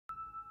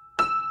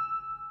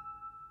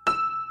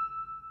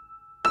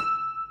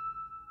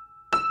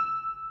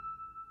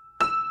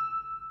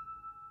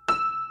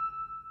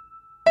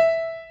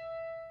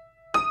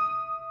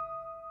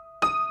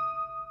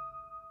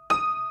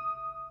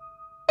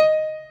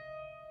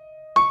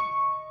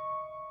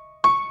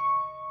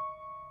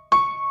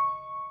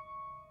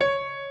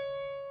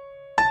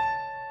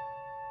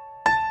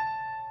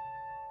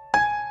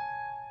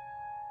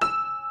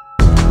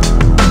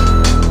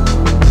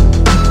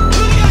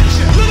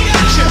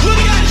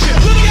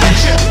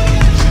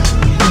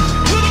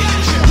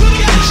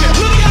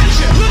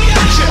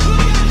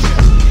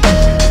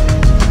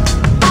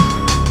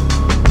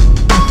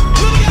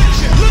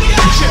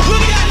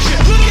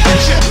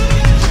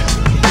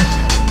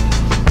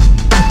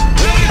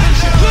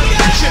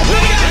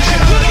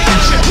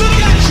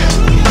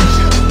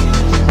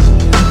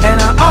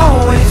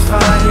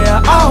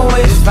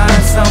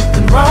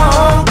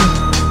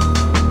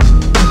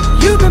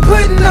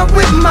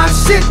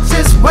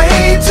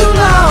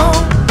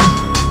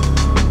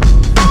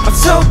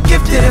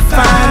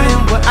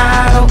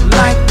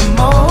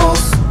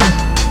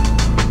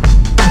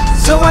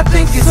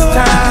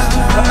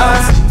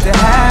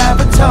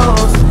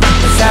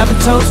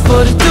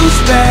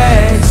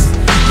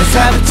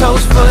have a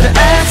toast for the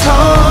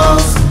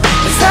assholes.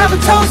 Let's have a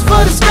toast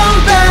for the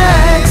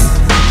scumbags.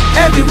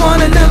 Every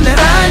one of them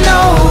that I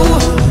know.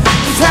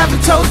 Let's have a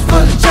toast for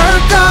the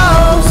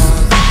jerk-offs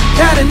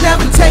that'll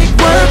never take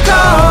work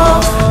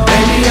off.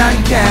 Baby, I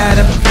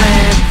got a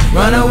plan.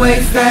 Run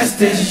away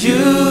fast as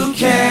you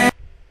can.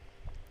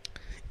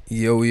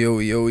 Yo,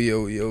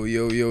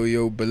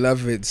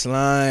 beloved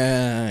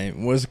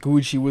slime. What's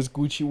Gucci?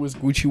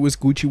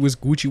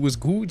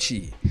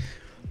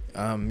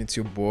 It's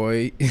your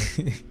boy.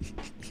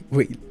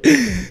 Wait,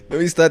 let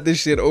me start this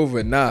shit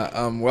over.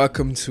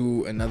 Welcome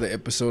to another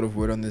episode of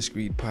Word on the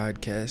Street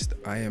podcast.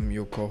 I am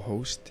your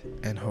co-host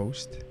and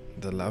host,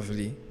 the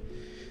lovely,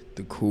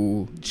 the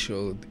cool,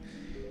 chilled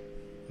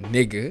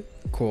nigga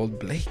called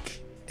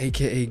Blake,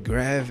 aka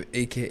Grav,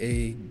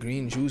 aka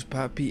Green Juice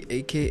Poppy,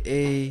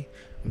 aka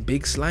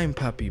Big Slime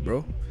Poppy,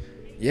 bro.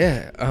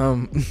 Yeah,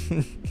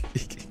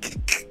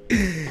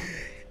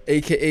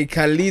 aka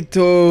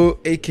Calito,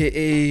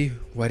 aka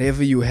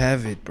whatever you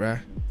have it, bruh.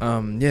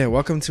 Yeah,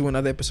 welcome to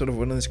another episode of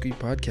One on the Street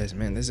podcast,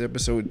 man. This is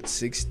episode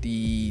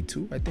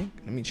 62, I think.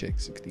 Let me check.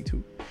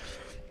 62.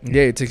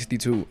 Yeah, it's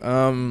 62.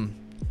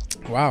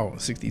 Wow,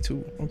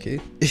 62.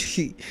 Okay.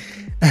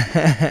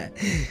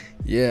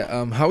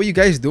 Yeah, how are you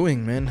guys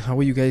doing, man? How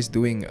are you guys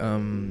doing?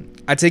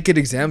 I take it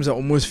exams are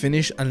almost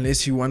finished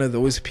unless you're one of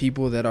those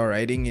people that are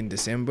writing in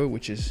December,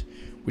 which is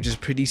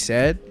pretty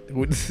sad.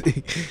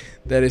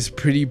 That is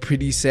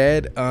pretty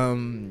sad.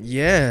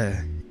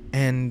 Yeah.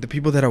 And the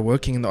people that are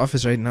working in the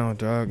office right now,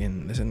 dog,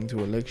 and listening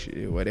to a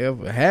lecture,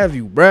 whatever have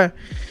you, bruh.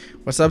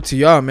 What's up to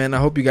y'all, man? I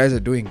hope you guys are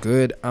doing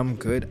good. I'm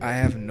good. I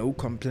have no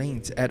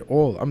complaints at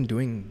all. I'm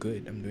doing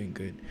good.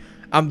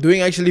 I'm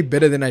doing actually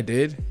better than I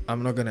did.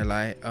 I'm not gonna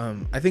lie.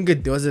 I think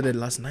was it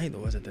last night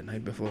or was it the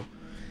night before?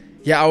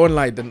 Yeah, I won't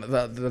lie.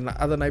 The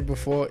other night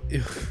before.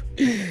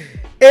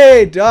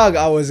 Hey, dog,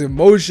 I was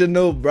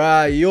emotional,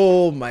 bruh.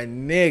 Yo, my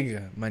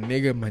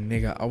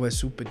nigga. I was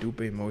super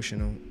duper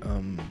emotional.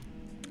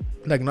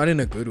 Like, not in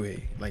a good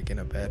way, like in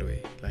a bad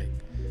way. Like,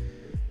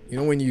 you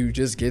know when you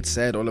just get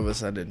sad all of a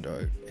sudden,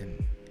 dog,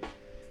 and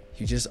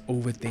you just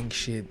overthink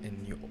shit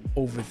and you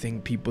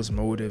overthink people's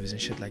motives and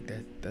shit like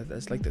that.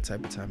 That's like the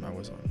type of time I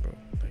was on, bro.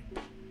 Like,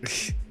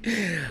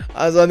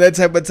 I was on that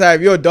type of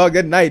time. Yo, dog,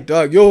 that night,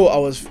 dog. I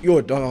was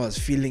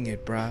feeling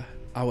it, bruh.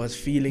 I was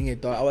feeling it,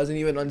 dog. I wasn't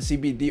even on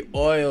CBD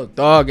oil,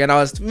 dog, and I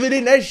was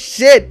feeling that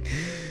shit.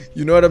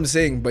 You know what I'm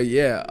saying? But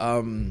yeah,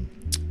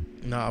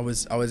 no, I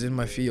was in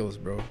my feels,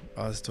 bro.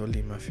 I was totally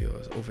in my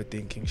feels,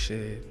 overthinking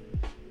shit,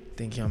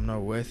 thinking I'm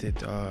not worth it,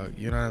 dog.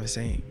 You know what I'm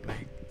saying?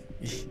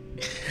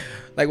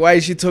 Like why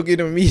is she talking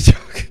to me,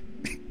 dog?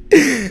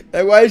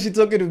 Like, why is she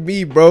talking to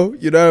me, bro?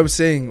 You know what I'm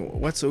saying?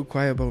 What's so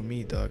quiet about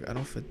me, dog? I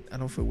don't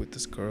fit with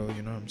this girl.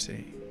 You know what I'm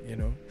saying? You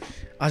know,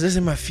 I was just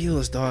in my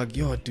feels, dog.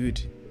 Yo,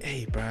 dude.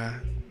 Hey, bruh.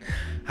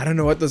 I don't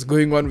know what was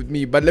going on with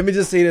me, but let me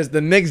just say this: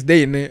 the next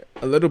day,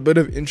 a little bit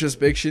of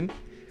introspection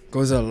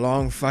goes a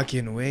long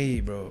fucking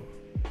way, bro.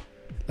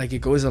 Like, it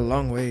goes a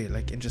long way.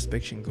 Like,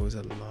 introspection goes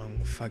a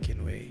long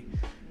fucking way.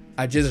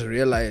 I just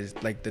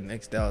realized, like, the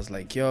next day, I was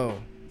like,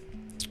 yo,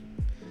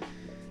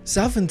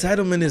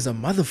 self-entitlement is a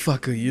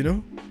motherfucker, you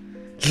know?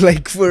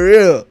 Like, for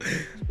real.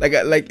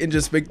 Like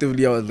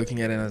introspectively, I was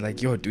looking at it and I was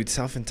like, yo, dude,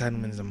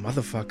 self-entitlement is a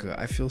motherfucker.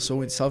 I feel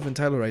so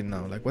self-entitled right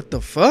now. Like, what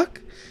the fuck?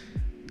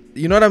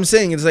 You know what I'm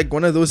saying? It's like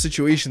one of those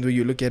situations where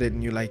you look at it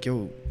and you're like,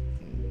 yo,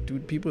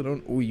 dude, people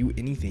don't owe you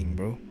anything,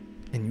 bro.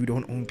 And you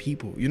don't own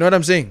people. You know what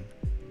I'm saying?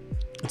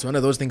 It's one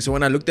of those things. So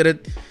when I looked at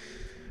it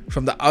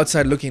from the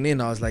outside looking in,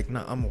 I was like,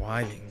 nah, I'm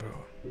wilding, bro.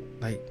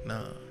 Like,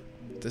 nah,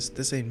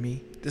 this ain't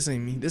me. This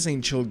ain't me. This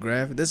ain't chilled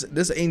Grav.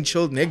 This ain't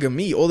chilled nigga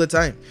me all the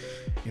time.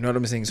 You know what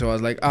I'm saying? So I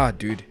was like,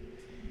 dude,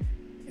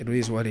 it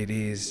is what it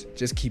is.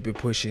 Just keep it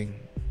pushing.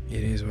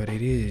 It is what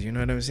it is. You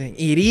know what I'm saying?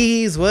 It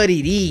is what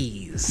it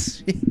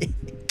is.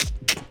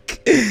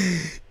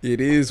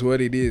 It is what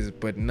it is.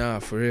 But nah,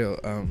 for real.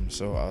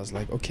 So I was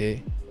like,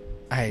 okay,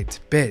 alright,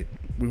 bet.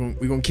 We're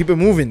gonna keep it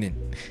moving then.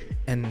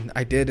 And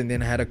I did, and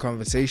then I had a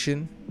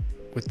conversation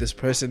with this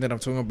person that I'm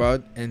talking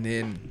about, and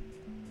then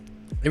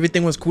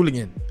everything was cool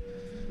again.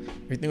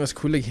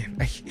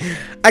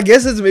 I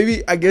guess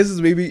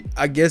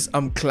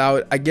I'm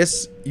cloud. I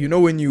guess, you know,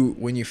 when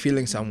you're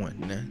feeling someone,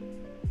 nah?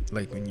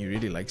 Like when you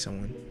really like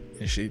someone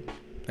and shit,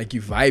 like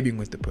you vibing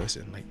with the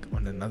person, like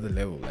on another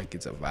level, like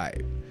it's a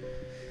vibe.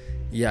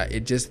 Yeah,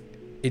 it just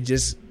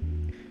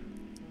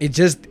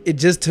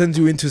turns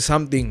you into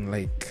something.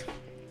 Like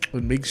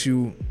it makes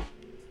you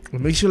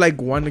like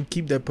want to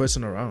keep that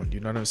person around. You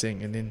know what I'm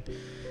saying? And then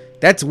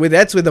that's where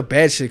the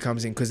bad shit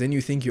comes in, because then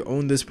you think you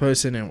own this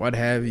person and what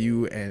have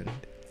you, and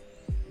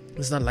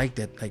it's not like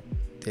that. Like,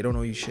 they don't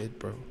owe you shit,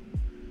 bro.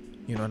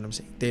 You know what I'm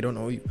saying? They don't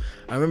owe you.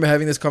 I remember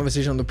having this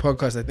conversation on the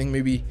podcast, I think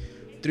maybe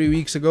 3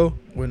 weeks ago,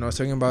 when I was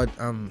talking about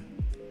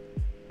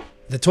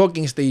the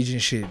talking stage and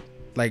shit.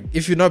 Like,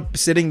 if you're not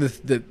sitting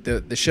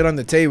the shit on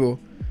the table,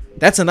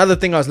 that's another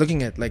thing I was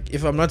looking at. Like,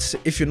 if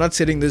you're not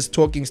sitting this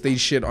talking stage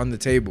shit on the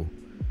table,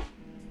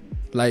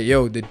 like,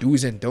 yo, the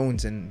do's and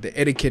don'ts and the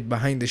etiquette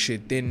behind the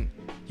shit, then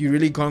you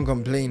really can't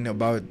complain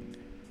about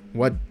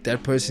what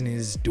that person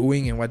is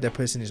doing and what that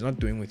person is not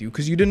doing with you,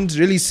 because you didn't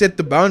really set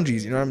the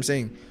boundaries, you know what I'm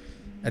saying,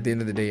 at the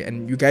end of the day,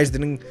 and you guys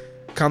didn't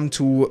come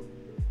to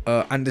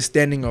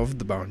understanding of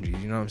the boundaries,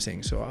 you know what I'm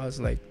saying. So I was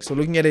like, so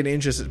looking at it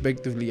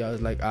introspectively, I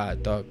was like,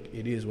 dog,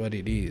 it is what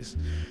it is,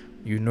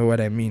 you know what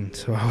I mean.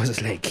 So I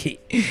was like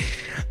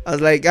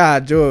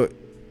Joe,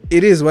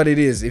 it is what it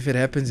is. If it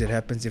happens, it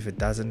happens. If it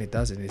doesn't, it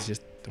doesn't. It's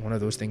just one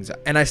of those things.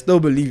 And I still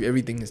believe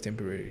everything is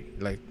temporary.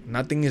 Like,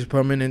 nothing is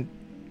permanent.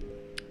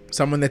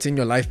 Someone that's in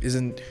your life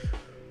isn't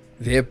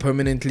there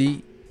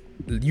permanently.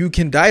 You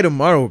can die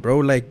tomorrow, bro.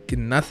 Like,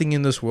 nothing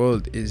in this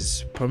world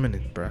is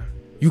permanent, bro.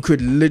 You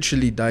could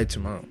literally die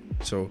tomorrow.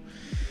 So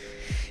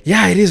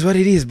yeah, it is what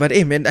it is. But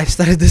hey, man, I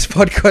started this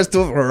podcast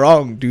off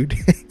wrong, dude.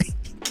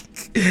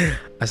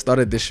 I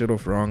started this shit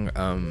off wrong.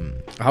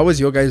 How was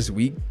your guys'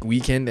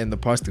 weekend and the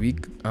past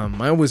week?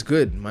 Mine was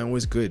good. Mine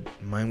was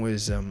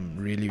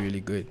really,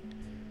 really good.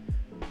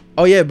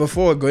 Oh yeah,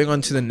 before going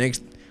on to the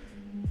next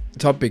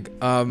topic,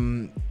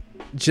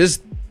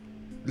 just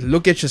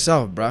look at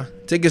yourself, bruh.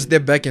 Take a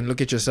step back and look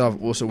at yourself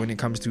also when it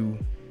comes to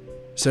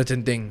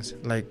certain things.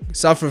 Like,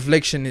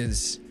 self-reflection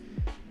is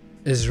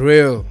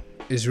real.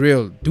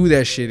 Do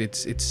that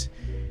shit.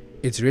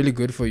 It's really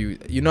good for you.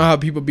 You know how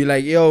people be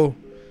like, yo,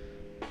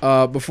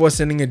 before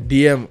sending a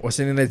DM or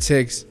sending a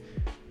text,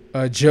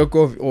 jerk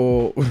off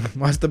or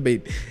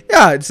masturbate.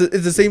 Yeah, it's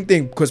the same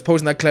thing, because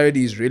post-nut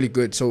clarity is really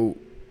good. So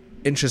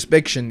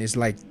introspection is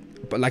like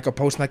a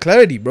post-nut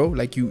clarity, bro.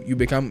 Like, you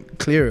become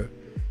clearer,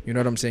 you know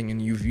what I'm saying,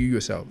 and you view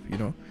yourself, you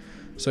know.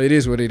 So it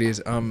is what it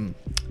is.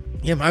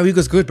 Yeah, my week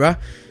was good, bro.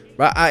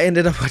 I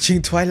ended up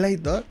watching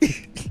Twilight, dog.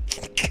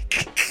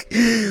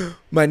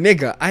 My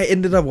nigga, I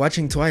ended up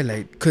watching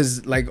Twilight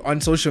because, like,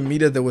 on social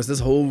media there was this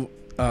whole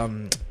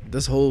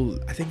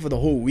I think for the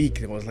whole week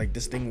there was like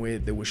this thing where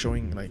they were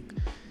showing like,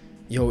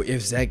 yo,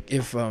 if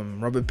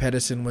Robert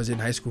Pattinson was in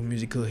High School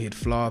Musical, he'd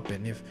flop,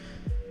 and if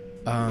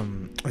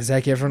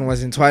Zac Efron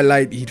was in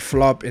Twilight, he'd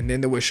flop. And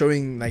then they were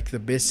showing like the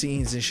best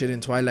scenes and shit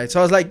in Twilight. So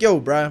I was like, yo,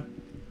 bruh,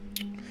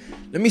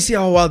 let me see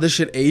how well this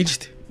shit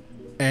aged.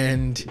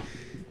 And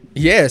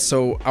yeah,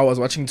 so I was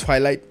watching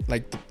Twilight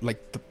like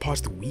the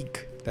past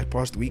week. That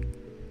past week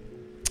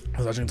I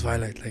was watching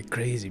Twilight like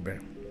crazy,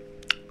 bruh.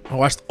 I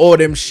watched all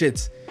them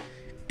shits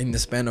in the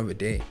span of a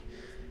day,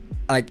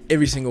 like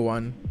every single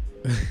one.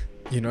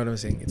 You know what I'm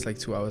saying? It's like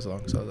 2 hours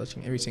long, so I was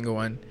watching every single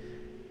one,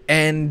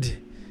 and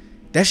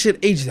that shit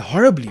aged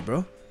horribly,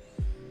 bro.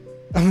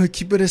 I'm gonna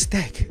keep it a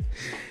stack.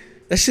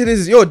 That shit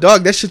is, yo,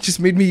 dog, that shit just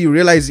made me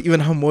realize even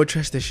how more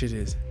trash that shit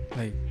is.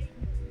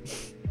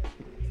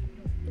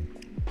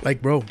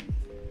 Like, bro,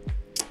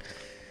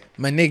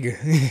 my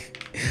nigga.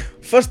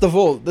 First of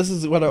all, this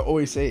is what I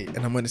always say, and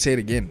I'm gonna say it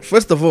again.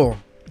 First of all,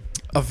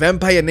 a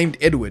vampire named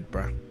Edward,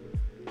 bro.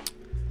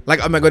 Like,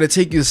 am I gonna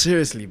take you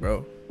seriously,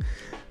 bro?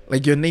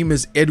 Like, your name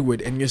is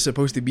Edward, and you're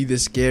supposed to be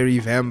this scary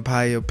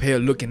vampire,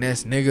 pale-looking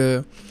ass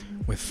nigga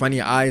with funny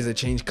eyes that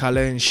change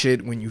color and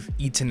shit when you've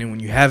eaten and when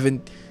you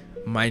haven't.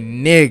 My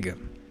nigga,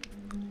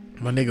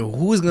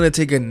 who's gonna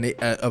take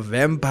a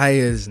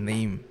vampire's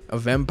name, a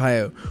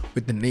vampire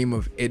with the name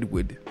of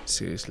Edward?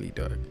 Seriously,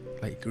 dog.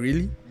 Like,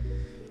 really?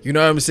 You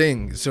know what I'm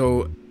saying?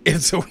 So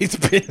it's always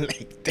been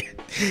like that.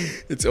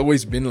 It's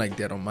always been like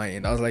that on my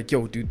end. I was like,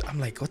 yo, dude, I'm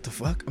like, what the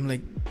fuck? I'm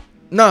like,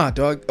 nah,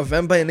 dog, a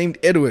vampire named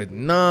Edward.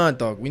 Nah,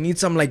 dog, we need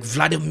some like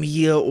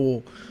Vladimir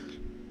or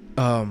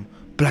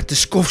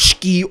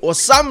Blatiskovsky or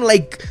some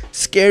like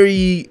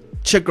scary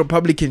Czech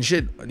Republican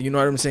shit. You know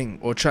what I'm saying?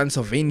 Or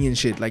Transylvanian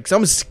shit. Like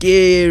some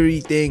scary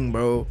thing,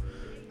 bro.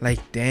 Like,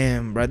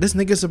 damn, bro. This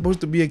nigga's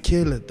supposed to be a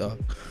killer, dog.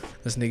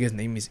 This nigga's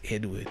name is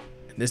Edward.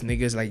 And this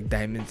nigga's like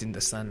diamonds in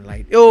the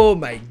sunlight. Oh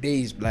my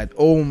days, blood.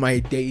 Oh my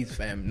days,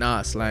 fam.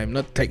 Nah, slime.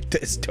 Not like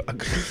this,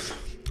 dog.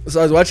 So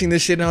I was watching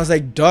this shit and I was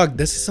like, dog,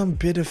 this is some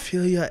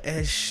pedophilia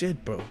ass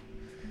shit, bro.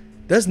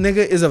 This nigga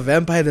is a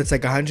vampire that's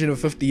like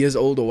 150 years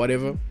old or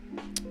whatever.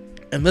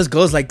 And this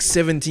girl's like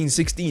 17,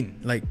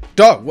 16. Like,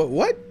 dog,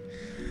 what?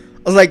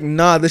 I was like,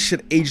 nah, this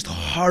shit aged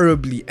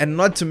horribly. And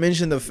not to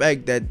mention the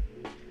fact that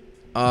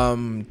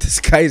this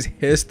guy's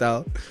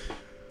hairstyle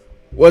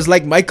was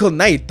like Michael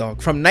Knight,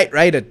 dog, from Knight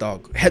Rider,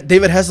 dog.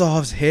 David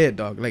Hasselhoff's hair,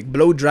 dog, like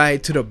blow dry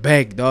to the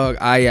back, dog.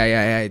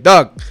 Ay,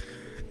 dog.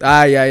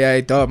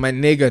 Ay, dog, my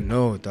nigga,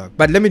 no, dog.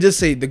 But let me just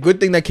say, the good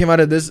thing that came out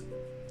of this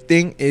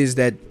thing is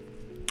that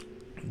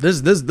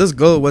this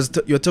girl was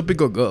your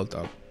typical girl,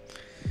 dog.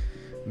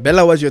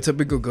 Bella was your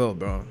typical girl,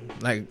 bro.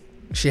 Like,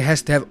 she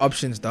has to have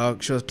options,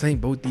 dog. She was playing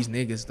both these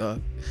niggas,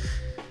 dog.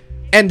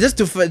 And just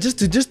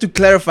to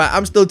clarify,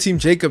 I'm still Team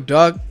Jacob,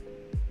 dog.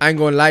 I ain't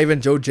gonna lie,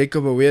 even Joe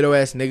Jacob, a weirdo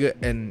ass nigga,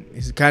 and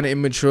he's kind of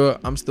immature.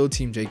 I'm still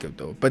Team Jacob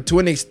though, but to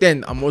an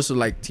extent, I'm also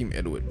like Team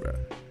Edward, bro.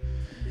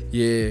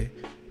 Yeah,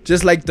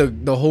 just like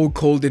the whole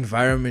cold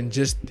environment,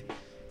 just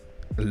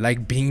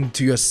like being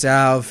to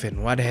yourself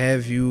and what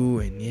have you,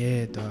 and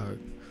yeah, dog.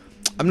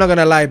 I'm not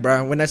gonna lie,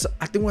 bro. When I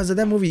think was it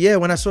that movie? Yeah,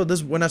 when I saw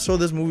this movie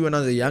when I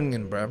was a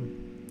youngin', bro,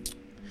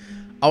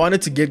 I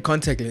wanted to get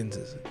contact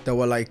lenses that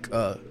were like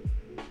the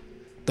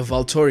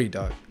Valtori,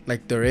 dog.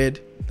 like the red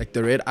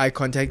eye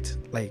contact,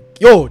 like,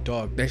 yo,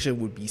 dog, that shit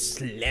would be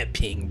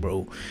slapping,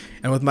 bro.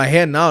 And with my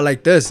hair now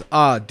like this,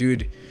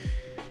 dude,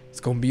 it's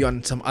gonna be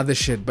on some other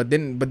shit. But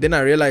then I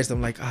realized,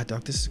 I'm like,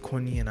 dog, this is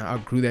corny, and I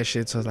outgrew that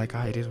shit. So I was like,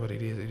 it is what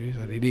it is. It is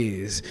what it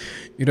is.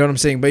 You know what I'm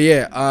saying? But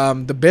yeah,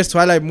 the best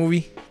Twilight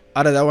movie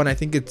out of that one, I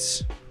think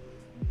it's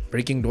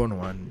Breaking Dawn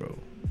 1, bro,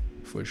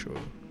 for sure.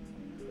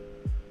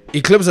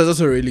 Eclipse is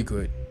also really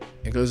good.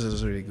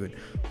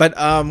 But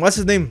what's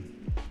his name?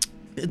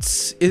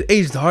 It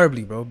aged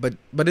horribly, bro. But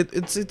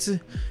it's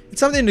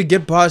something to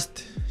get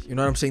past. You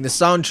know what I'm saying? The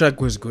soundtrack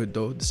was good,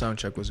 though. The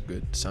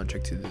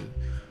soundtrack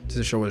to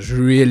the show was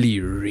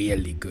really,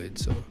 really good.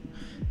 So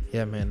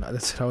yeah, man,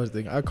 that's what I was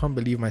thinking. I can't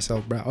believe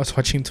myself, bro. I was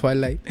watching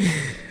Twilight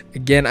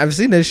again. I've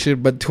seen that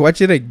shit, but to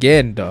watch it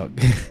again,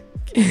 dog.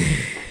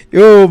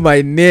 Yo,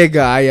 my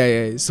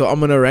nigga. So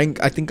I'm gonna rank.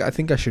 I think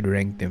I should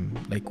rank them,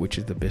 like, which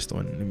is the best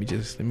one. Let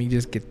me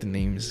just get the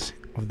names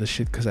of the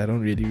shit, because I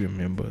don't really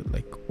remember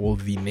like all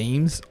the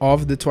names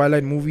of the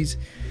Twilight movies.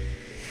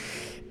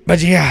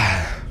 But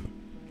yeah,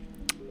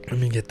 let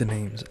me get the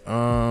names.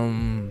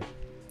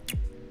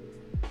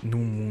 New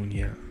Moon,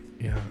 yeah.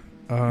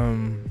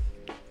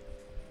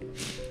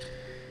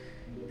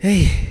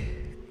 Hey,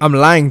 I'm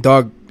lying,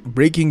 dog.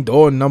 Breaking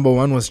Dawn number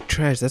 1 was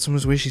trash. That's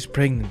almost where she's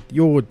pregnant.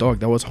 Yo, dog,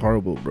 that was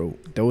horrible, bro.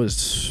 That was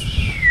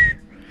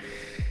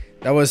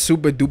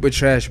super duper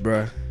trash,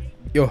 bro.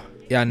 Yo,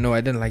 yeah, no,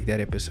 I didn't like that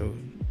episode.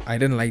 I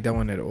didn't like that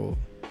one at all.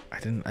 I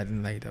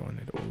didn't like that one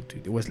at all,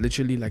 dude. It was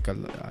literally like a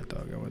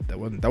dog.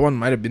 That one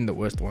might have been the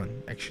worst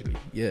one, actually.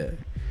 Yeah,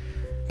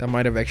 that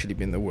might have actually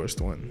been the worst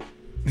one.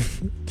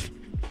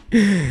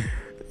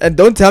 And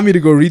don't tell me to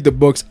go read the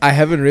books. I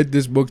haven't read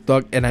this book,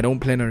 dog, and I don't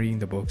plan on reading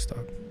the books,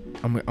 dog.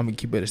 I'm gonna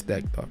keep it a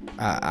stack, dog.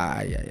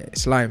 Yeah.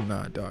 Slime,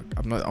 nah, dog.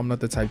 I'm not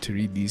the type to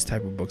read these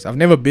type of books. I've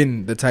never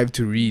been the type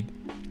to read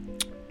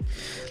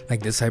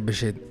like this type of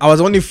shit. I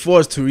was only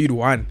forced to read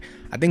one.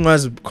 I think it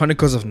was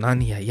Chronicles of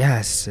Narnia.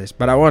 Yes.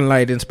 But I won't lie,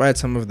 it inspired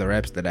some of the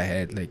raps that I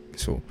had. Like,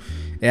 so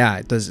yeah,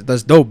 it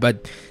does dope.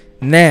 But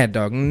nah,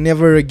 dog,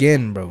 never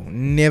again, bro.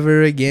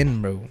 Never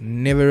again.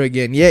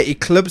 Yeah,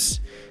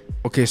 Eclipse.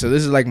 Okay, so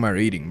this is like my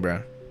rating,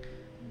 bro.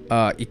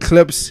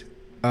 Eclipse,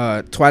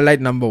 Twilight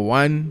number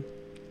 1.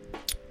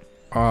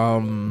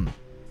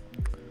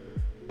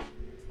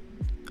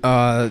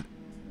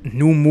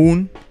 New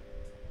Moon.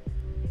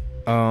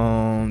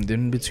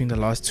 Then between the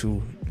last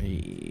two,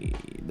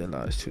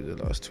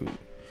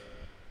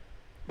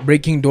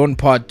 Breaking Dawn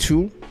Part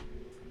 2,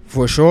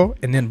 for sure,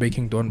 and then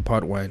Breaking Dawn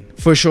Part 1,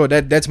 for sure.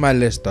 That's my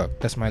list, dog.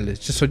 That's my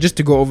list. Just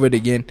to go over it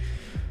again.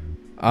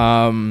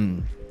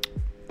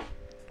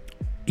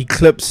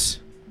 Eclipse,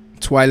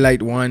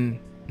 Twilight 1,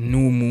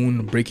 New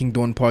Moon, Breaking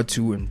Dawn Part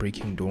 2, and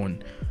Breaking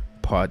Dawn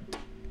Part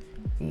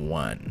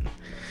 1.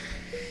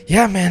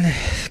 Yeah, man,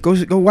 go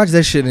watch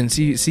that shit and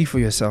see for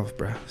yourself,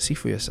 bro. See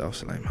for yourself,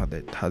 Slime, how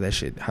that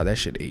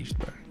shit aged,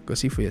 bro. Go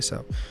see for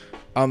yourself.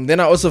 Then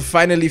I also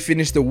finally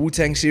finished the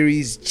Wu-Tang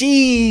series.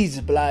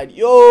 Jeez, blood,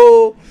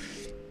 yo,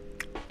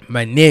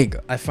 my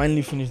nigga, I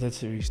finally finished that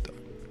series, dog.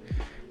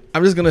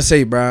 I'm just gonna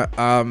say, bro,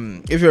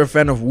 if you're a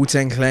fan of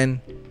Wu-Tang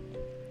Clan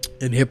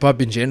and hip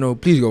hop in general,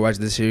 please go watch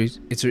this series.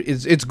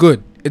 It's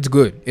good. It's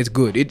good.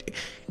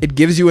 It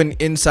gives you an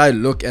inside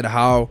look at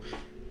how,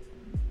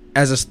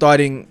 as a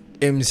starting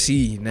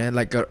MC, man,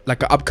 like a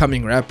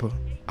upcoming rapper,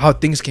 how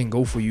things can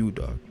go for you,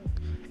 dog,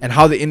 and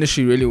how the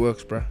industry really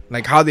works, bro.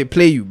 Like how they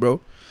play you,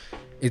 bro.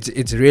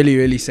 It's really,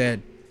 really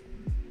sad.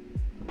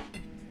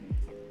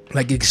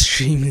 Like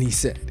extremely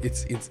sad.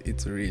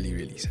 It's really,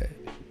 really sad.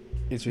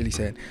 It's really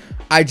sad.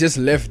 I just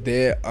left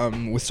there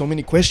with so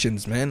many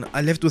questions, man.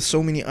 I left with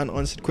so many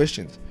unanswered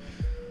questions.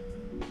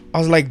 I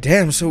was like,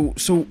 damn, so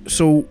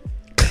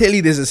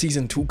clearly there's a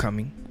season 2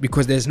 coming,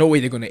 because there's no way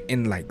they're gonna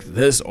end like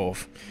this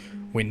off,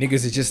 when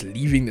niggas are just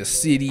leaving the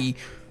city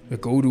to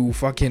go to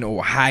fucking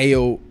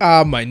Ohio.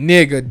 My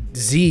nigga,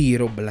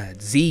 zero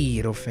blood,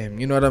 zero fam.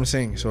 You know what I'm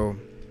saying? So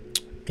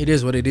it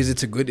is what it is.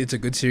 It's a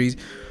good series.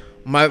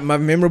 My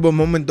memorable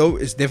moment though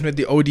is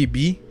definitely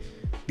ODB.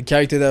 The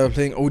character that I'm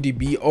playing,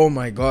 ODB, oh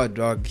my god,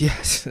 dog,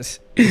 yes.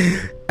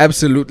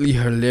 Absolutely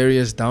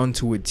hilarious down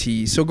to a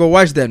T. So go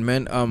watch that,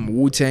 man.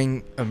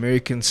 Wu-Tang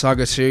American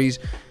Saga series.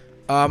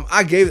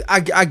 I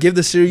give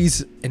the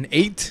series an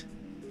 8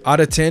 out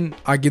of 10.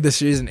 I give the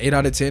series an 8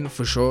 out of 10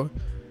 for sure.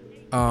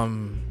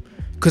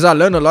 Cause I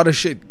learned a lot of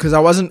shit. Cause I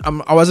wasn't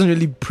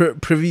really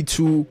privy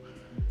to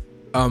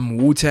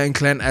Wu-Tang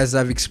Clan, as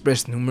I've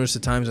expressed numerous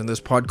times on this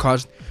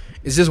podcast.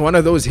 It's just one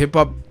of those hip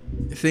hop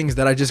things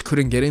that I just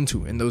couldn't get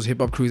into, and those hip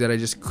hop crews that I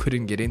just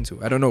couldn't get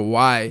into. I don't know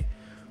why,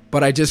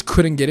 but I just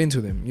couldn't get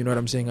into them. You know what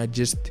I'm saying? I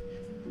just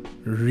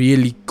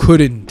really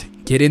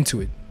couldn't get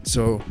into it.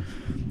 So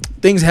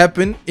things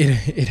happen.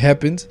 It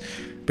happens.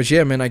 But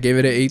yeah, man, I gave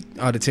it an 8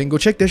 out of 10. Go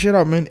check that shit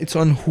out, man. It's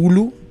on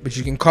Hulu, but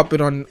you can cop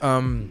it on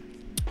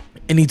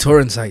any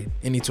torrent site.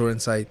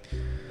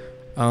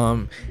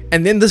 And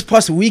then this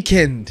past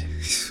weekend,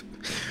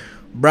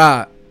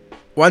 bruh,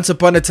 Once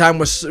Upon a Time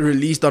was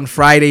released on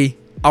Friday.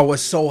 I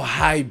was so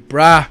hyped,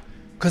 bruh.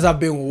 Cause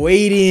I've been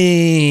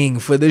waiting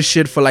for this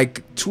shit for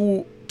like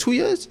two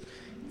years.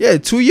 Yeah,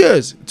 2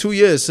 years. 2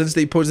 years since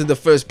they posted the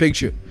first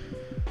picture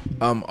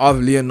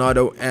of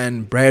Leonardo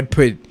and Brad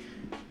Pitt,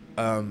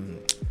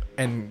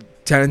 and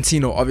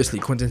Tarantino, obviously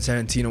Quentin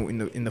Tarantino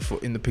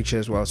in the picture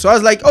as well. So I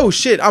was like, oh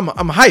shit, I'm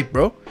hyped,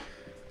 bro.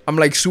 I'm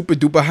like super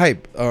duper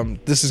hype.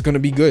 This is gonna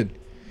be good.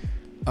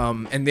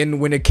 And then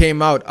when it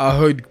came out, I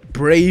heard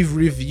brave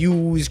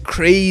reviews,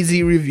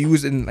 crazy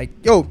reviews, and like,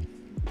 yo,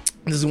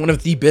 this is one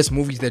of the best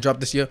movies that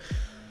dropped this year.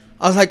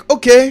 I was like,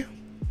 okay,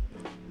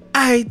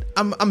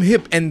 I'm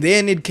hip. And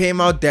then it came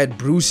out that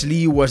Bruce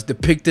Lee was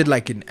depicted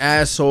like an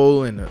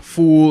asshole and a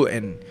fool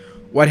and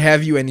what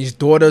have you, and his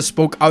daughter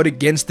spoke out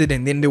against it.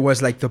 And then there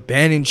was like the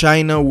ban in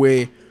China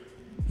where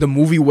the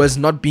movie was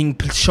not being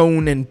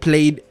shown and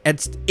played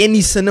at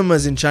any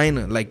cinemas in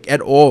China, like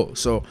at all.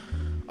 So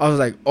I was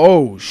like,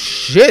 oh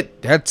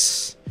shit,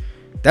 that's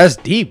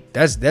deep.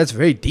 That's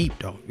very deep,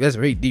 dog. That's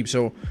very deep.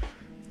 So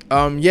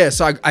yeah,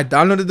 so I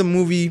downloaded the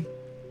movie.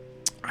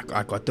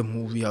 I got the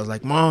movie. I was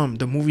like, Mom,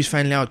 the movie's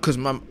finally out. Because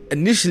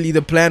initially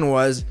the plan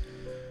was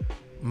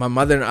my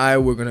mother and I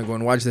were going to go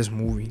and watch this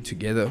movie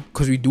together.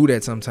 Because we do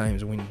that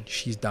sometimes when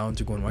she's down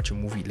to go and watch a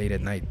movie late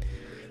at night.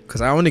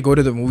 Because I only go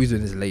to the movies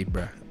when it's late,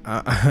 bruh.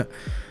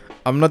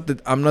 I'm not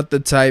the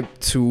type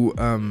to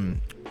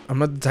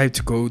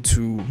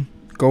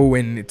go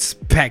when it's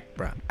packed,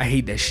 bruh. I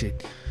hate that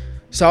shit.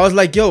 So I was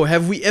like, yo,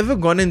 have we ever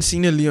gone and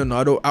seen a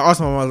Leonardo? I asked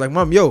my mom, I was like,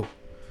 Mom, yo,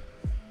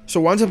 so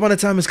Once Upon a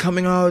Time is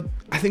coming out.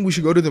 I think we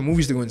should go to the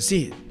movies to go and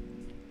see it.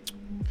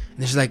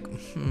 And she's like,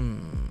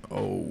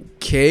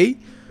 okay.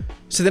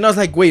 So then I was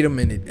like, wait a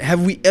minute.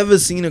 Have we ever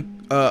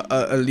seen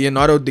a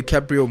Leonardo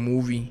DiCaprio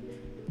movie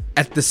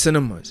at the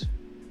cinemas?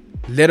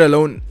 Let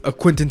alone a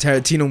Quentin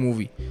Tarantino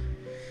movie.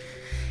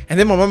 And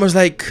then my mom was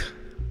like,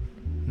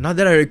 not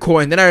that I recall.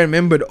 And then I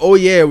remembered, oh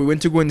yeah, we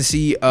went to go and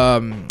see,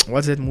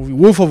 what's that movie?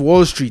 Wolf of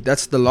Wall Street.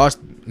 That's the last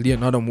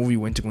Leonardo movie we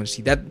went to go and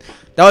see. That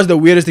was the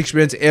weirdest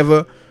experience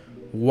ever.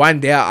 One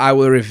day I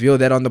will reveal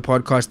that on the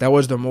podcast. That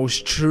was the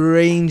most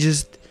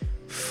strangest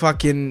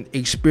fucking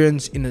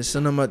experience in a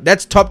cinema.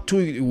 That's top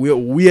 2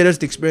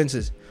 weirdest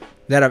experiences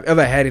that I've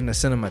ever had in a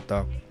cinema,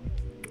 dog.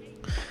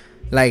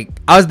 Like,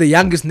 I was the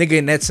youngest nigga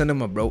in that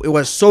cinema, bro. It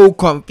was so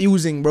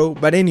confusing, bro.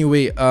 But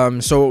anyway,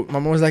 so my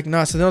mom was like,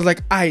 nah. So then I was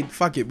like, alright,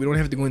 fuck it. We don't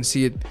have to go and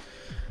see it.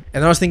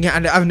 And I was thinking,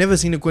 I've never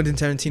seen a Quentin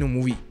Tarantino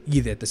movie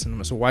either at the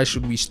cinema. So why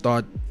should we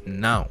start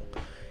now?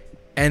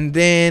 And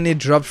then it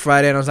dropped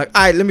Friday, and I was like,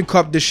 alright, let me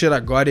cop this shit. I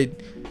got it.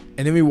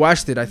 And then we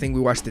watched it. I think we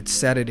watched it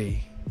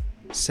Saturday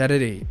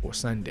or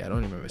Sunday. I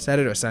don't remember.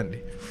 Saturday or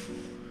Sunday.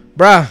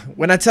 Bruh,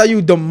 when I tell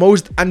you the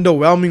most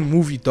underwhelming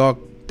movie, dog,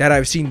 that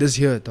I've seen this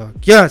year, dog.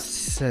 Yes,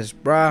 says,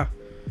 bruh.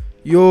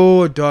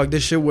 Yo, dog,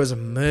 this shit was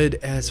mid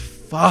as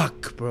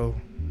fuck, bro.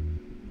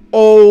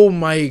 Oh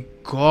my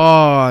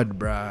god,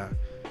 bruh.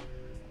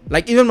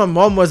 Like, even my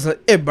mom was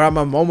like, bruh,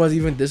 my mom was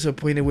even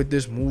disappointed with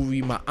this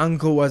movie. My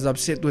uncle was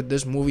upset with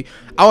this movie.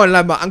 I won't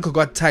lie, my uncle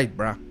got tight,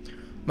 bruh.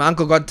 My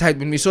uncle got tight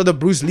when we saw the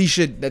Bruce Lee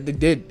shit that they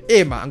did.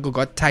 My uncle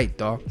got tight,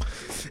 dog.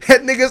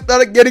 That nigga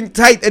started getting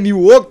tight and he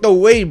walked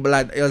away,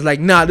 but I was like,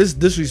 nah, this is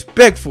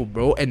disrespectful,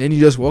 bro. And then he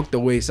just walked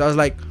away. So I was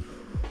like,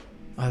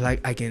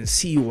 I can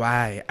see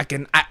why.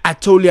 I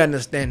totally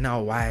understand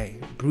now why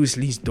Bruce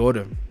Lee's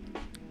daughter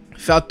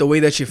felt the way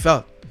that she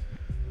felt.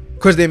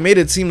 Because they made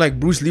it seem like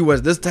Bruce Lee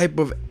was this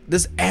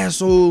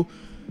asshole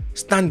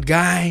stunt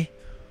guy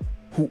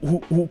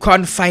who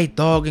can't fight,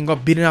 dog, and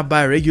got beaten up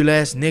by a regular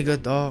ass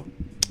nigga, dog.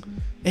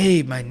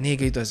 Hey, my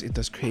nigga, it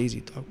was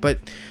crazy, dog. But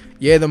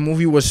yeah, the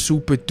movie was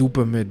super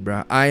duper mid,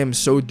 bro. I am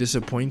so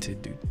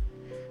disappointed, dude.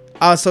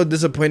 I was so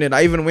disappointed.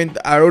 I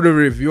wrote a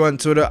review on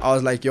Twitter. I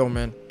was like, yo,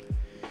 man,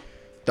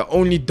 the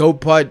only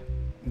dope part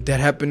that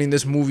happened in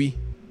this movie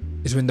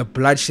is when the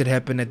blood shit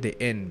happened at the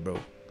end, bro.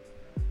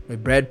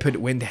 When Brad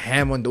Pitt went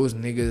ham on those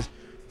niggas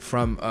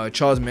from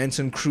Charles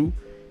Manson crew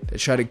that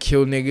tried to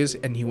kill niggas,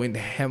 and he went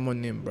ham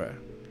on them, bro.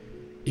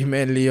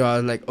 Man, Leo, I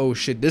was like, oh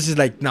shit, this is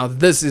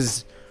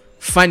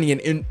funny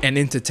and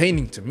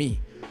entertaining to me.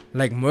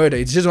 Like murder,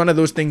 it's just one of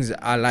those things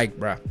I like,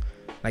 bro.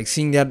 Like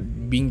seeing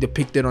that being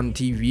depicted on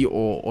TV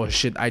or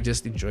shit, I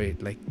just enjoy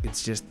it. Like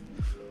it's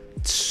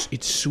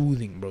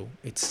soothing, bro.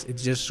 It's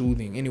just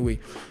soothing.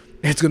 Anyway,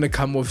 it's gonna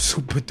come off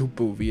super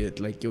duper weird.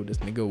 Like, yo, this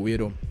nigga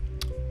weirdo.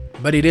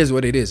 But it is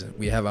what it is.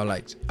 We have our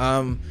likes.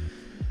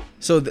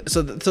 So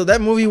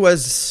that movie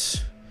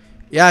was,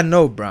 yeah,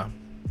 no, bro.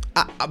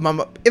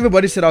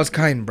 Everybody said I was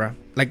kind, bro.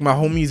 Like my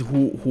homies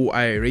who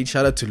I rate,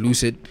 shout out to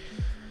Lucid,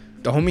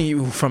 the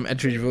homie from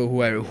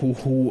Ettridgeville,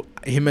 who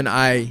him and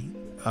I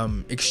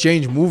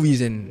exchange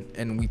movies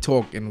and we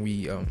talk and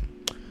we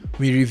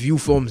review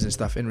films and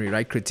stuff and we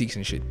write critiques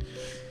and shit.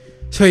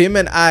 So him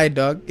and I,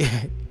 dog,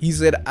 he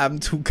said I'm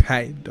too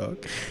kind,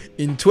 dog.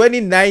 In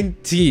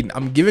 2019,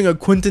 I'm giving a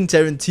Quentin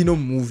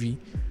Tarantino movie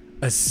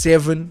a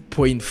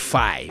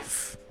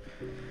 7.5.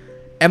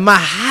 Am I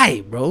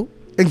high, bro?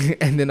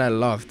 And then I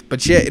laughed.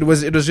 But yeah, it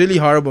was really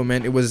horrible,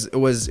 man. It was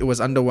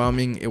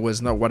underwhelming. It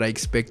was not what I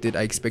expected.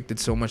 I expected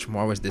so much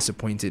more. I was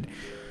disappointed.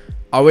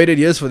 I waited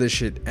years for this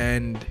shit,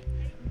 and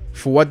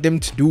for what them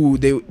to do.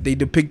 They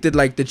depicted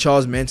like the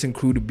Charles Manson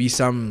crew to be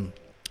some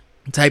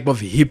type of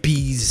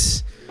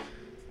hippies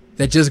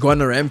that just go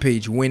on a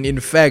rampage, when in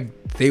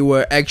fact they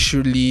were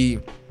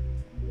actually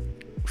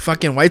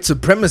fucking white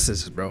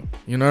supremacists, bro.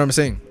 You know what I'm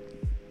saying?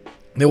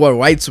 They were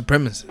white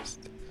supremacists,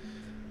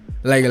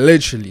 like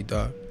literally,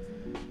 dog.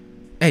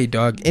 Hey,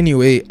 dog.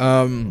 Anyway,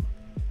 I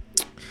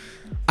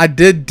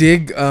did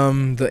dig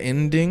the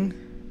ending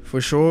for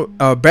sure.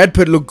 Brad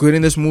Pitt looked good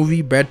in this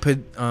movie. Brad Pitt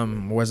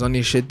was on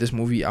his shit this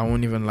movie. I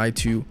won't even lie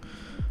to you.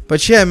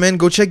 But yeah, man,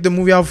 go check the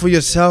movie out for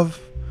yourself.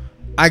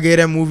 I gave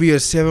that movie a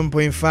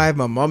 7.5.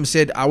 My mom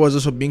said I was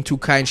also being too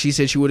kind. She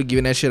said she would have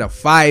given that shit a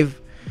 5.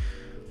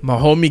 My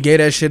homie gave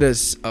that shit a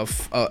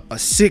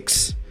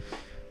 6.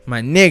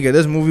 My nigga,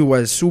 this movie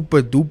was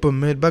super duper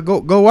mid. But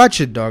go watch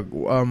it, dog.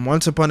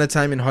 Once Upon a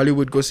Time in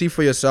Hollywood. Go see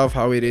for yourself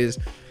how it is.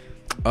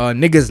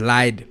 Niggas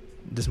lied.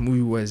 This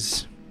movie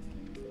was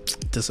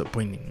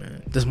disappointing,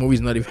 man. This movie's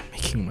not even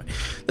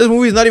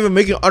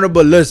making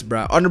honorable lists,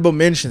 bro. Honorable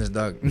mentions,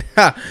 dog.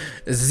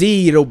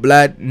 Zero,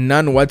 blood,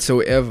 none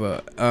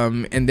whatsoever.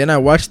 And then I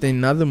watched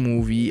another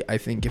movie. I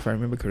think, if I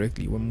remember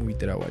correctly, what movie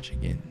did I watch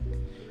again?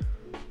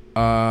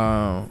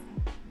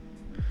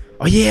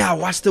 Oh yeah, I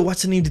watched the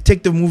what's the name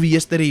detective movie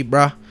yesterday,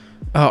 bro.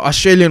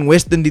 Australian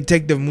Western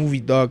detective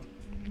movie, dog.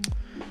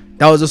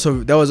 That was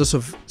also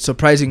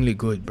surprisingly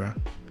good, bro.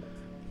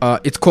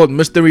 It's called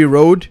Mystery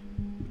Road.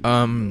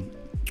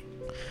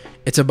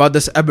 It's about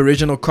this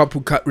Aboriginal cop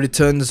who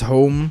returns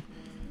home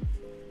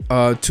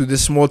to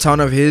this small town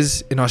of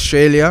his in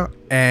Australia,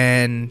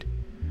 and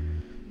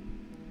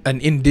an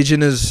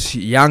indigenous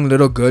young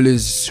little girl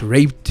is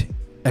raped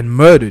and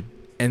murdered,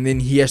 and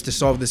then he has to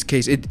solve this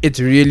case. It's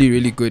really,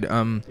 really good.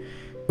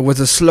 It was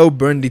a slow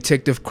burn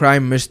detective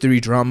crime mystery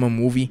drama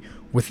movie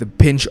with a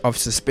pinch of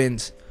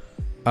suspense.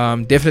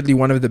 Definitely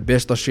one of the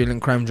best Australian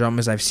crime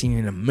dramas I've seen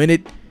in a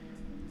minute,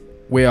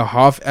 where a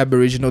half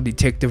Aboriginal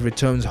detective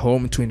returns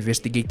home to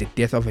investigate the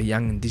death of a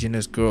young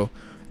indigenous girl.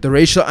 The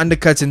racial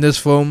undercuts in this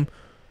film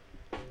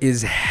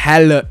is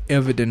hella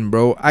evident,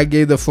 bro. I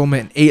gave the film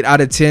an 8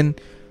 out of 10.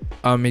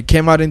 It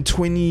came out in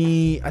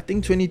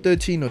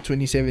 2013 or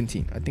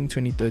 2017. I think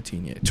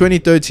 2013, yeah.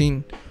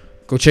 2013.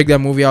 Go check that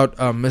movie out,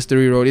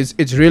 Mystery Road.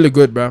 It's really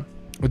good, bro.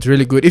 It's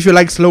really good. If you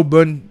like slow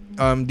burn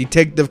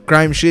detective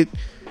crime shit,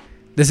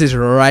 this is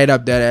right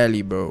up that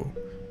alley, bro.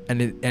 And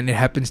it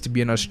happens to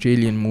be an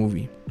Australian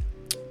movie.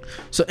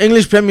 So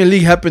English Premier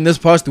League happened this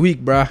past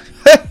week, bruh.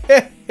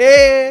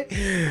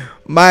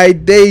 My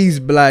days,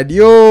 blood.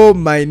 Yo,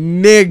 my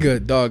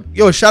nigga, dog.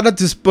 Yo, shout out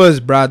to Spurs,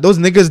 bruh. Those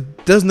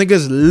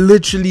niggas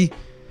literally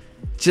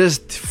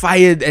just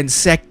fired and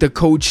sacked the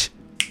coach.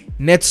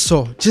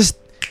 Netso.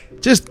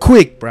 Just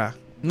quick, bruh.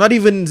 Not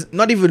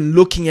even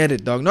looking at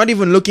it, dog. Not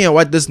even looking at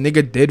what this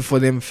nigga did for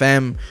them,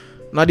 fam.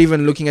 Not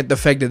even looking at the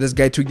fact that this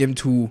guy took them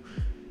to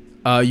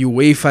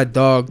UEFA,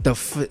 dog.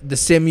 The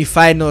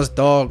semi-finals,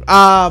 dog.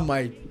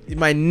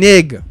 My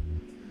nigga.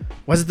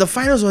 Was it the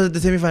finals or was it the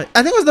semi-finals?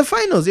 I think it was the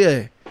finals,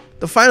 yeah.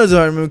 The finals, if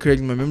I remember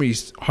correctly. My memory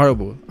is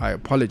horrible. I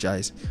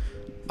apologize.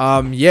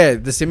 Yeah,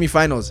 the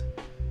semi-finals.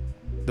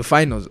 The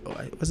finals.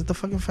 Was it the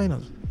fucking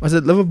finals? Was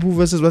it Liverpool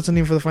versus what's the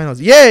name for the finals?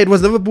 Yeah, it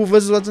was Liverpool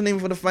versus what's the name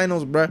for the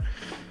finals, bruh.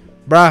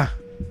 Bruh.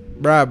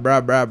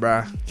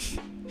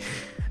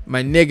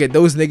 My nigga,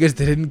 those niggas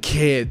didn't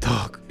care,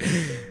 dog.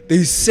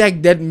 They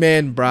sacked that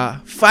man,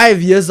 bruh.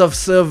 5 years of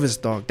service,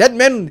 dog. That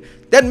man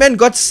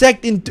got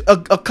sacked in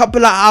a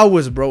couple of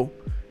hours, bro.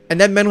 And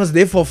that man was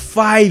there for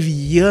 5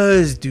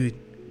 years, dude.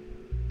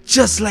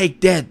 Just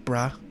like that,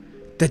 bruh.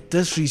 The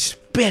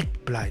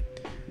disrespect, blood.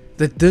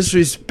 The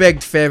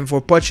disrespect, fam,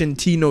 for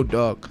Pochettino,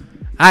 dog.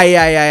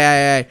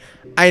 I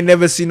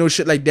never seen no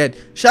shit like that.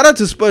 Shout out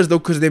to Spurs, though,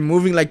 because they're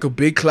moving like a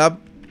big club.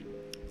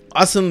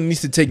 Arsenal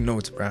needs to take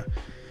notes, bruh.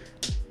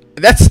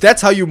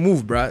 That's how you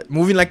move, bruh.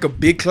 Moving like a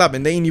big club,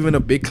 and they ain't even a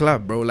big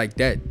club, bro. Like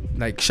that.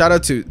 Like shout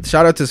out to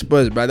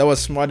Spurs, bruh. That was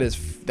smart as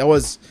that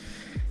was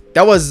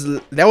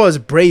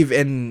brave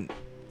and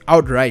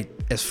outright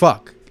as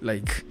fuck.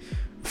 Like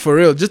for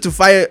real, just to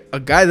fire a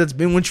guy that's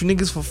been with you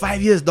niggas for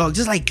 5 years, dog.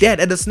 Just like that,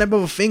 at the snap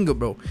of a finger,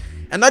 bro.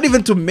 And not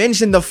even to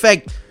mention the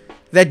fact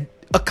that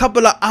a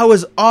couple of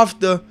hours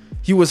after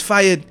he was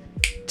fired,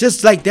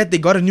 just like that, they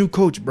got a new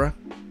coach, bruh.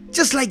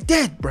 Just like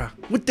that, bruh.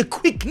 With the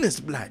quickness,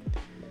 blood.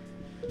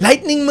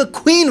 Lightning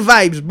McQueen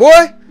vibes,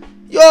 boy.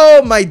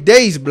 Yo, my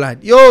days,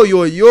 blood. Yo,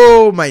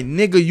 my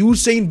nigga.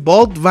 Usain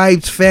Bolt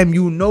vibes, fam.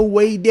 You know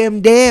way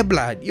damn there,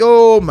 blood.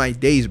 Yo, my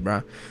days,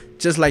 bruh.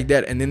 Just like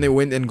that. And then they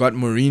went and got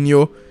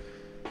Mourinho.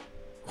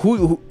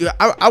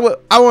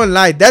 I won't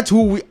lie. That's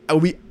who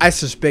I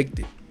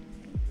suspected.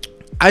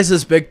 I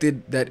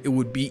suspected that it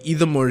would be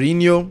either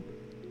Mourinho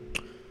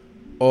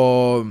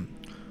or...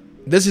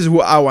 This is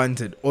who I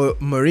wanted. Or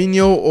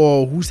Mourinho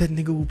or... Who's that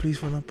nigga who plays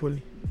for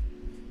Napoli?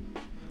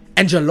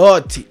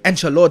 Ancelotti.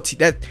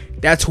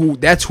 That's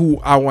who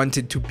I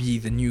wanted to be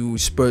the new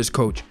Spurs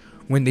coach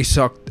when they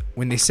sacked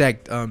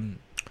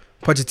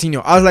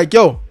Pochettino. I was like,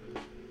 yo,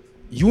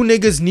 you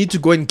niggas need to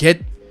go and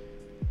get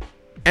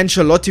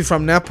Ancelotti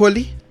from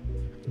Napoli,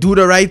 do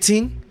the right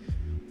thing,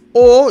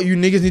 or you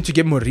niggas need to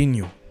get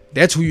Mourinho.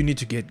 That's who you need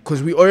to get,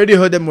 because we already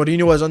heard that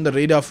Mourinho was on the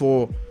radar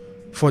for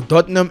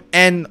Tottenham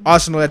and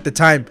Arsenal at the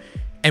time,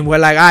 and we're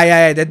like,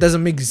 aye, that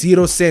doesn't make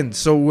zero sense.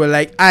 So we're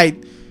like, aye,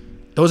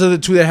 those are the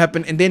two that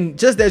happened. And then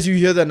just as you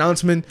hear the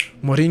announcement,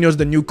 Mourinho's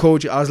the new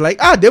coach, I was like,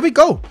 there we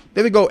go.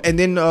 And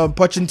then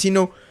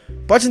Pochettino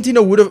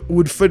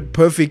would fit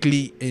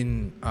perfectly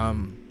in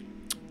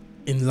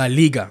La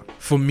Liga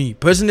for me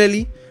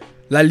personally.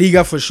 La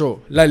Liga for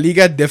sure. La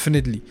Liga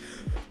definitely.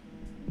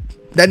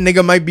 That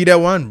nigga might be that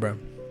one, bro.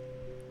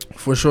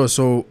 For sure.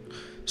 So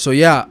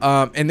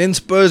yeah. And then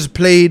Spurs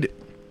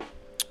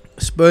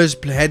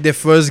had their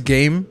first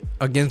game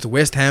against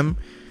West Ham.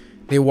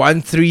 They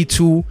won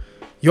 3-2.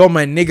 Yo,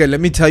 my nigga,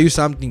 let me tell you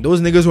something. Those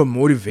niggas were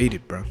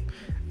motivated, bro.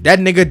 That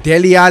nigga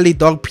Dele Alli,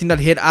 dog, Peanut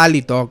Head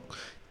Ali, dog.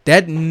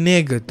 That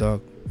nigga,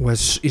 dog,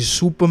 is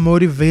super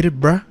motivated,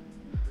 bruh.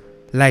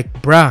 Like,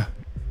 bruh,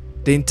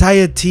 the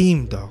entire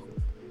team, dog.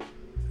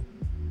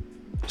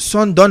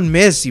 Son Don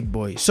Messi,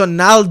 boy.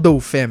 Sonaldo,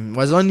 fam,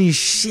 was on his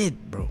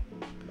shit, bro.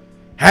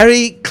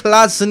 Harry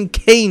Claassen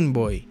Kane,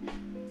 boy.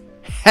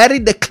 Harry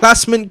the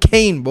Classman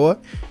Kane, boy.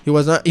 He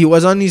was on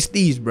his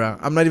steez, bruh.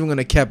 I'm not even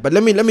gonna cap. But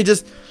let me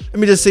just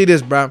say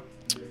this, bruh.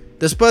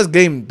 The Spurs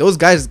game, those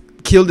guys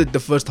killed it the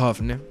first half,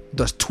 ne? It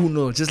was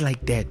 2-0, just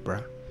like that,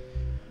 bruh.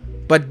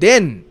 But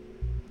then,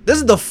 this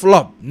is the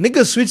flop.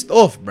 Niggas switched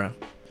off, bruh.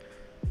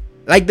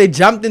 Like they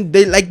dived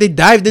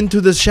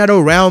into the shadow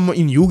realm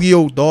in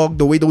Yu-Gi-Oh, dog.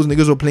 The way those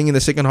niggas were playing in the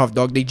second half,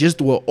 dog. They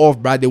just were off,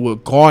 bruh. They were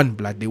gone,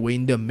 blood. They were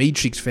in the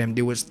Matrix, fam.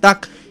 They were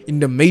stuck in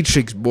the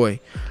Matrix, boy.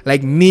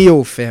 Like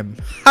Neo, fam.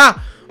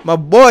 Ha! My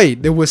boy,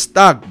 they were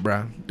stuck,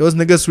 bruh. Those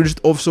niggas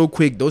switched off so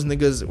quick. Those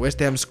niggas, West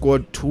Ham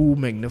scored 2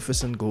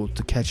 magnificent goals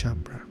to catch up,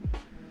 bruh.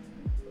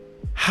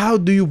 How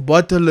do you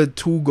bottle a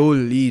 2-goal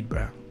lead,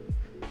 bruh?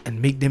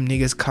 And make them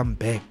niggas come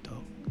back,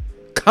 dog.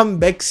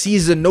 Comeback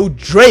season, no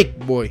Drake,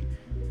 boy.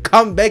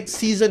 Comeback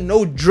season,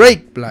 no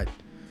Drake, blood.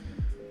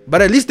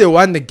 But at least they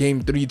won the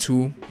game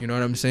 3-2. You know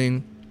what I'm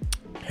saying?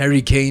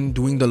 Harry Kane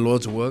doing the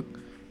Lord's work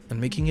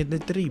and making it the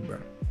 3, bro.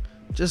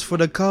 Just for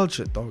the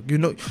culture, dog. You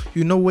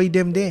know way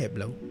them there,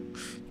 bro.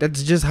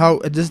 That's just how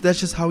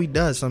he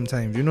does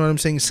sometimes. You know what I'm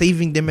saying?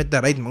 Saving them at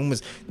the right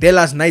moments. There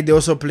last night they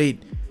also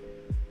played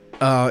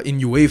in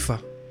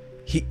UEFA.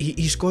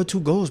 He scored 2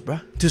 goals, bro.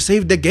 To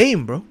save the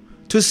game, bro.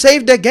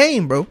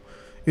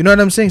 You know what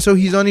I'm saying? So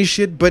he's on his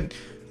shit. But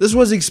this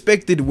was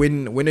expected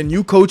when a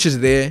new coach is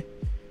there.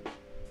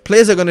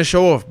 Players are gonna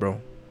show off, bro.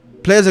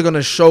 Players are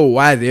gonna show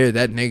why they're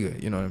that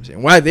nigga. You know what I'm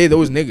saying? Why they're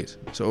those niggas.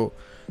 So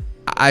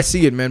I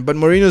see it, man. But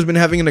Mourinho's been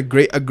having a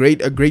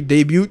great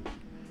debut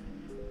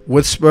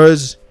with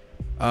Spurs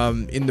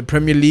in the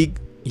Premier League.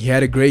 He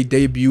had a great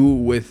debut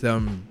with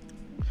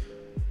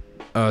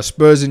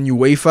Spurs in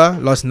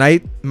UEFA last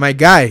night. My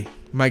guy.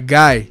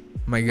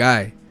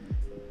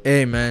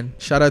 Hey, man,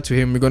 shout out to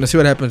him. We're gonna see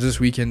what happens this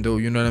weekend, though.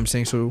 You know what I'm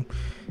saying? So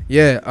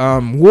yeah,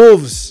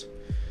 Wolves,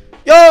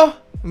 yo,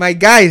 my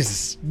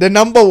guys, the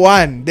number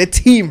one, the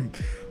team,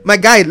 my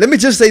guy. Let me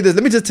just say this.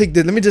 Let me just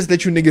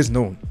let you niggas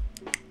know.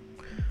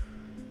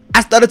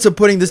 I started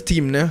supporting this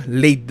team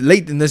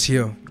late in this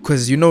year,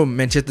 because you know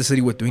Manchester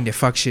City were doing their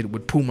fuck shit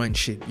with Puma and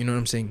shit. You know what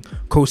I'm saying?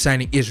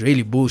 Co-signing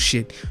Israeli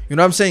bullshit. You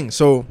know what I'm saying?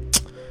 So,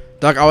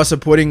 dog, I was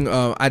supporting.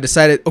 I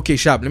decided, okay,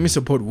 sharp, let me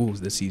support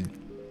Wolves this season.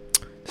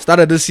 Start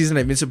of this season,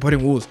 I've been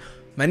supporting Wolves.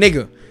 My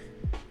nigga,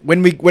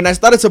 when I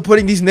started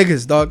supporting these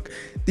niggas, dog,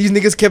 these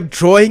niggas kept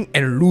drawing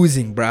and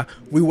losing, bruh.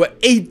 We were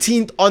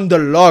 18th on the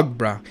log,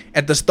 bruh,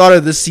 at the start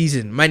of this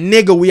season. My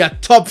nigga, we are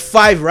top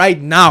 5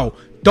 right now.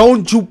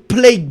 Don't you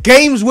play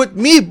games with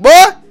me, boy.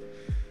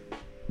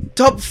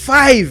 Top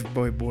 5,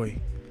 boy.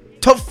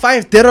 Top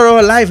 5, dead or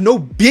alive, no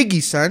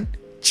biggie, son.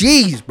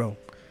 Jeez, bro.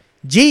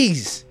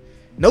 Jeez.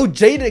 No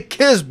Jada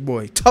Kiss,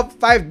 boy. Top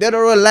 5, dead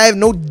or alive,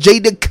 no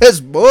Jada Kiss,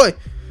 boy.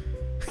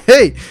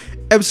 Hey,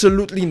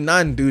 absolutely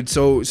none, dude.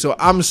 So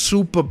I'm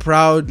super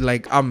proud.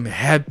 Like, I'm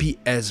happy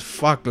as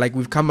fuck. Like,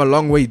 we've come a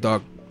long way,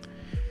 dog.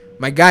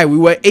 My guy, we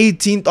were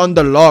 18th on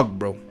the log,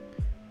 bro.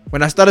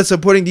 When I started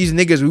supporting these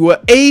niggas, we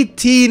were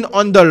 18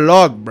 on the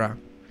log, bruh.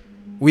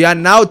 We are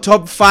now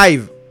top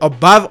 5,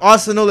 above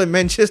Arsenal and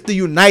Manchester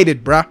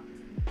United, bruh.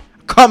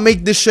 Can't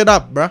make this shit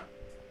up, bruh.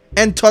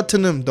 And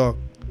Tottenham, dog.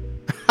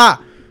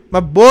 Ha! My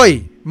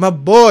boy.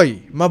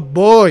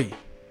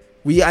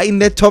 We are in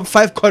the top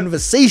 5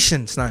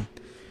 conversation, son.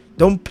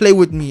 Don't play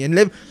with me.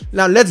 And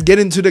now let's get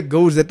into the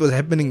goals that was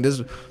happening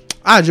this.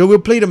 Joe, we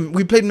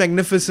played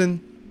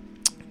magnificent.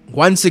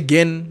 Once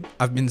again,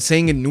 I've been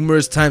saying it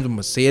numerous times. I'm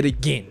gonna say it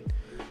again.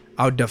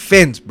 Our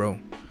defense, bro.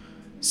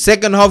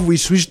 Second half, we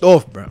switched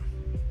off, bro.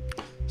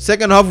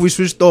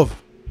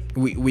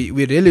 We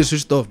really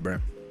switched off, bro.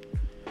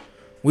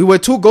 We were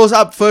 2 goals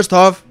up first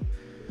half.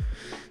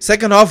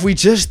 Second half,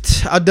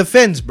 our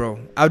defense, bro.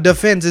 Our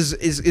defense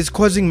is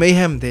causing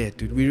mayhem there,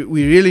 dude. We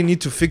really need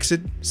to fix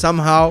it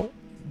somehow.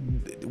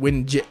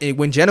 When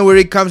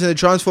January comes and the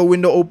transfer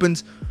window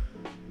opens,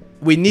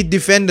 we need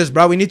defenders,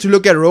 bro. We need to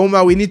look at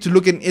Roma. We need to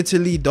look in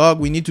Italy, dog.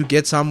 We need to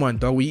get someone,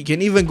 dog. We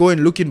can even go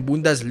and look in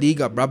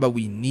Bundesliga, bro. But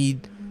we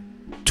need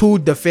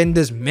 2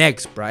 defenders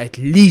max, bro. At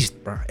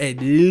least, bro.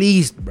 At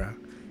least,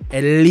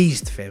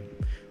 fam.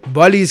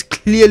 Bali is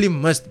clearly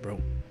must,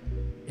 bro,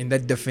 in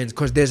that defense,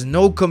 because there's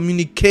no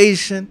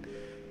communication.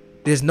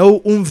 There's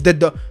no oomph.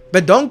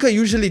 But Donka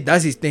usually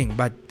does his thing,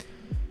 but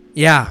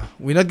yeah,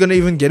 we're not gonna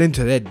even get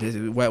into that.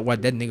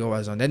 What that nigga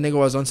was on. That nigga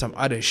was on some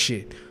other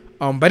shit.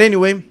 But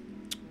anyway,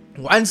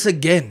 once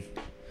again,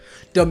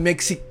 the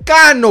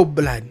Mexicano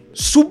blood,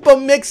 super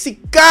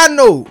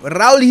Mexicano,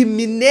 Raul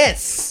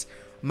Jimenez,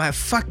 my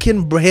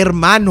fucking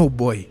hermano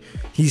boy.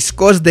 He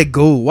scores the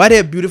goal. What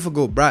a beautiful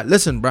goal, bruh.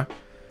 Listen, bruh.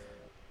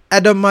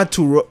 Adama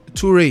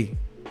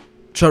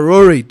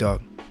Traore,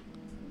 dog.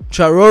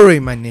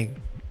 Traore, my nigga.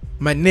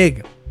 My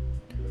nigga.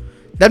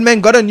 That man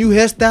got a new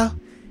hairstyle,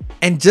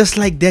 and just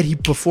like that, he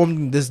performed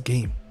in this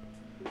game.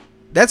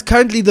 That's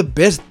currently the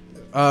best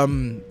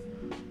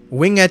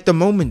wing at the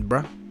moment,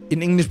 bruh.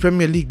 In English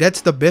Premier League,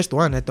 that's the best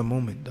one at the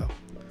moment, though.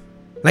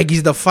 Like,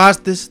 he's the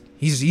fastest.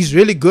 He's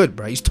really good,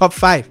 bro. He's top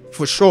 5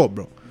 for sure,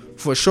 bro.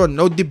 For sure,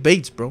 no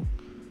debates, bro.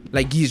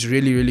 Like, he's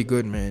really, really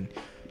good, man.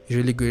 He's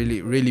really good,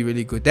 really,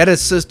 really good. That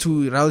assist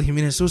to Raul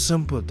Jimenez, so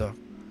simple, dog.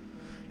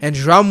 And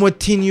João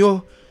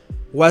Moutinho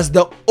was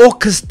the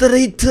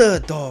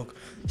orchestrator, dog.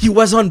 He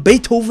was on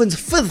Beethoven's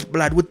 5th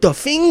blood with the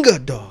finger,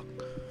 dog.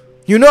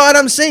 You know what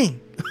I'm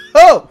saying?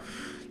 Oh,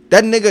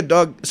 that nigga,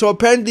 dog. So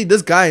apparently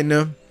this guy,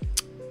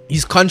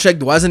 his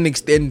contract wasn't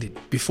extended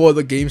before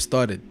the game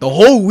started. The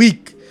whole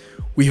week,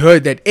 we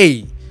heard that,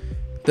 hey,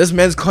 this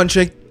man's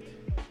contract,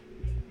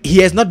 he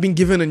has not been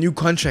given a new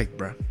contract,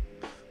 bro.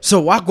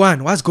 So,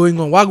 Wagwan, what's going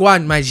on?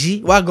 Wagwan, my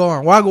G.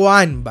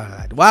 Wagwan,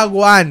 bad.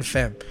 Wagwan,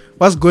 fam.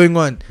 What's going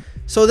on?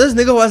 So, this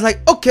nigga was like,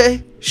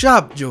 okay,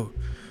 sharp, Joe.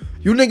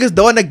 You niggas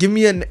don't want to give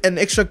me an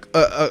extra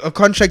a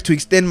contract to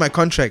extend my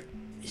contract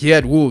here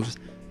at Wolves.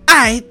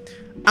 I'm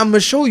going to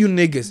show you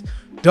niggas.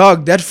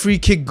 Dog, that free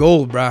kick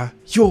goal, bruh.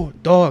 Yo,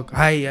 dog.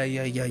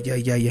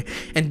 Yeah.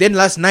 And then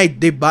last night,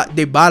 they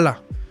bala.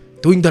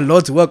 Doing the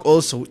Lord's work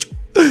also.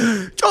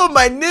 Yo,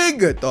 my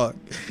nigga, dog.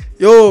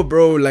 Yo,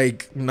 bro,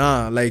 like,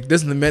 nah. Like,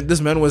 this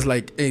man was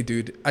like, hey,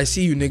 dude, I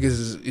see you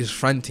niggas is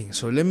fronting.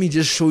 So let me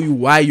just show you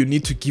why you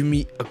need to give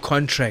me a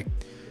contract.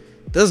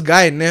 This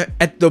guy,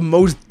 at the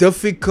most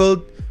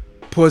difficult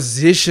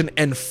position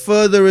and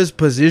furthest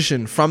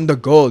position from the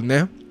goal,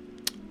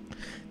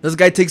 this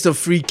guy takes a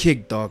free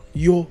kick, dog.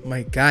 Yo,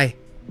 my guy.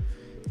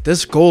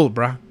 This goal,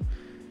 bruh.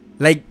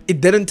 Like, it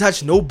didn't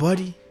touch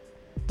nobody.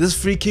 This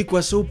free kick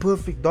was so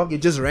perfect, dog.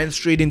 It just ran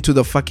straight into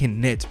the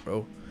fucking net,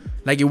 bro.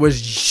 Like, it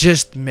was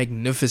just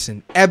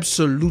magnificent.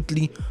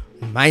 Absolutely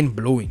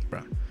mind-blowing,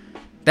 bruh.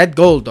 That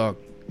goal, dog.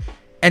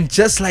 And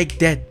just like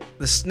that,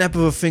 the snap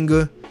of a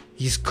finger,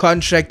 his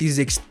contract is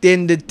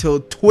extended till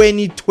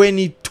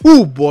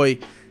 2022, boy.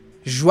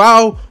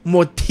 João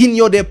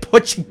Moutinho, the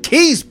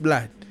Portuguese,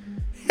 blood.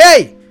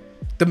 Hey!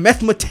 The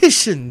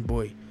mathematician,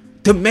 boy.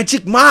 The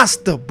magic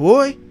master,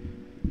 boy.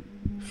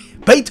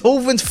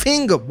 Beethoven's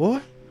finger,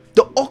 boy.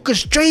 The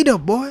orchestrator,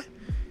 boy.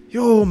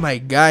 Yo, my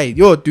guy.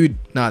 Yo, dude.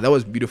 Nah, that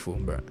was beautiful,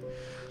 bro.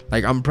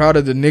 Like, I'm proud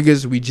of the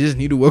niggas. We just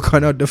need to work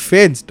on our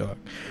defense, dog.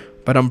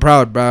 But I'm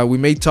proud, bro. We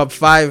made top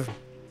 5.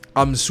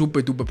 I'm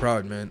super duper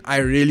proud, man. I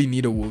really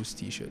need a Wolves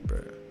t-shirt, bro.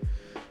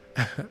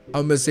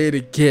 I'm gonna say it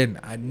again.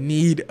 I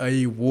need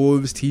a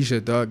Wolves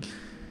t-shirt, dog.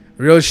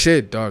 Real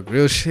shit, dog.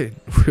 Real shit.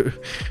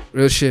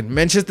 Real shit.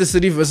 Manchester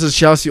City versus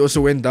Chelsea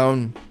also went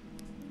down.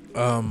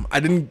 I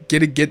didn't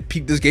get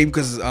peek this game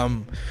because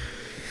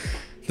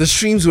the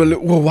streams were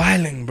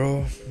wilding,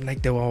 bro.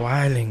 Like, they were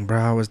wilding, bro.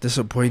 I was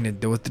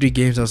disappointed. There were 3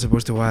 games I was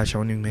supposed to watch. I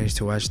only managed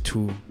to watch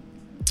 2.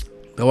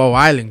 They were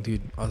wilding,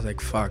 dude. I was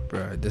like, fuck,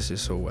 bro. This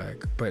is so whack.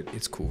 But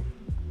it's cool.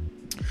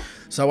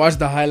 So I watched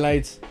the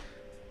highlights.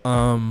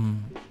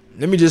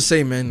 Let me just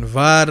say, man,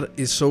 VAR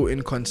is so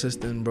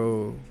inconsistent,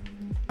 bro.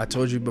 I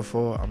told you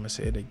before, I'm gonna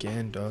say it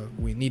again, dog.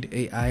 We need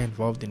AI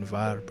involved in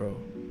VAR, bro.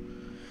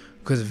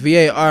 Because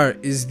VAR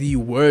is the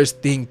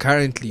worst thing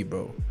currently,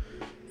 bro.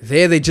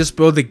 They just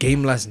spoiled the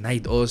game last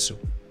night also.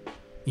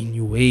 In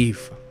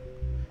UEFA.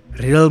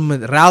 Real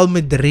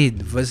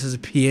Madrid versus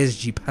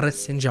PSG,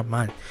 Paris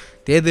Saint-Germain.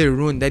 They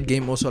ruined that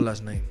game also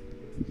last night.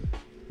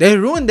 They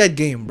ruined that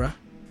game, bruh.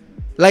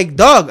 Like,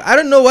 dog, I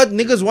don't know what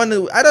niggas want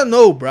to... I don't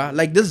know, bruh.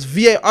 Like, this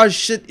VAR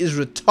shit is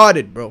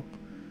retarded, bro.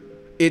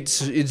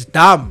 It's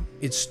dumb.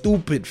 It's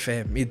stupid,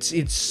 fam.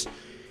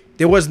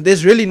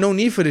 There's really no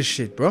need for this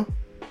shit, bro.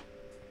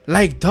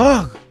 Like,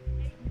 dog.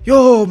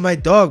 Yo, my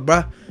dog,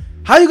 bruh.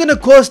 How you gonna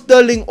call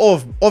Sterling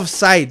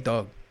offside,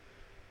 dog?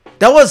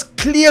 That was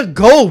clear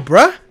goal,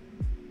 bruh.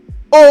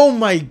 Oh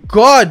my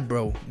god,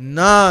 bro.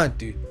 Nah,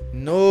 dude.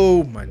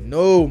 No,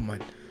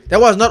 man.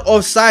 That was not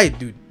offside,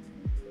 dude.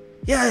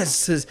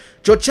 Yes,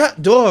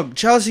 dog.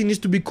 Chelsea needs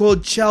to be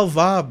called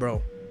Chalva,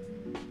 bro.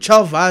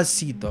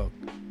 Chalvasi, dog.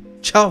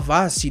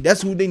 Chalvasi.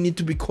 That's who they need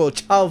to be called.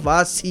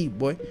 Chalvasi,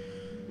 boy.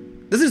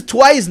 This is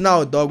twice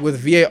now, dog, with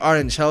VAR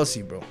and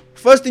Chelsea, bro.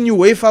 First in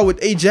UEFA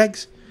with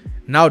Ajax.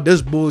 Now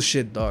this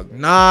bullshit, dog.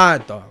 Nah,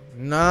 dog.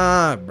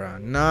 Nah, bro.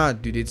 Nah,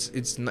 dude.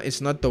 It's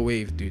not the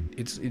wave, dude.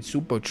 It's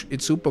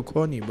super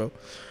corny, bro.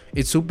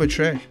 It's super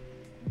trash.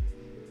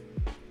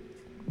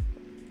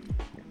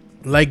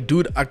 Like,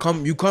 dude,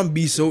 you can't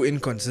be so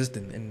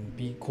inconsistent and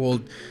be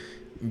called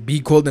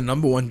the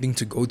number one thing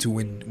to go to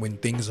when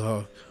things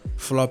are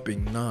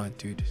flopping. Nah,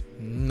 dude.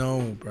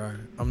 No, bruh.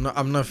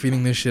 I'm not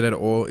feeling this shit at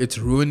all. It's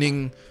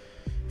ruining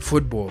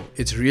football.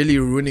 It's really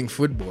ruining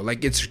football.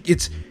 Like, it's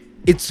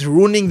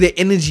ruining the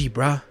energy,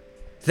 bruh.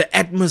 The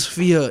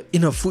atmosphere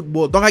in a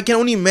football. Dog, I can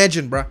only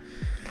imagine, bruh.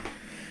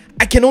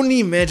 I can only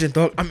imagine,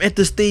 dog. I'm at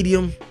the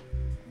stadium.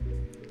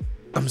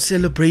 I'm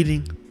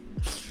celebrating.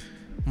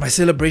 My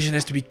celebration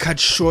has to be cut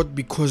short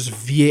because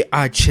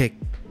VAR check.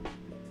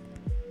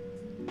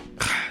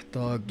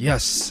 Dog,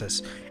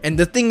 yes. And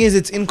the thing is,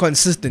 it's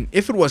inconsistent.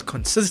 If it was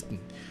consistent,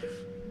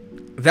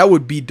 that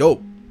would be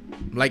dope.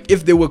 Like,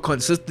 if they were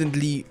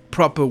consistently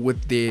proper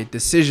with their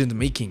decision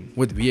making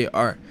with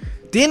VAR,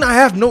 then I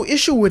have no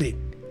issue with it.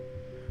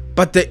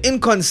 But the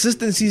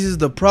inconsistencies is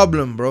the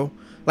problem, bro.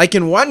 Like,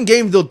 in one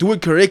game they'll do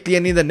it correctly,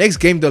 and in the next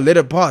game they'll let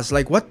it pass.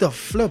 Like, what the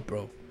flip,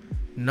 bro?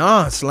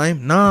 Nah,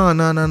 Slime.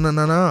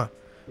 Nah.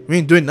 We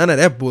ain't doing none of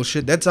that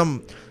bullshit.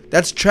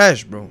 That's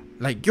trash, bro.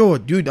 Like,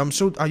 dude, I'm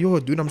so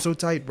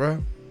tight,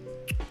 bro.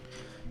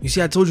 You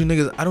see, I told you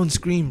niggas, I don't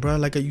scream, bro,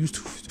 like I used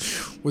to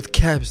with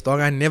Caps,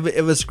 dog. I never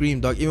ever scream,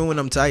 dog, even when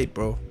I'm tight,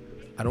 bro.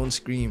 I don't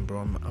scream,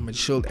 bro. I'm a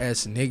chilled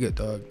ass nigga,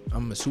 dog.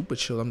 I'm a super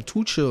chill. I'm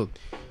too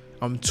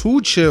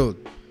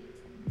chilled.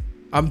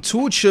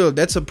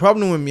 That's a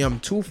problem with me. I'm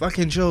too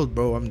fucking chilled,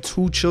 bro. I'm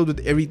too chilled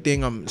with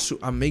everything. I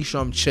make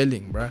sure I'm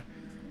chilling, bro.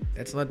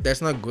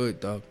 That's not good,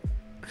 dog.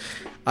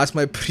 Ask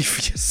my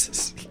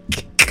previous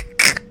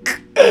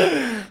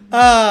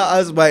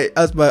ask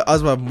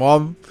my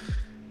mom.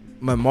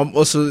 My mom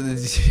also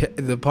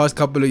the past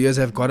couple of years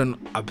have gotten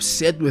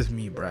upset with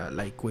me, bruh.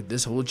 Like, with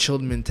this whole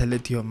chilled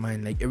mentality of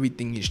mine. Like,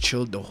 everything is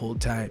chilled the whole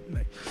time.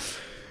 Like,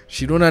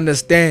 she don't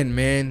understand,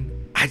 man.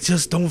 I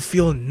just don't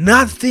feel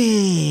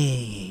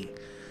nothing.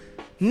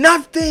 You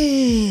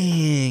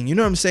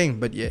know what I'm saying?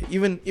 But yeah,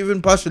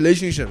 even past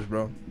relationships,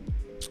 bro.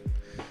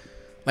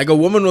 Like, a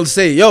woman will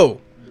say,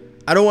 yo,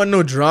 I don't want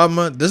no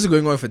drama. This is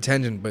going on for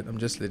tangent, but I'm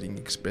just letting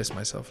you express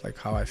myself, like,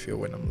 how I feel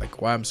when I'm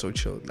like, why I'm so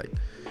chilled. Like,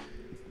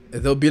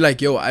 they'll be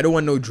like, yo, I don't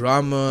want no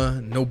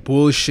drama, no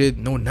bullshit,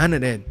 no none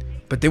of that.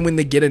 But then when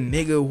they get a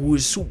nigga who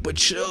is super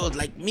chilled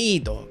like me,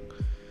 dog,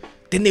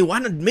 then they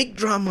want to make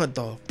drama,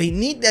 dog. They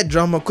need that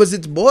drama because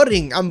it's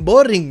boring. I'm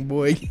boring,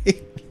 boy.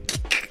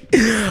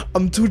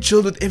 I'm too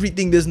chilled with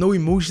everything. There's no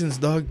emotions,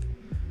 dog.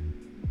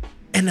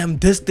 And I'm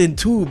distant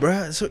too,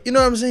 bruh. So, you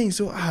know what I'm saying?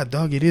 So,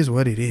 dog, it is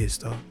what it is,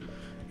 dog.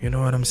 You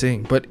know what I'm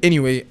saying? But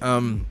anyway,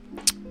 VAR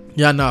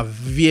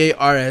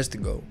has to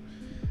go.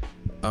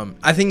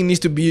 I think it needs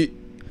to be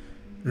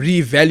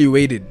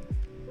reevaluated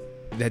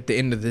at the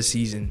end of this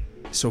season.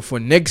 So for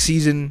next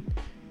season,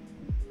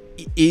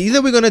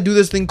 either we're gonna do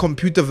this thing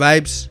computer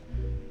vibes,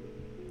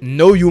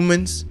 no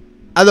humans.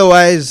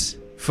 Otherwise,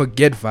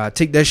 forget VAR.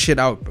 Take that shit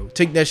out, bro.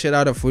 Take that shit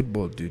out of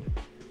football, dude.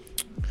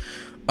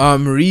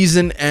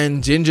 Reason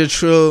and Ginger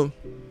Trill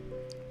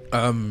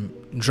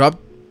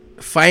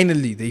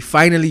they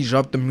finally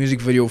dropped the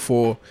music video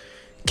for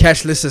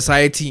Cashless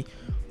Society.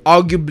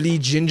 Arguably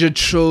Ginger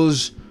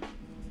Trill's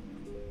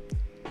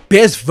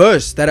best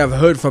verse that I've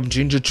heard from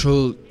Ginger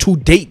Trill to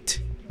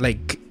date.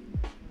 Like,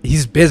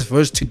 his best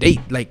verse to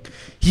date. Like,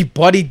 he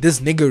bodied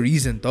this nigga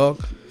Reason,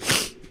 dog.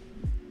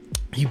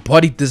 He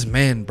bodied this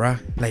man,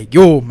 bruh. Like,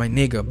 yo, my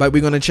nigga. But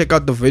we're gonna check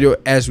out the video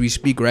as we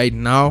speak right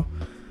now.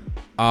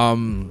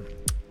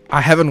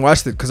 I haven't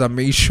watched it because I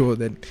made sure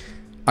that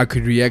I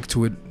could react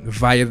to it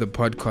via the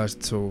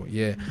podcast. So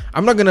yeah,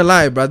 I'm not gonna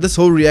lie, bro. This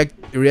whole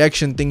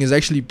reaction thing is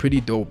actually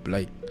pretty dope.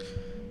 Like,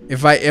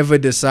 if I ever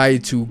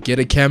decide to get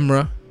a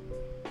camera,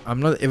 I'm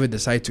not ever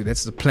decide to.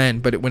 That's the plan.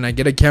 But when I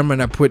get a camera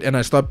and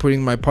I start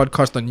putting my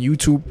podcast on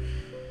YouTube,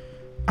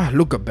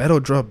 look, a battle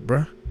drop,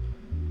 bro.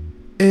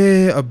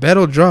 A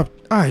battle drop.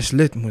 It's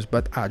Litmus,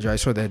 but I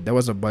saw that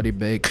was a body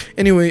bag.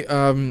 Anyway,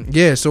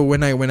 yeah. So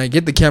when I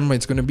get the camera,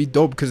 it's gonna be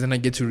dope because then I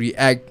get to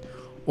react.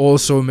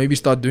 Also, maybe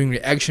start doing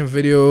reaction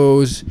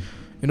videos.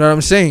 You know what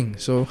I'm saying?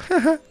 So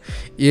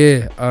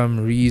yeah.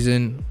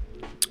 Reason,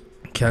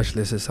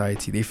 Cashless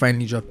Society. They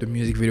finally dropped the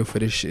music video for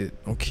this shit.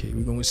 Okay,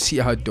 we're gonna see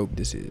how dope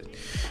this is.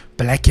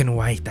 Black and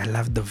white. I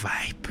love the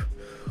vibe.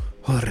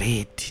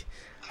 Alright.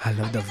 I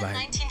love the vibe.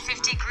 Under the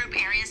 1950 Group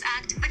Areas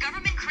Act, the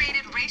government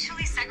created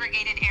racially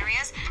segregated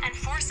areas and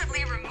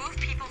forcibly removed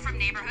people from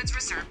neighborhoods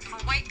reserved for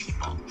white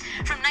people.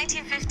 From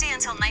 1950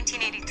 until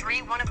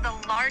 1983, one of the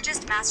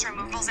largest mass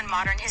removals in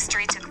modern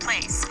history took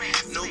place.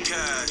 No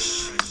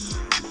cash.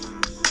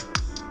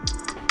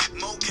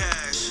 Mo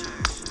cash.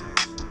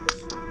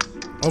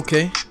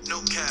 Okay.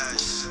 No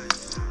cash.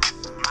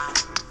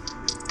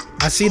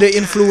 I see the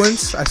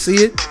influence. I see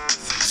it.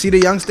 See the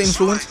youngster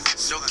influence.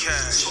 No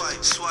cash.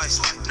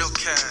 No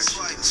cash.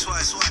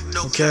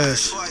 No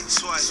cash.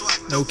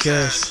 No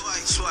cash.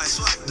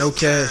 No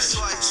cash.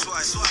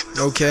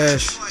 No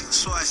cash.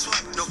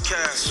 No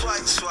cash.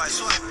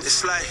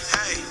 It's like,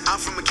 hey, I'm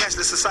from a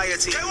cashless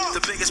society, the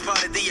biggest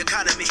part of the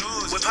economy,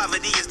 where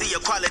poverty is the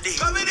equality,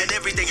 and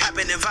everything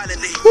happening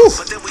violently.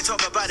 But then we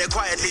talk about it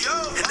quietly,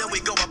 and then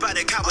we go about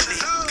it cowardly,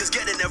 cause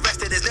getting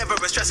arrested but there's never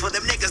a stress for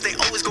them niggas. They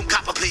always gon'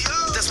 cop a plea.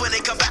 That's when they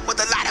come back with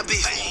a lot of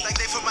beef. Like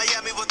they from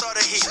Miami with all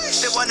the heat.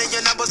 They wanting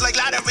your numbers like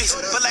lotteries,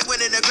 but like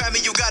winning a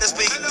Grammy, you gotta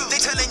speak. They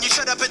telling you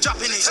shut up and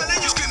dropping it.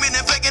 You screaming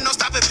and begging, no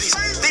stop it, please.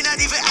 They not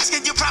even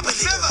asking you properly.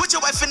 Put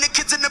your wife and the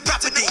kids in the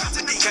property.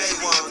 K1,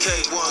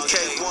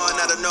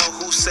 I don't know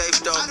who's safe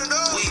though.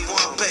 We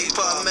want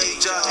paper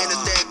major, and the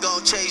day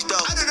gon' change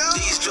though.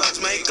 These drugs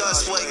make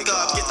us wake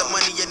up, get the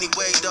money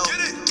anyway though.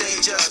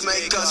 They just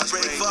make us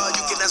braver.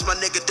 You can ask my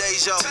nigga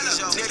Deja.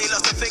 Nearly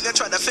lost a finger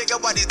trying to figure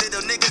why these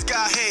little niggas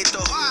got hate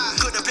though.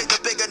 Could've picked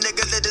a bigger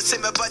nigga, let it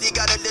simmer, but he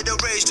got a little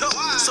rage too.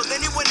 So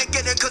then he wouldn't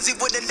get it cause he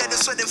wouldn't let it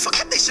sweat and fuck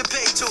it, they should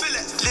pay too.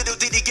 Little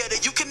did he get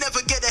it, you can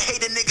never get a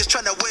hater niggas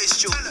trying to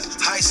waste you.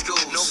 High school,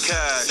 no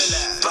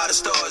cash. By the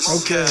stores, no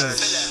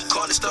cash.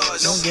 Corner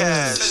stores, no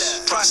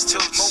cash.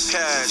 Prostitutes, no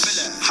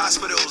cash.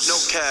 Hospitals, no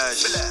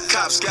cash.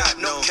 Cops got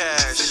no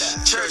cash.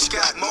 Church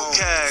got more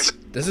cash.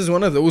 This is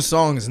one of those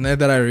songs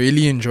that I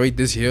really enjoyed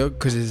this year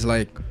because it's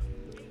like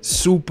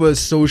super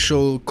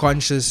social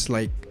conscious,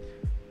 like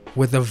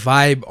with a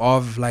vibe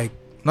of like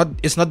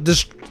it's not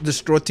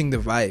distorting the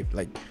vibe,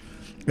 like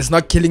it's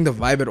not killing the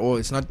vibe at all.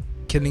 It's not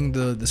killing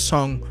the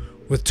song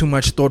with too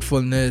much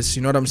thoughtfulness.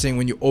 You know what I'm saying?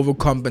 When you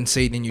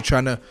overcompensate and you're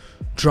trying to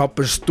drop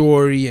a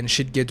story and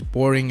shit gets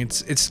boring,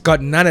 it's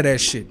got none of that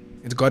shit.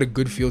 It's got a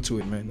good feel to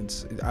it, man.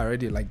 I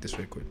already like this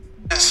record.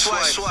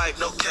 Swipe,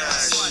 no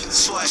cash.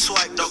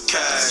 Swipe, no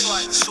cash.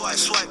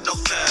 Swipe, no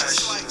cash.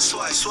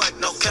 Swipe,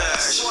 no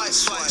cash.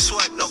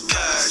 Swipe, no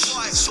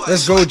cash.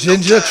 Let's go,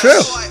 Ginger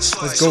Trill.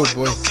 Let's go,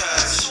 boy.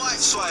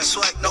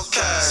 Swipe, no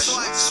cash.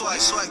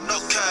 Swipe, no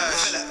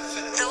cash.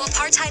 Though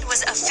apartheid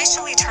was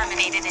officially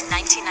terminated in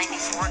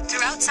 1994,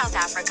 throughout South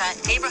Africa,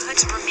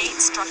 neighborhoods remain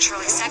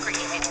structurally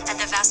segregated, and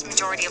the vast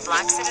majority of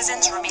black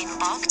citizens remain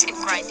locked in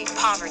grinding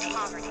poverty.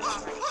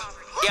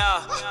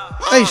 Yeah,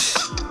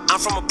 I'm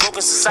from a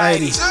broken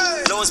society,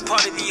 lowest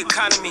part of the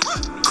economy.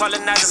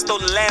 Colonizers stole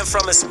the land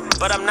from us,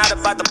 but I'm not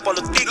about the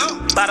politic.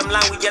 Bottom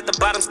line, we at the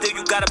bottom still,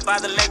 you gotta buy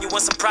the land, you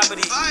want some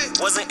property.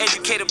 Wasn't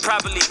educated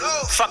properly,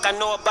 fuck I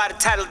know about a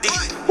title deed.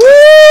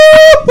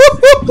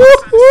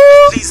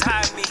 Please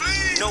hide me,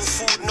 no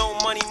food, no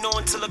money, no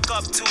one to look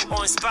up to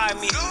or inspire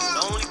me.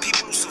 The only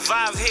people who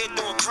survive here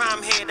doing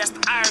crime here, that's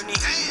the irony.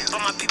 But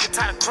my people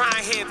tired of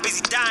crying here,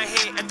 busy dying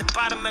here at the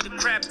bottom of the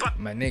crap.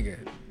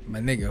 My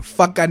nigga,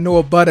 fuck I know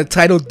about a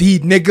title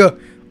deed, nigga.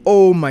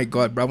 Oh my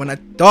god, bro. When I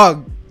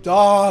dog.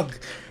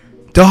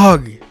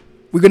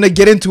 We're gonna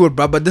get into it,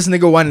 bro. But this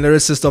nigga won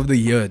Lyricist of the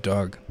Year,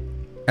 dog,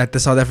 at the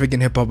South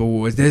African Hip Hop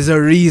Awards. There's a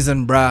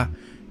reason, bro.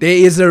 There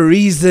is a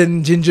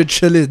reason Ginger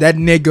Trill is that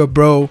nigga,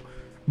 bro.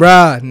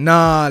 Bruh,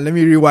 nah, let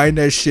me rewind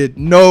that shit.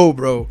 No,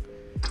 bro.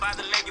 By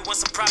the land, you want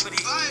some property.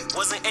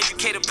 Wasn't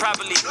educated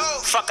properly.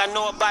 Fuck, I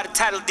know about a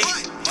title deed.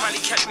 Probably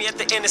catch me at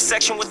the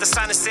intersection with the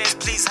sign that says,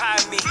 please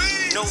hide me.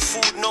 No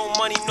food, no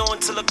money, no one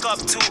to look up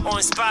to or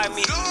inspire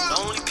me. The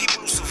only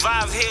people who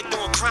survive here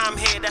doing crime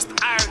here, that's the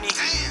irony.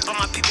 But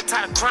my people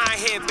tired of crying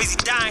here, busy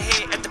dying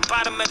here at the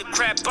bottom of the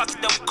crab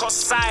bucket that we call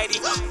society.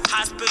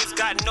 Hospitals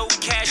got no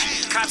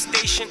cash, cop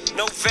station,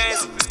 no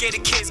vans. Scared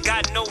of kids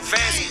got no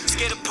vans.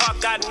 Scared of park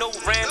got no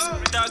rams.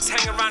 Thugs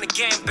hang around a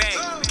gangbang.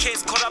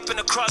 Kids caught up in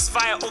the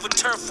crossfire over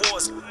turf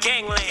wars.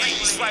 Gangland.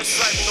 Swipe,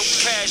 no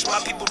cash. My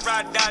people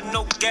ride down,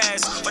 no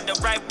gas. For the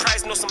right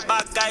price, know some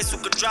bad guys who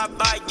could drive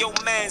by your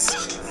mans.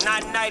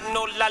 Night,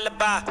 no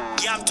lullaby.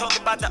 Yeah, I'm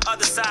talking about the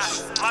other side.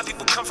 My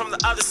people come from the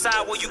other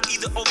side where you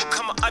either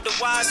overcome or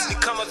otherwise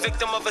become a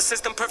victim of a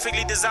system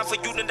perfectly designed for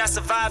you to not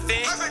survive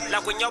in.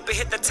 Like when y'all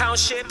hit the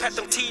township, had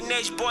them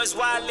teenage boys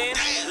wildin'.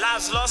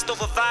 Lives lost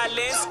over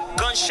violence.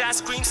 Gunshots,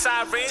 scream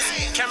sirens.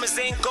 Cameras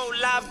ain't go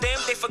live, them.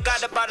 They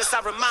forgot about us,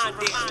 I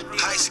reminded.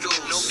 High school,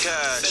 no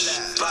cash.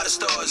 By the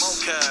stores, no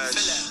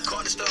cash.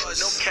 Corner stores,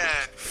 no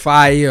cash.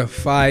 Fire,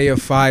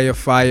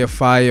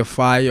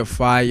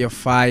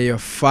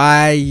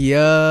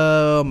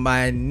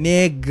 my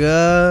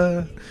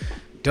nigga.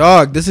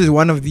 Dog, this is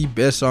one of the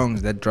best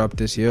songs that dropped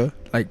this year.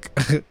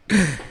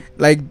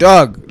 Like,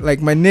 dog,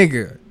 like my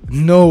nigga.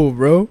 No,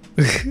 bro.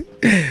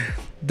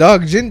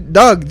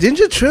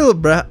 Ginger Trill,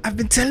 bro. I've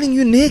been telling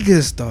you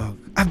niggas, dog.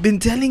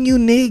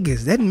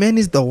 That man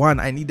is the one.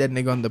 I need that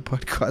nigga on the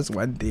podcast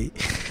one day.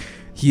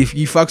 He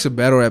fucks with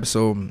battle rap,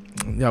 so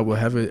yeah, we'll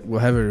have a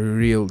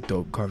real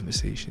dope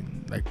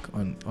conversation, like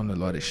on a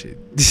lot of shit.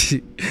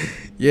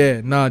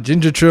 Yeah, nah,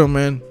 Ginger Trill,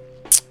 man.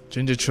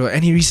 Ginger Trill,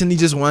 and he recently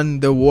just won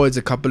the awards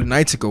a couple of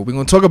nights ago. We're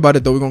gonna talk about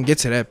it though. We're gonna get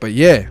to that, but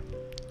yeah,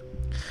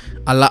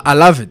 I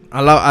love it.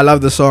 I love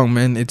the song,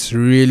 man. It's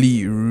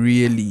really,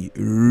 really,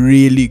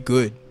 really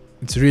good.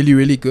 It's really,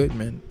 really good,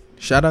 man.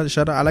 Shout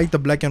out. I like the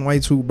black and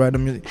white too, bro. The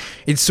music,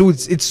 it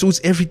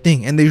suits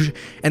everything, and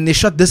they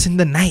shot this in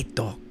the night,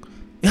 dog.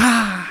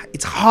 Yeah,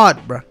 it's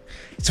hot, bro.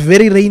 It's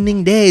very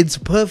raining there. It's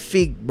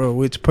perfect,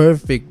 bro. It's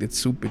perfect. It's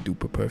super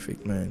duper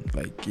perfect, man.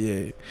 Like,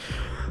 yeah.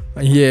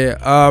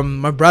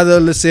 My brother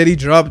Laseri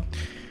dropped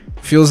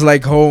Feels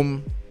Like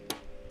Home.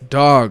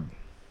 Dog.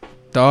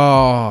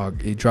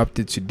 He dropped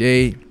it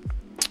today.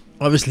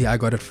 Obviously, I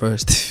got it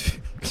first.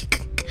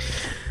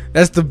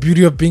 That's the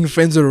beauty of being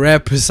friends with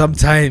rappers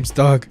sometimes,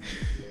 dog.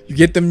 You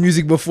get the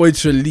music before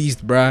it's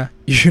released, bruh.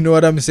 You know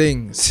what I'm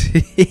saying?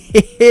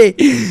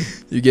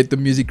 You get the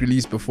music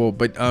released before.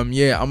 But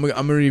yeah, I'm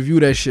gonna review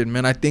that shit,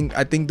 man. I think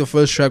the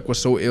first track was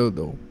so ill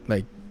though.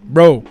 Like,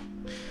 bro,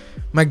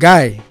 my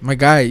guy,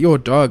 yo,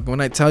 dog. When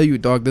I tell you,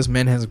 dog, this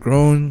man has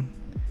grown.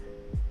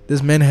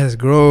 This man has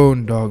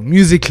grown, dog.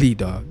 Musically,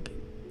 dog.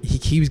 He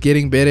keeps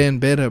getting better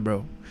and better,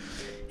 bro.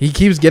 He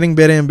keeps getting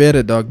better and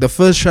better, dog. The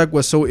first track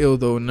was so ill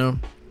though, no.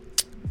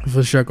 The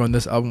first track on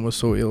this album was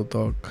so ill,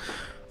 dog.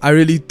 I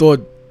really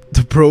thought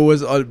the bro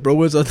was on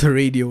the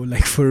radio,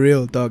 like for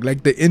real, dog.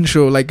 Like the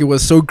intro, like it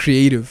was so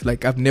creative.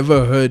 Like I've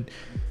never heard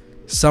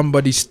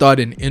somebody start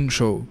an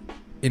intro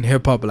in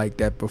hip hop like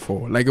that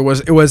before. Like it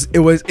was ill. It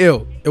was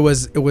ill. It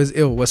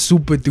was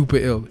super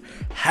duper ill.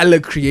 Hella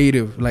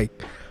creative, like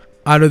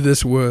out of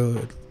this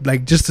world.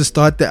 Like just to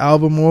start the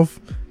album off,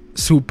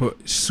 super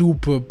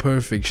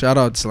perfect. Shout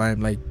out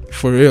Slime, like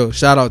for real.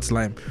 Shout out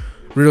Slime,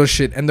 real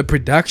shit. And the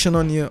production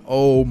on here,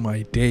 oh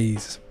my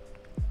days.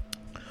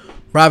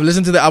 Bro, I've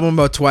listened to the album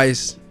about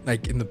twice,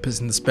 like in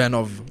the span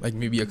of like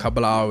maybe a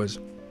couple of hours.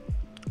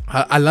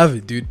 I love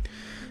it, dude.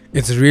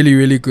 It's really,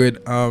 really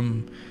good.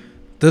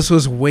 This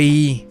was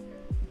way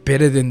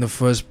better than the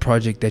first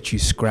project that you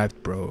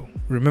scrapped, bro.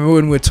 Remember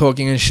when we were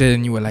talking and shit,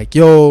 and you were like,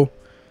 "Yo,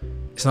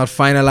 it's not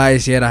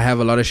finalized yet. I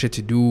have a lot of shit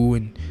to do."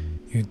 And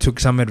you took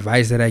some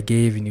advice that I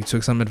gave, and you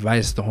took some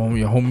advice your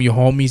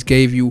homies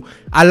gave you.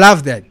 I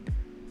love that.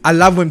 I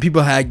love when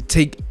people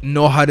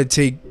know how to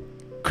take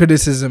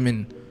criticism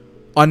and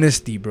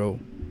honesty, bro.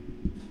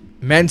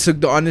 Man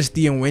took the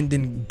honesty and went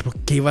and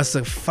gave us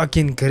a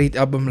fucking great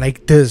album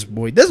like this,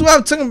 boy. This is what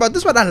I'm talking about.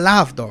 This is what I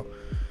love, though.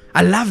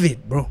 I love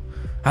it, bro.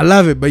 I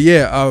love it. But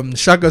yeah,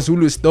 Shaka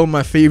Zulu is still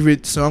my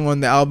favorite song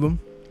on the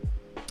album,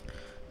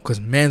 because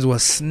mans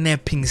was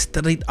snapping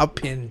straight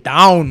up and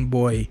down,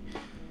 boy.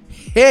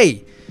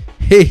 Hey.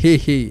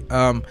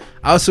 I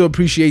also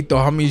appreciate the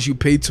homies you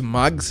paid to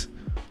Mugs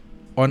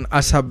on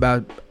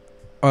Ashabad.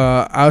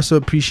 I also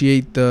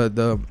appreciate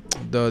the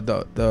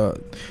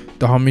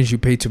homies you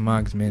paid to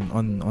Mugs, man,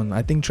 on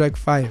I think track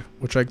 5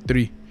 or track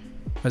 3.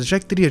 Was it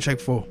track 3 or track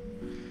 4?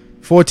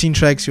 14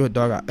 tracks, your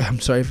dog.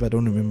 I'm sorry if I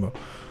don't remember,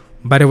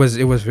 but it was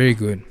very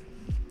good.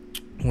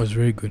 It was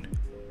very good.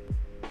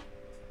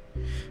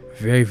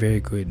 Very, very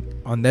good.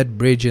 On that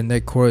bridge and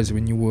that chorus,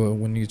 when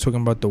you're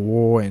talking about the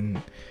war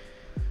and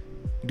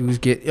dudes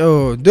get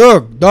dog.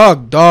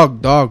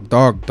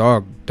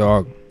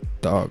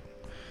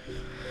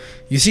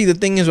 You see, the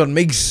thing is, what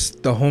makes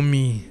the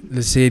homie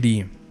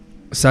Lesedi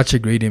such a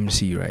great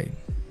MC, right?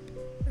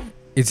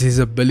 It's his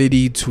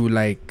ability to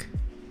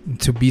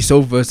be so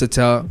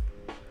versatile.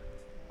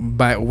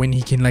 But when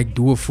he can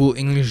do a full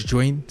English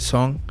joint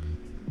song,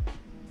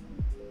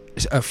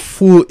 a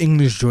full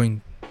English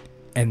joint,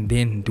 and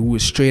then do a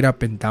straight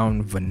up and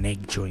down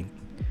Vanek joint,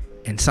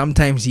 and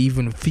sometimes he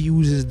even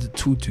fuses the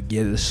two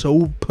together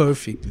so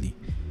perfectly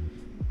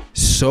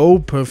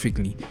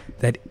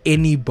that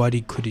anybody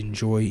could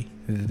enjoy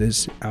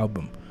this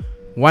album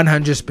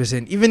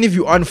 100%. Even if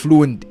you aren't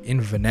fluent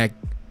in Vanek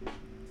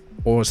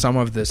or some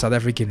of the South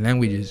African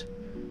languages,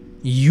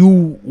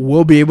 you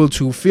will be able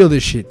to feel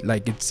this shit.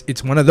 Like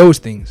it's one of those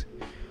things.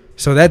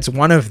 So that's an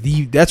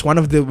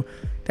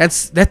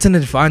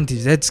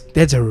advantage.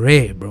 That's a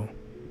rare, bro.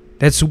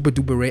 That's super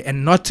duper rare.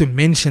 And not to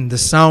mention the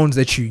sounds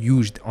that you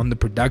used on the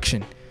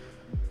production.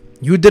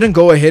 You didn't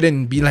go ahead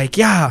and be like,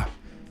 yeah,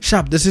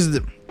 Sharp, this is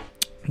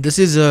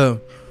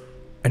an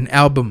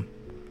album.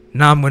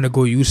 Now I'm gonna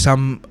go use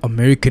some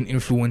American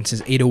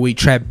influences, 808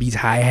 trap beats,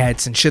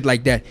 hi-hats and shit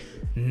like that.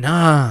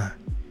 Nah.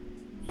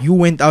 You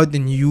went out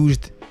and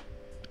used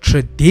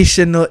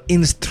traditional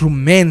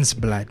instruments,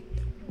 blood,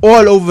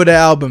 all over the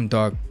album,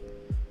 dog.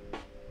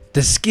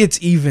 The skits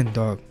even,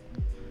 dog.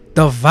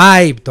 The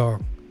vibe,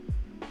 dog.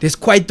 There's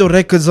quite the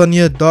records on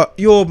here, dog.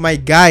 Yo, my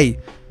guy.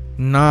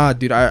 Nah,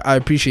 dude, I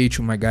appreciate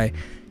you, my guy.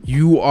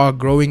 You are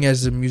growing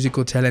as a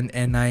musical talent,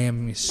 and I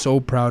am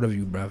so proud of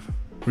you, bruv.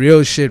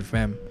 Real shit,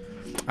 fam.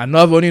 I know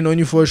I've only known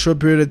you for a short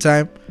period of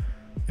time.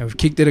 I've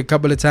kicked it a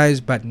couple of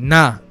times, but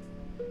nah.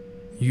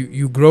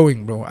 You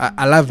growing, bro.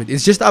 I love it.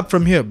 It's just up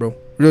from here, bro.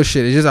 Real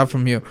shit. It's just up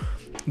from here.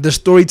 The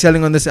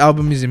storytelling on this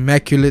album is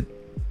immaculate.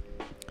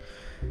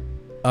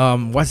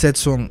 What's that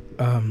song?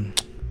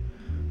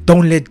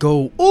 Don't Let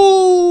Go.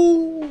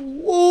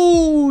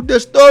 Ooh, the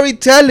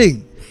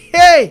storytelling.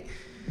 Hey,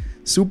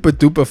 super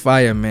duper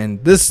fire, man.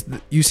 This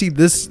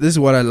is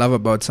what I love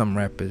about some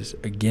rappers.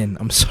 Again,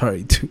 I'm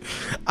sorry to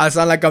I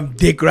sound like I'm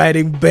dick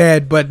riding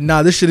bad, but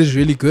nah, this shit is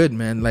really good,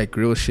 man. Like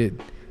real shit.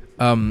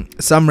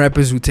 Some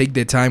rappers who take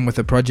their time with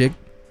a project,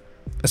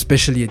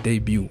 especially a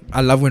debut. I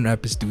love when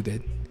rappers do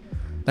that.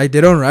 Like, they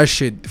don't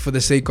rush it for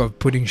the sake of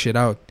putting shit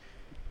out.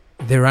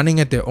 They're running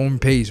at their own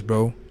pace,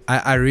 bro.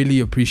 I really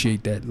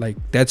appreciate that. Like,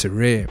 that's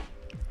rare.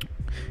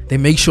 They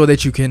make sure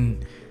that you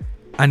can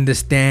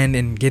understand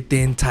and get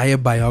the entire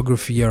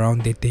biography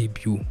around their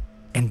debut.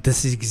 And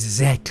this is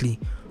exactly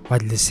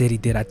what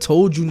Lesedi did. I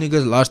told you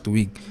niggas last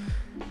week.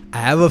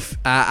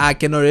 I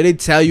can already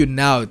tell you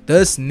now,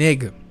 this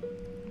nigga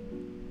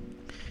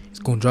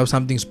gonna drop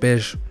something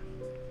special.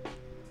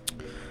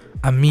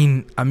 I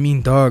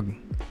mean, dog.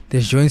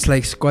 There's joints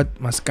like Scott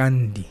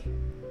Maskandi,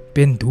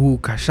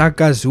 Penduka,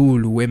 Shaka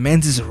Zulu, where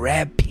man's is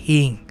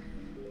rapping.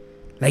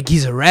 Like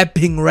he's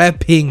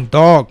rapping,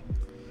 dog.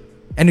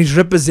 And he's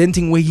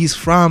representing where he's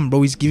from,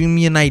 bro. He's giving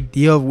me an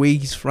idea of where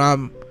he's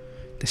from.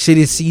 The shit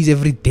he sees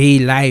everyday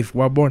life.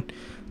 Wabon.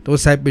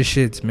 Those type of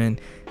shits, man.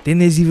 Then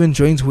there's even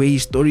joints where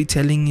his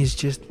storytelling is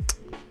just,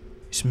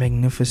 it's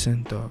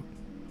magnificent, dog.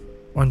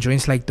 On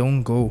joints like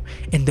Don't Go.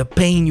 And the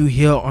pain you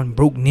hear on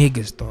Broke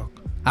Niggas, dog.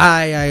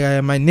 Aye,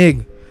 my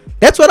nigga.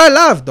 That's what I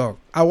love, dog.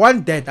 I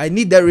want that. I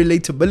need that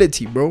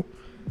relatability, bro.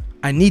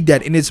 I need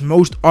that in its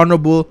most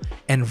honorable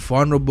and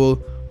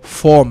vulnerable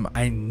form.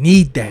 I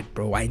need that,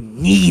 bro. I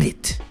need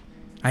it.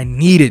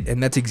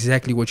 And that's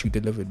exactly what you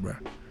delivered, bro.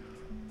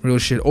 Real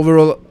shit.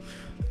 Overall,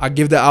 I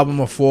give the album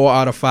a 4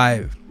 out of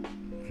 5.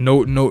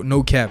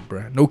 No cap,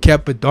 bro. No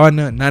cap,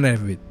 Madonna, none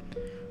of it.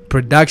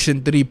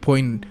 Production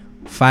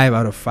 3.5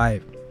 out of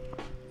 5.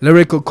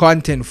 Lyrical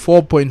content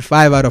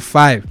 4.5 out of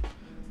 5.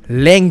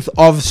 Length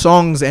of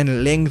songs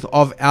and length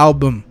of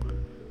album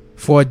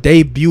for a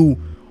debut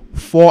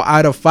 4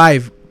 out of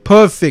 5.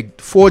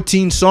 Perfect.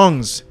 14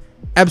 songs.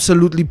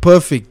 Absolutely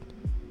perfect.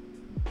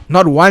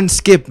 Not one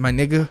skip, my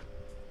nigga.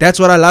 That's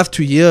what I love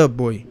to hear,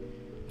 boy.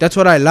 That's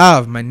what I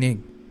love, my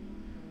nigga.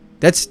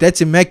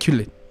 That's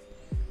immaculate.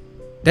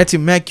 That's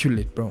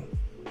immaculate, bro.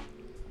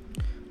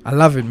 I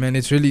love it, man.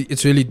 It's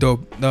really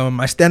dope.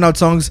 My standout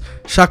songs: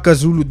 Shaka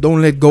Zulu,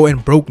 Don't Let Go,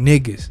 and Broke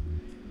Niggas.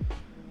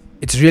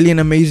 It's really an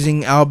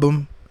amazing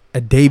album,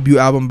 a debut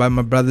album by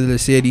my brother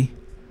Lesedi.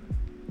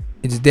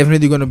 It's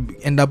definitely gonna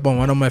end up on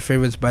one of my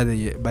favorites by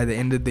the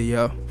end of the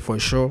year for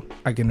sure.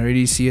 I can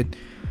already see it.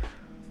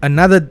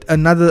 Another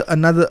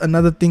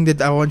thing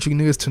that I want you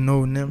niggas to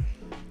know, man.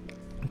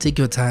 Take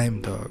your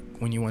time, dog,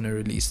 when you want to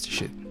release the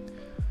shit.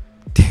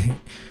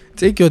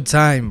 Take your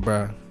time,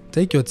 bruh.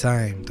 Take your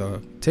time,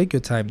 dog. Take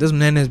your time. This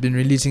man has been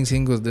releasing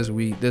singles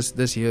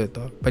this year,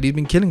 dog. But he's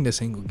been killing the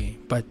single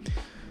game. But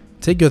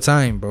take your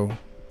time, bro.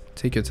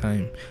 Take your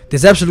time.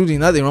 There's absolutely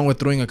nothing wrong with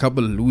throwing a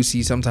couple of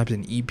Lucy, sometimes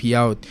an EP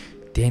out.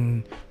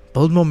 Then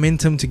build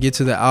momentum to get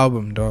to the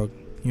album, dog.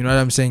 You know what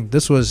I'm saying?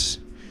 This was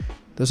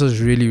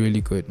really,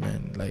 really good,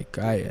 man. Like,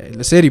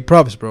 let's say the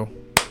props, bro.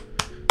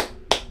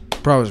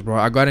 Props, bro.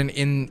 I got an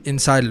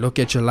inside look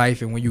at your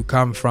life and where you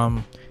come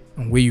from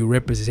and where you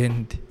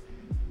represent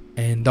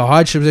and the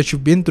hardships that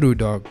you've been through,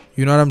 dog.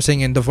 You know what I'm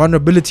saying? And the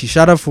vulnerability.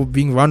 Shout out for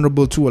being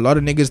vulnerable too. A lot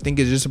of niggas think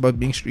it's just about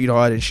being street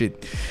hard and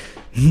shit.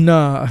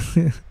 Nah.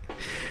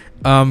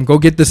 Go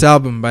get this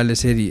album by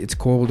Lesedi. It's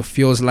called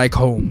Feels Like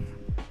Home.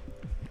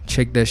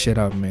 Check that shit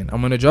out, man.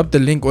 I'm gonna drop the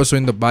link also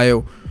in the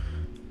bio.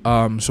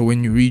 So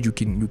when you read, you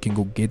can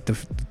go get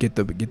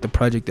the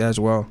project as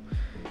well.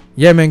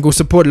 Yeah, man. Go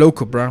support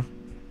local, bro.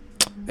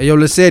 Hey, yo,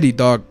 Lesedi,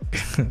 dog.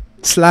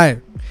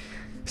 Slime,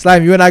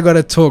 you and I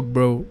gotta talk,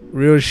 bro.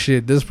 Real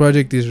shit. This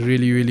project is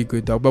really, really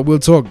good, dog. But we'll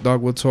talk,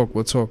 dog. We'll talk.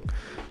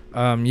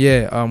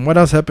 What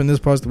else happened this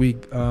past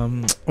week?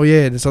 Oh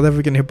yeah, the South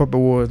African Hip Hop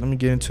Awards. Let me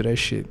get into that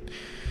shit.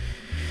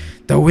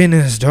 The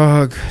winners,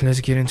 dog.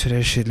 Let's get into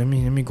that shit. Let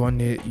me go on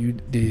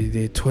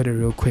their Twitter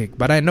real quick.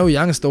 But I know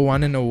Youngster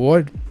won an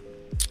award.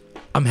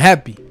 I'm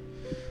happy.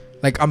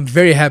 Like, I'm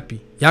very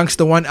happy.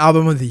 Youngster won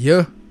Album of the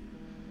Year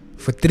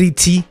for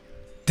 3T.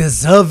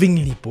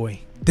 Deservingly, boy.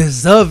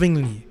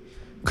 Deservingly.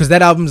 Because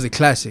that album's a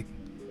classic.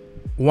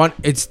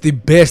 It's the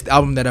best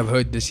album that I've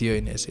heard this year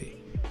in SA.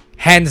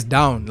 Hands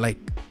down. Like,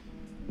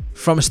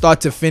 from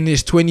start to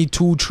finish,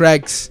 22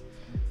 tracks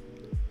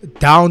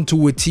down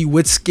to a T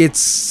with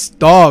skits,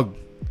 dog.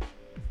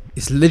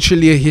 It's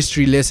literally a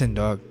history lesson,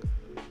 dog,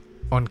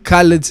 on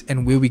coloreds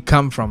and where we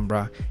come from,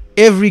 bruh.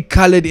 Every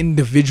colored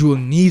individual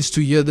needs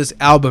to hear this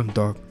album,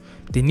 dog.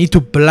 They need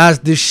to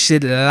blast this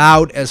shit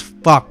loud as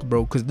fuck,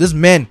 bro. Because this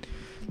man,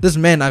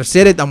 I've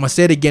said it, I'm gonna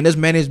say it again. This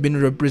man has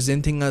been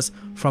representing us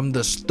from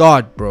the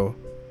start, bro.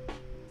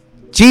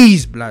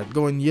 Jeez, blood.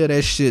 Go and hear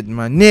that shit,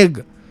 my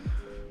nigga.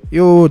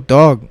 Yo,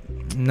 dog.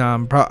 Nah,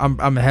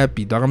 I'm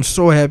happy, dog. I'm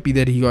so happy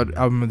that he got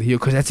Album of the Year,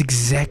 because that's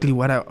exactly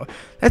what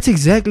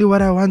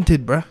I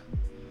wanted, bruh.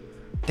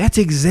 That's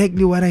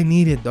exactly what I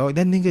needed, dog.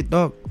 That nigga,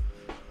 dog.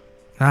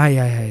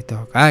 Aye,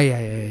 dog.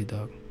 Aye,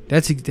 dog.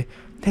 That's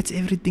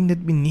everything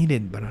that we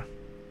needed, bruh.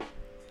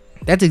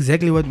 That's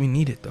exactly what we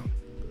needed, dog.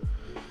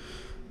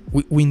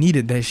 We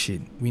needed that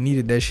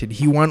shit.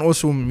 He won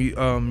also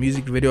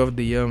music video of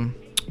the year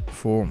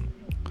for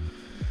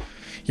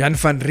Jan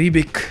van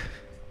Riebeeck.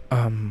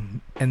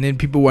 And then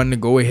people want to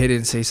go ahead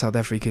and say South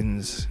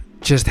Africans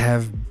just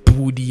have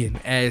booty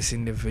and ass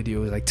in the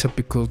videos, like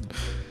typical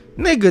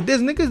nigga. There's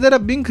niggas that are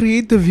being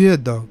creative here,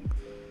 dog.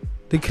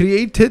 The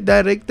creative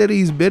director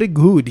is very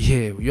good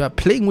here. You are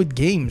playing with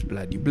games,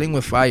 blood. You playing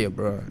with fire,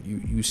 bro.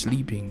 You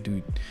sleeping,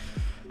 dude.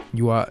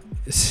 You are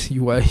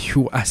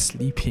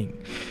sleeping.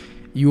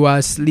 You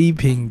are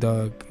sleeping,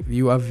 dog.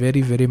 You are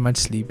very, very much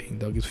sleeping,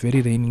 dog. It's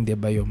very raining there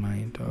by your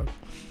mind, dog.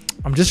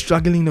 I'm just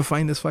struggling to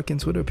find this fucking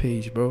Twitter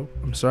page, bro.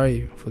 I'm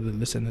sorry for the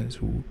listeners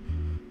who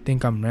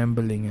think I'm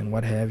rambling and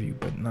what have you,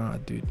 but nah,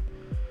 dude.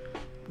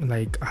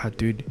 Like,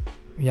 dude,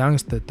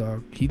 youngster,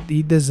 dog.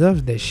 He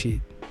deserves that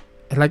shit.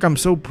 And like, I'm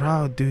so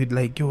proud, dude.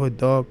 Like, yo,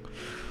 dog.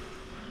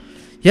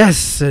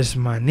 Yes, it's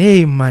my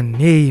name.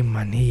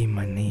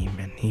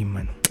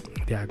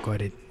 Yeah, I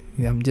got it.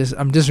 Yeah, I'm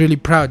just really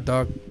proud,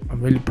 dog.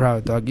 I'm really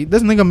proud, dog.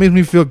 This nigga makes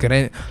me feel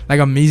great, like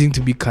amazing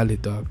to be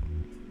colored, dog.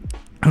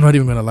 I'm not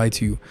even gonna lie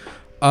to you.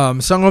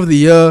 Song of the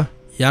year,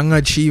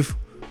 Younger Chief,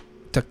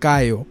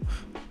 Takayo.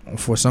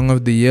 For Song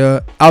of the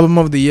Year, Album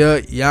of the Year,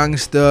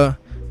 Youngster,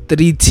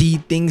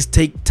 3T, Things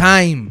Take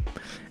Time.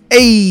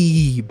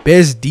 Hey,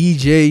 Best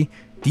DJ,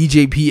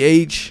 DJ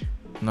PH.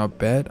 Not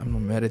bad. I'm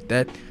not mad at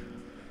that.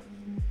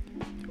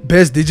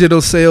 Best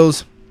Digital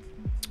Sales,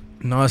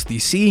 Nasty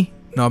C.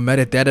 Not mad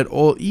at that at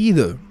all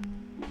either.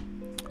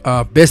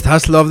 Best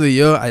Hustler of the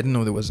Year. I didn't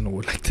know there was an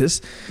award like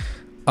this.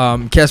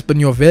 Casper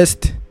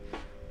Nyovest.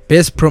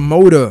 Best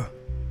Promoter.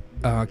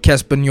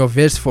 Casper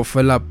Nyovest for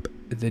Fill Up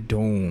the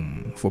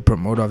Dome for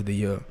Promoter of the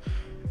Year.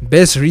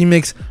 Best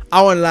Remix.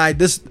 I won't lie.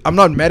 I'm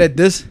not mad at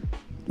this.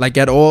 Like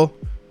at all.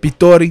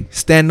 Pitori,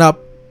 Stand Up.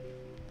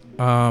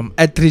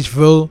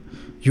 Atteridgeville.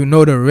 You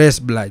know the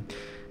rest, blood.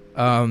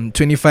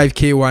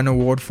 25K one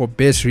award for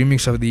Best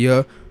Remix of the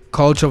Year.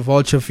 Culture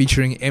Vulture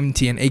featuring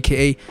MT and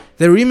AKA.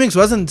 The remix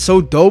wasn't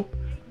so dope,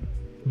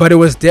 but it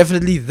was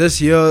definitely this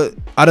year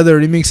out of the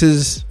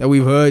remixes that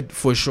we've heard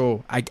for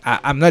sure.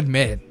 I'm not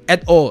mad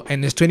at all,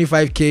 and it's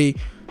 25K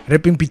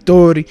repping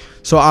Pitori,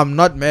 so I'm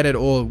not mad at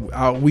all.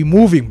 We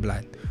moving,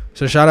 blood.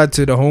 So shout out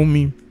to the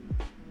homie.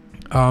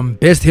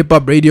 Best Hip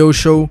Hop Radio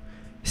Show,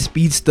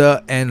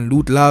 Speedster and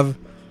Loot Love.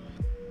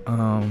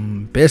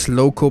 Best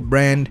Local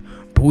Brand,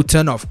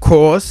 Bhutan, of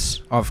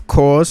course.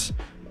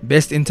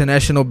 Best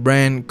International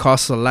Brand,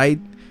 Castle Light.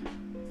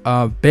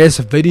 Best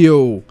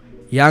Video,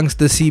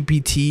 Youngster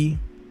CPT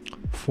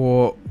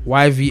for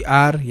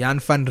YVR, Jan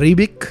van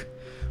Riebeek.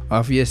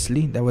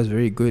 Obviously, that was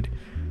very good.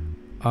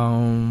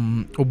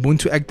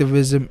 Ubuntu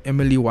Activism,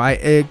 Emily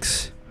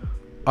YX.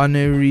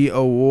 Honorary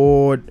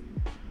Award,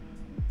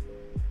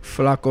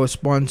 Flaco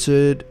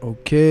sponsored.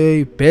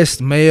 Okay. Best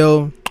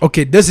Male.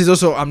 Okay, this is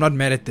also, I'm not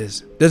mad at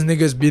this. This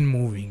nigga's been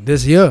moving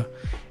this year.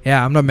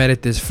 Yeah, I'm not mad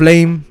at this.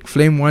 Flame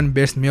won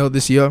Best Male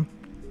this year.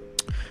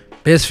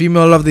 Best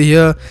Female of the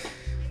Year.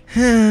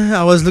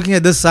 I was looking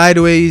at this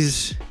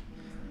sideways.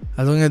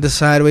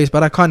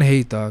 But I can't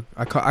hate, dog.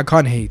 I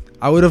can't hate.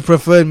 I would have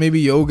preferred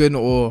maybe Yogan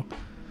or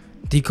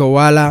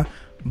Dikawala,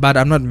 but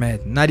I'm not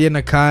mad. Nadia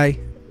Nakai,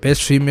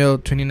 Best Female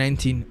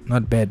 2019,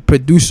 not bad.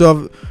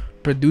 Producer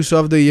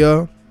of the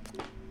Year,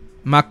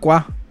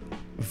 Makwa.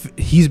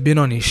 He's been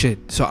on his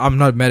shit, so I'm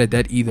not mad at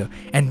that either.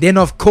 And then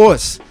of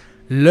course,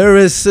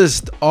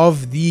 Lyricist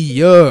of the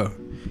Year,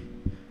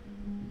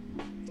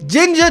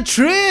 Ginger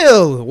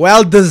Trail.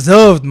 Well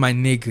deserved, my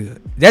nigga.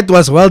 That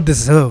was well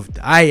deserved.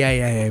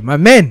 Aye, my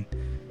man.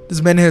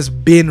 This man has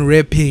been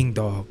rapping,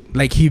 dog.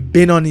 Like, he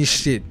been on his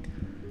shit.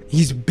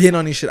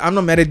 I'm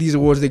not mad at these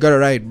awards. They got it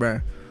right,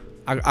 bruh.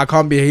 I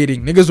can't be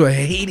hating. Niggas were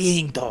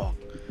hating, dog.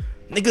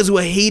 Niggas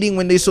were hating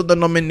when they saw the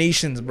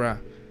nominations, bruh.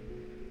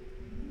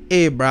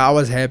 Hey, bruh, I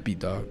was happy,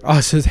 dog. I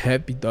was just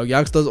happy, dog.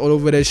 Youngsters all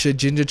over that shit.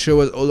 Ginger Chill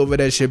was all over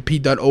that shit.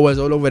 P.O was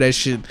all over that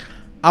shit.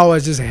 I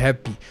was just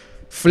happy.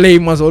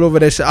 Flame was all over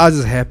that shit. I was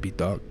just happy,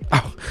 dog.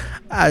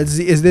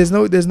 There's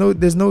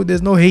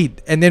no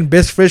hate. And then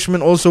Best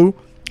Freshman also,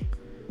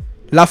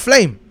 La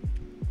Flame.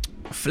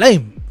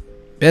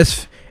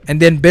 Best. And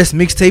then Best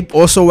Mixtape,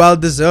 also well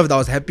deserved. I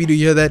was happy to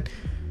hear that.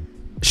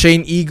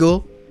 Shane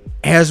Eagle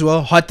as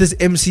well. Hottest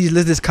MCs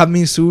list is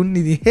coming soon.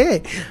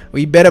 Hey,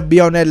 we better be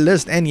on that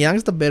list. And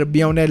Youngster better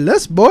be on that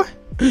list, boy.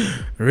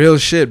 Real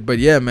shit. But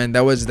yeah, man,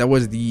 that was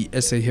the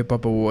SA Hip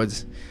Hop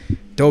Awards.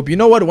 Dope. You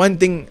know what? One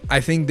thing I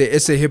think the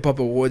SA Hip Hop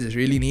Awards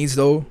really needs,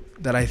 though,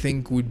 that I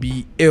think would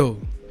be ill.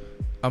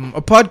 A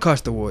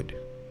podcast award.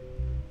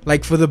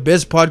 Like, for the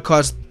best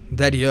podcast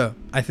that year.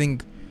 I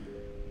think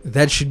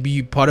that should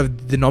be part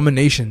of the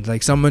nominations.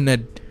 Like, someone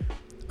that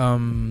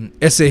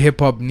SA Hip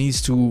Hop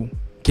needs to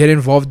get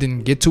involved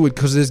and get to it,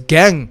 because there's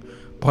gang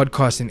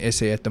podcasts in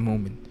SA at the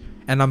moment,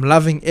 and I'm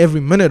loving every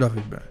minute of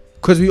it, bro,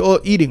 because we all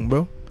eating,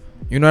 bro.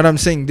 You know what I'm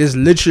saying? There's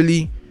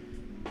literally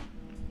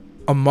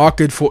a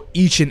market for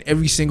each and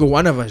every single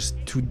one of us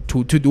to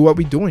do what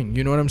we're doing.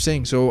 You know what I'm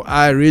saying? So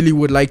I really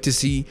would like to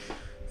see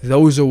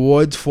those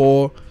awards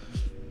for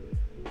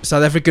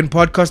South African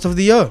Podcast of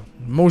the Year,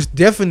 most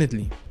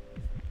definitely.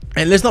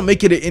 And let's not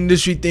make it an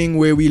industry thing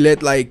where we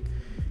let like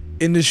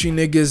industry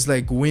niggas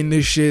like win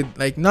this shit.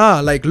 Like, nah,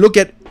 like, look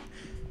at,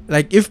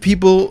 like, if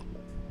people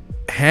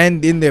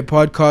hand in their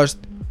podcast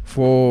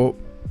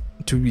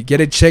to get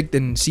it checked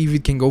and see if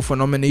it can go for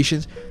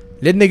nominations,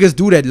 let niggas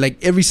do that.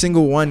 Like, every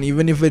single one,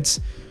 even if it's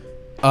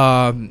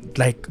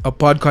like a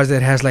podcast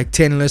that has like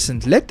 10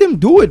 listens, let them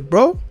do it,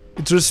 bro.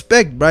 It's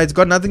respect, bro. It's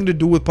got nothing to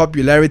do with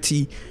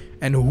popularity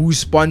and who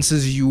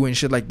sponsors you and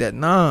shit like that.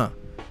 Nah,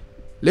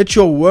 let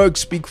your work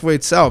speak for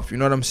itself. You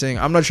know what I'm saying?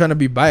 I'm not trying to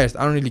be biased.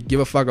 I don't really give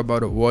a fuck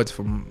about awards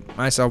for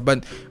myself, but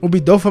it would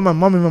be dope for my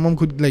mom if my mom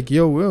could like,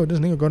 yo, this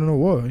nigga got an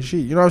award and shit.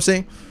 You know what I'm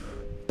saying?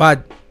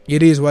 But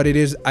it is what it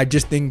is. I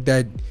just think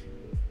that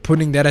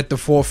putting that at the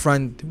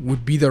forefront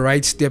would be the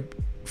right step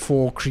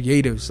for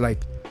creatives.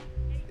 Like,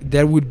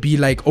 that would be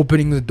like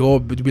opening the door,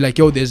 but to be like,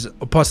 yo, there's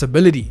a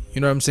possibility, you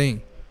know what I'm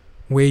saying,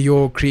 where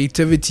your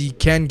creativity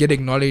can get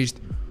acknowledged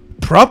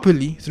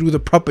properly through the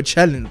proper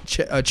channels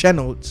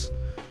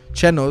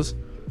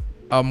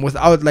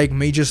without like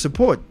major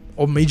support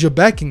or major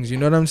backings, you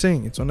know what I'm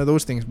saying? It's one of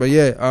those things. But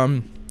yeah,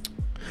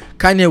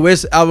 Kanye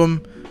West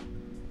album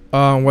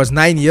was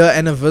 9-year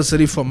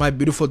anniversary for My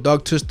Beautiful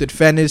Dark Twisted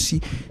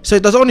Fantasy, so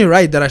it was only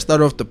right that I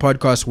start off the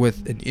podcast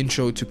with an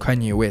intro to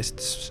Kanye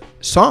West's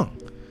song.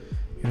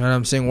 You know what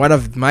I'm saying? One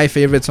of my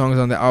favorite songs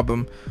on the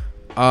album.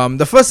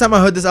 The first time I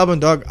heard this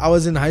album, dog, I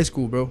was in high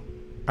school, bro.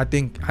 I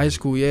think high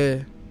school,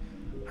 yeah.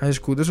 High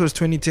school. This was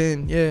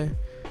 2010, yeah.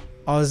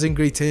 I was in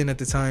grade 10 at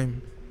the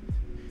time.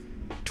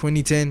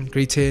 2010,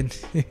 grade 10.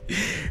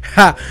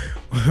 Ha!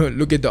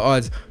 Look at the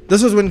odds.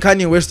 This was when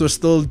Kanye West was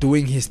still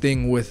doing his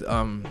thing with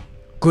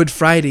Good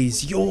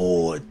Fridays.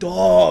 Yo,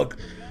 dog.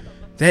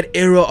 That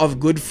era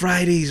of Good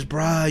Fridays,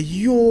 bruh.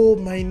 Yo,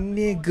 my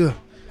nigga.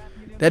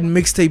 That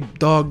mixtape,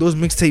 dog. Those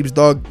mixtapes,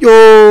 dog.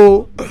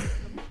 Yo.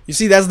 You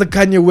see, that's the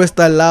Kanye West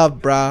I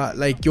love, bruh.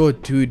 Like, yo,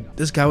 dude.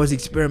 This guy was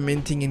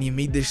experimenting and he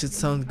made this shit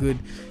sound good.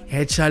 He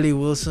had Charlie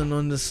Wilson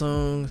on the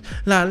songs.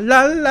 La,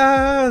 la,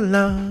 la,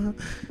 la.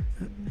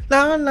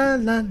 La, la,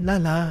 la, la,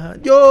 la.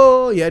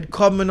 Yo. He had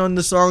Common on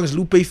the songs.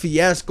 Lupe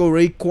Fiasco,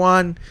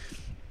 Raekwon.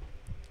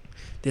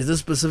 There's a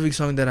specific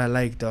song that I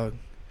like, dog.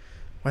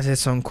 What's that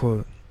song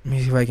called? Let me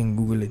see if I can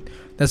Google it.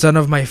 That's one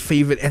of my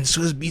favorite. And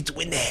Swizz Beatz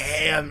with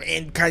Ham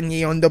and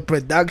Kanye on the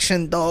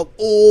production, dog.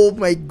 Oh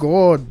my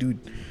god, dude.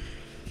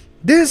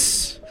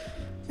 This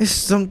is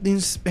something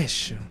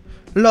special.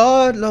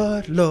 Lord,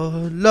 Lord,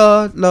 Lord,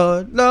 Lord,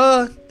 Lord,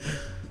 Lord,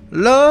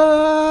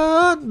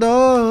 Lord,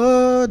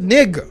 Lord,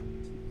 nigga.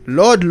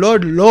 Lord,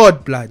 Lord,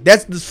 Lord, blood.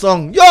 That's the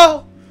song.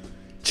 Yo!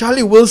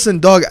 Charlie Wilson,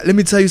 dog. Let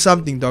me tell you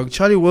something, dog.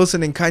 Charlie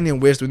Wilson and Kanye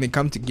West, when they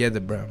come together,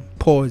 bro.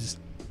 Pause.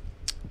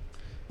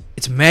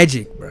 It's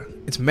magic, bro.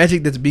 It's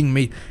magic that's being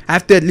made. I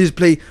have to at least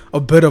play a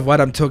bit of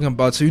what I'm talking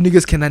about so you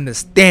niggas can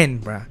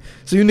understand, bro.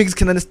 So you niggas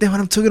can understand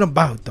what I'm talking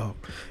about, dog.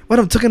 What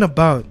I'm talking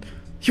about.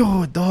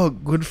 Yo,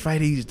 dog. Good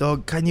Fridays,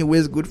 dog. Kanye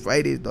West, Good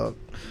Fridays, dog.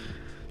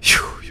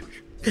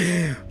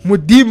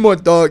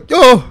 Mudimo, dog.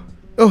 Yo.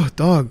 Oh,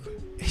 dog.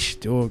 Ish,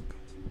 dog.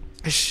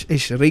 Ish,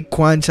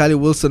 Raekwon, Charlie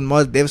Wilson,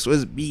 Mos Def,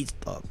 Swizz Beatz,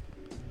 dog.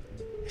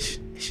 Ish.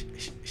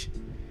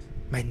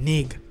 My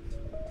nigga.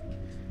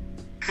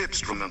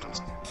 Instrumentals.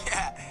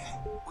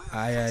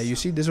 You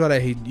see, this is what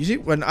I hate. You see,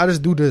 when artists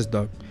do this,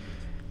 dog,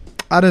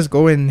 artists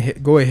go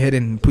ahead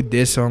and put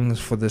their songs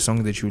for the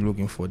song that you're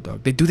looking for,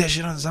 dog. They do that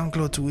shit on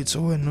SoundCloud too. It's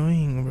so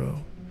annoying, bro.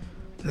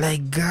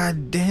 Like,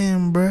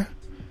 goddamn, bro.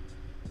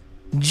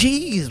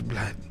 Jeez,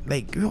 blood.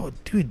 Like, yo,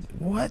 dude,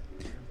 what?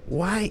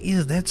 Why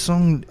is that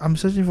song? I'm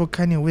searching for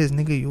Kanye West,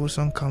 nigga. Your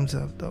song comes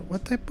up, dog.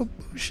 What type of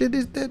shit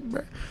is that,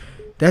 bro?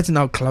 That's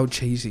now cloud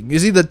chasing. You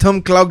see the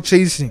term cloud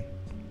chasing?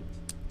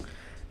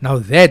 Now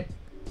that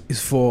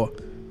is for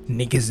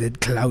niggas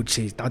that cloud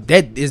chase. Now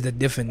that is the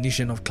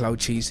definition of cloud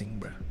chasing,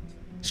 bro.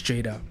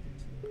 Straight up.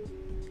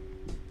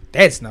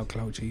 That's now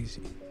cloud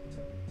chasing.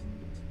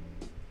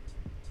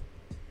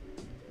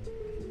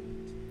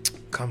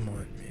 Come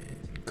on, man.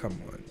 Come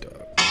on,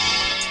 dog.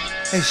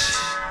 Hey,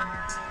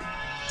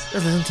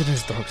 just listen to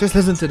this, dog. Just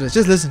listen to this.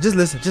 Just listen.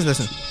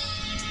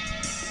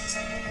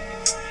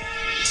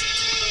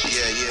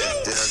 Yeah,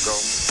 there I go.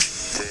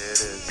 There it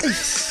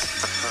is.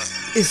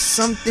 It's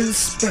something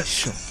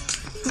special.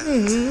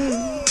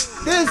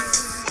 This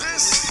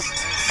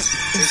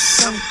is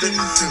something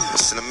new.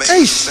 It's an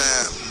amazing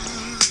sound.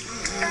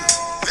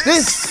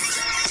 This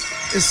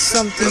is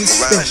something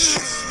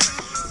special.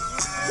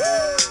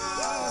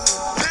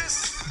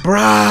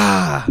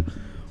 Bruh.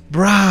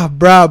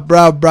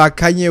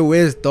 Kanye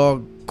West,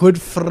 dog. Good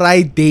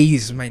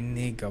Fridays, my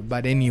nigga.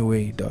 But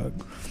anyway, dog.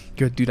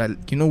 Yo, dude,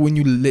 you know when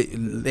you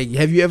like,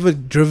 have you ever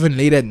driven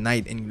late at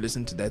night and you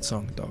listen to that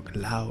song, dog,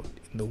 loud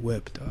in the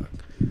whip, dog?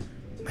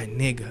 My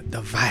nigga,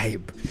 the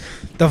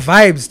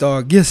vibes,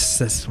 dog.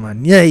 Yes,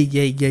 man. Yeah.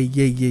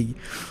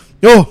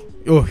 Yo.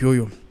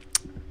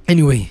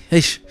 Anyway,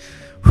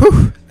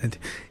 whew.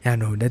 Yeah,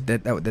 no,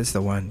 that's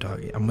the one,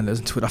 dog. I'm gonna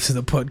listen to it after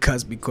the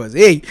podcast because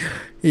hey,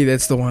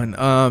 that's the one.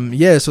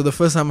 Yeah. So the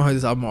first time I heard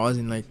this album, I was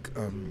in like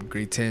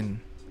grade 10.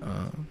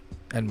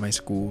 At my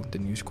school, the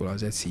new school I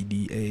was at,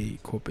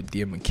 CDA, Corporate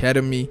DM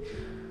Academy.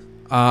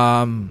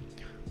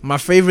 My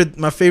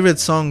favorite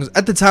songs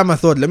at the time, I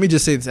thought, let me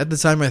just say this, at the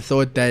time I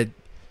thought that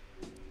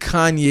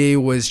Kanye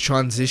was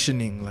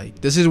transitioning. Like,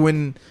 this is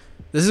when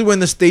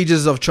the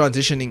stages of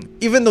transitioning,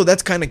 even though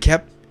that's kind of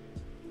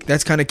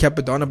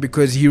Capadonna,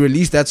 because he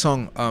released that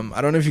song.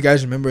 I don't know if you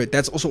guys remember it.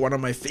 That's also one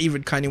of my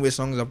favorite Kanye West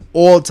songs of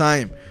all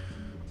time,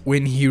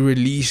 when he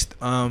released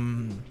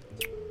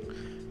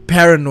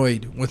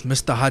Paranoid with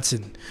Mr.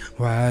 Hudson.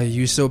 Why are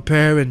you so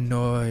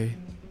paranoid?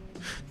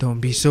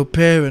 Don't be so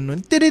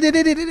paranoid.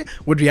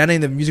 With Rihanna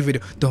in the music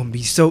video. Don't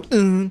be so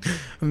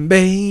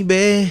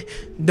baby.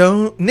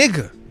 Don't,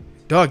 nigga.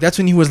 dog, that's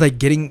when he was like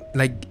getting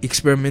like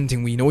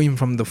experimenting. We know him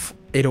from the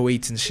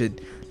 808s and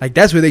shit. Like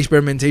that's where the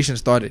experimentation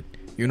started.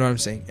 You know what I'm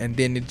saying? And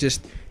then it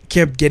just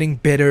kept getting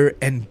better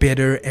and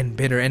better and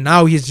better. And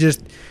now he's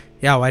just,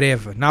 yeah,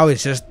 whatever. Now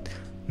it's just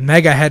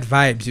mega head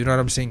vibes. You know what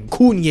I'm saying?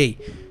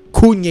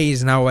 Kanye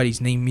is now what his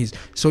name is.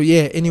 So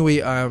yeah, anyway,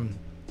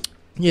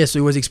 yeah, so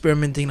he was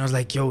experimenting. I was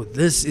like, yo,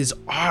 this is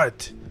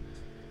art.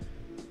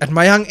 At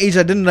my young age,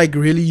 I didn't like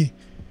really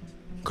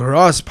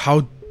grasp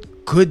how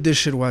good this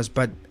shit was,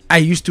 but I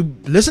used to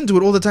listen to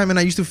it all the time and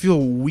I used to feel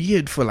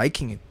weird for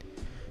liking it.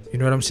 You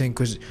know what I'm saying?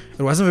 Because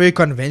it wasn't very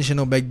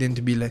conventional back then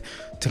to be like,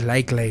 to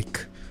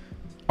like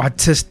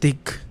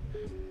artistic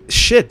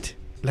shit,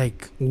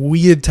 like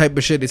weird type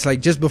of shit. It's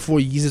like just before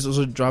Yeezus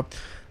also dropped,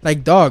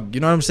 like, dog,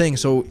 you know what I'm saying?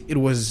 So it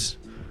was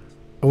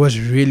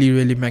really,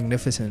 really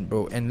magnificent,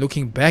 bro. And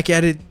looking back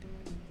at it,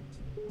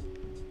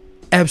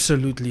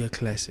 absolutely a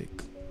classic,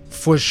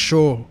 for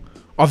sure,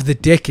 of the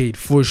decade,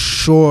 for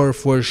sure.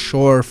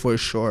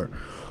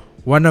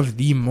 One of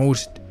the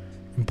most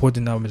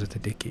important albums of the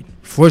decade,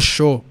 for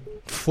sure.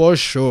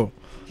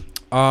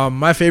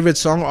 My favorite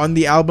song on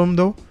the album,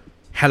 though,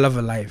 Hell of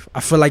a Life. I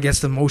feel like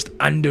it's the most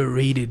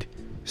underrated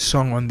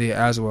song on there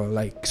as well.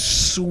 Like,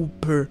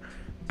 super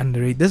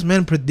underrated. This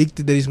man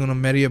predicted that he's gonna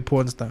marry a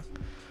porn star.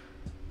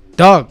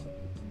 Dog,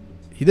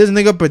 this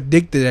nigga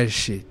predicted that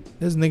shit.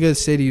 This nigga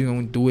said he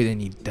gonna do it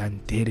and he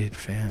done did it,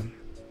 fam.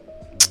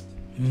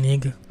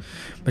 Nigga.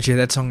 But yeah,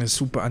 that song is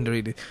super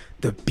underrated.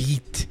 The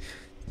beat,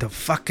 the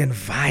fucking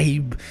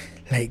vibe,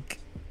 like,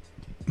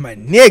 my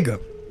nigga,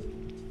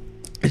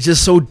 it's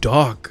just so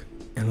dark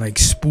and like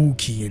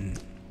spooky and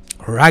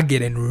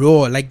rugged and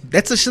raw. Like,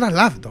 that's the shit I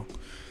love, though.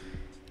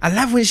 I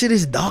love when shit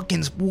is dark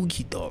and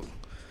spooky, dog.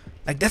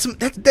 Like, that's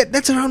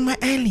around my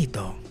alley,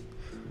 dog.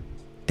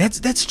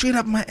 That's straight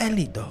up my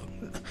alley, dog.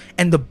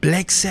 And the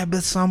Black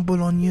Sabbath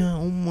sample on you,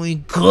 oh my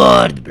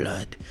god,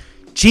 blood.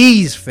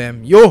 Jeez,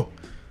 fam, yo.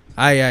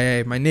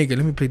 Aye, my nigga,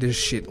 let me play this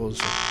shit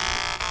also.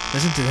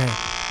 Listen to that.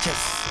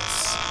 Yes.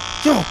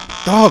 Yo,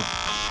 dog.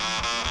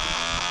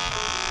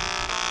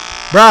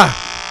 Bruh.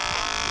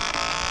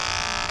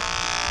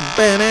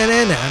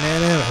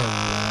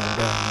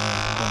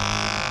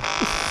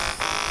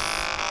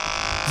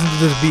 Listen to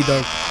this beat,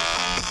 dog. I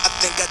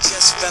think I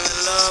just fell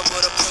in love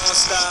with a porn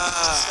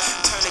star.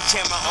 Turn the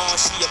camera on,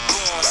 she a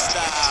porn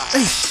star.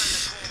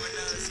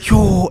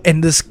 Yo,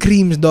 and the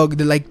screams, dog.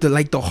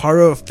 The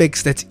horror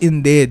effects that's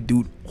in there,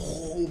 dude.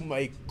 Oh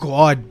my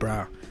god,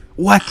 bruh.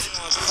 What?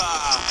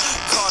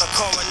 Call the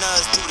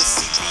coroners, do the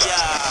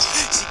CPR.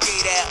 She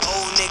gave that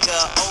old nigga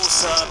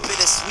ulcer.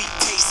 Bittersweet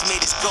taste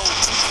made his go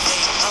to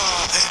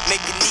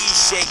make a knee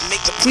shake,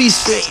 make a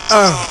priest shake,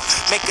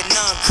 make a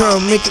nun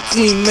come, make a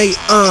queen mate,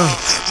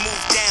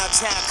 move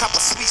downtown, cop a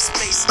sweet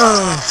space,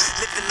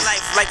 living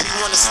life like we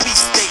want a sweet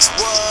steaks.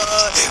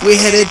 What? We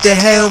headed to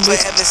hell, for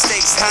heaven's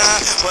sakes,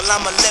 huh? Well,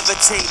 I'ma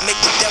levitate, make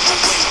the devil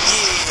wait,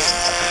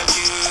 yeah.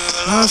 You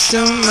lost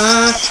your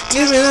mind,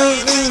 give it up,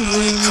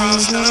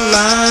 cross the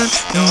line.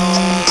 No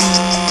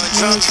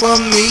drugs for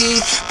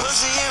me.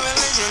 Pussy and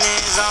religion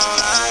is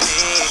all I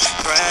need.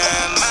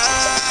 Grab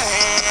my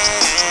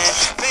hand,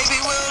 baby,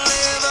 we'll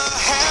live a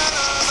hell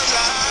of a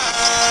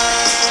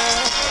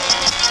life.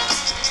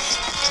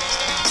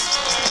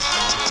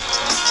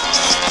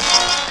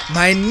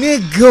 My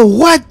nigga,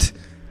 what?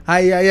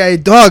 Aye,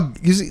 dog.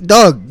 You see,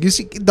 dog. We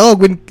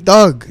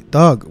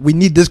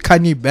need this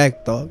Kanye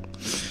back, dog.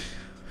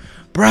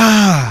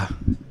 Bruh,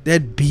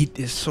 that beat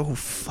is so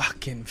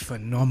fucking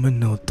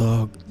phenomenal,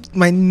 dog.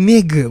 My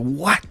nigga,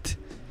 what?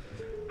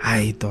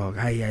 Aye, dog.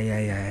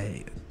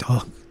 Aye.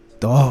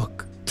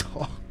 Dog.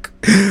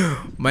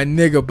 My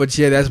nigga, but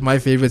yeah, that's my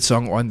favorite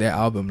song on their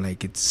album.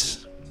 Like,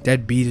 it's,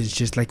 that beat is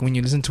just like when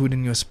you listen to it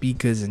in your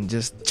speakers and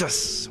just,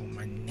 oh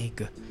my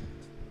nigga.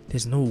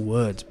 There's no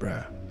words,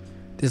 bruh.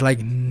 There's like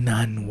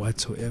none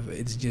whatsoever.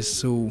 It's just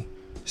so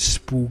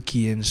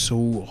spooky and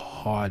so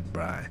hard,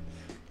 bruh.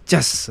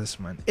 Justice,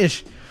 man.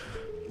 Ish.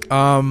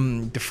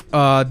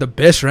 The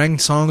best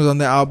ranked songs on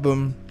the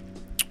album: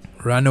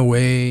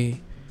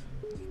 Runaway,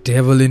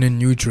 Devil in a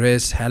New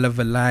Dress, Hell of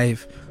a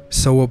Life,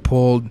 So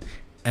Appalled,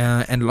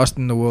 and Lost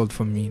in the World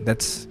for me.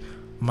 That's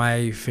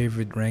my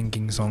favorite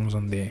ranking songs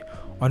on there.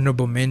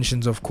 Honorable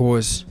mentions, of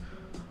course.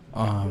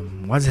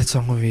 What's that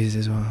song of his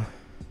as well?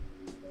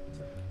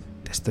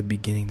 That's the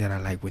beginning that I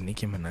like with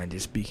Nicki Minaj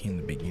is speaking in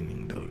the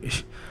beginning, though.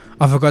 Ish.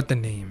 I forgot the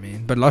name,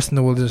 man. But Lost in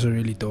the World is also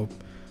really dope.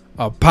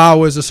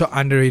 Power is also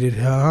underrated,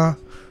 huh?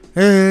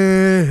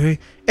 Hey,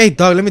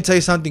 dog, let me tell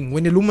you something.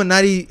 When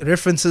Illuminati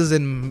references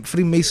and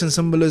Freemason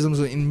symbolisms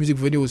were in music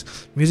videos,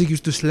 music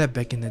used to slap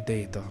back in the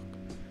day, dog.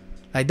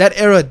 Like that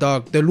era,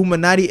 dog. The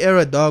Illuminati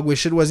era, dog, where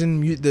shit was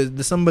in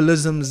the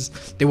symbolisms,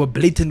 they were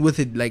blatant with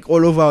it, like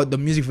all over the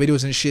music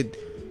videos and shit.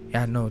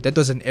 Yeah, no, that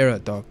was an era,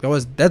 dog.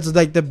 That's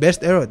like the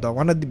best era, dog.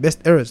 One of the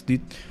best eras,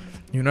 dude.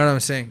 You know what I'm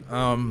saying?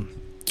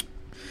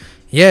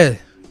 Yeah.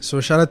 So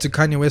shout out to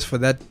Kanye West for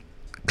that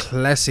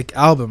classic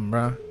album,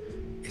 bruh.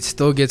 It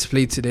still gets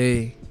played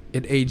today.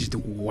 It aged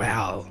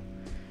well,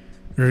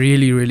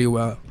 really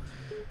well.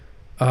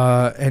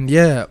 And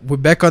yeah, we're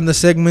back on the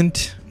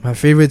segment. My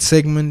favorite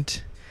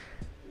segment.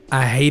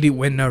 I hate it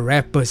when a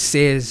rapper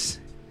says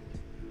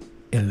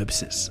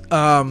ellipsis.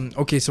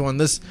 Okay, so on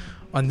this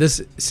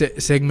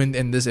segment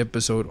in this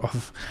episode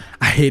of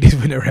I hate it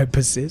when a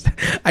rapper says,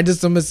 I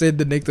just almost said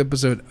the next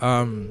episode.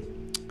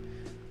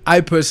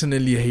 I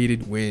personally hate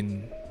it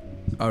when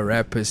a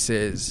rapper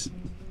says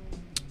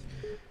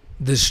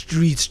the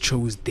streets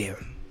chose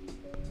them.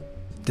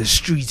 The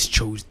streets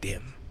chose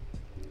them.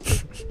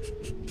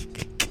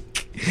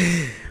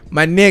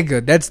 My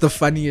nigga, that's the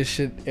funniest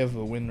shit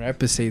ever when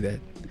rappers say that.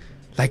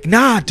 Like,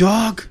 nah,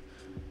 dog.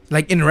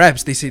 Like in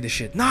raps, they say the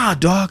shit. Nah,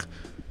 dog.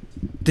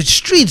 The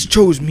streets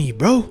chose me,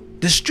 bro.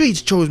 The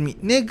streets chose me.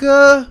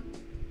 Nigga,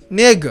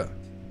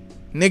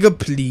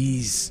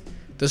 please.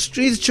 The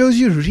streets chose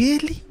you,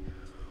 really?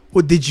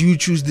 Or did you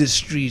choose the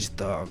streets,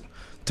 dog,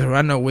 to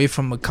run away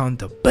from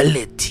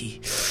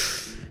accountability?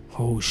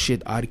 Oh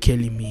shit, R.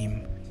 Kelly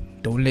meme.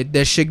 Don't let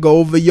that shit go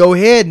over your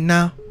head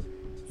now.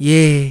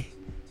 Yeah.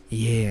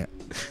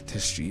 The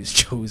streets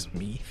chose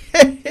me.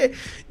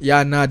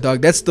 Yeah, nah,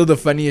 dog. That's still the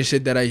funniest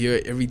shit that I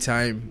hear every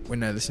time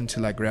when I listen to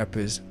like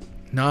rappers.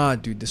 Nah,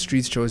 dude, the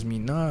streets chose me.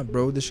 Nah,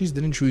 bro, the streets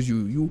didn't choose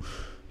you.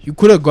 You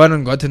could have gone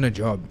and gotten a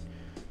job.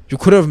 You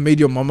could have made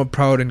your mama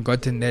proud and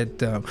gotten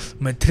that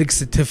matric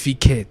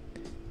certificate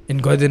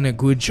and gotten a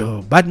good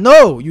job. But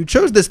no, you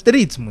chose the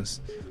streets,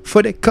 mus.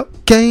 For the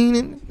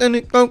cocaine and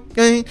the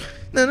cocaine.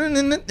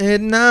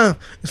 Nah,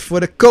 it's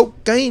for the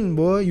cocaine,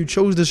 boy. You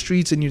chose the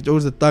streets and you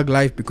chose the thug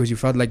life because you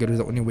felt like it was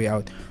the only way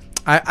out.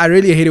 I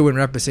really hate it when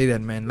rappers say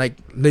that, man. Like,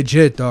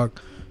 legit, dog.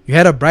 You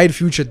had a bright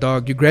future,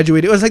 dog. You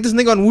graduated. It was like this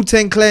nigga on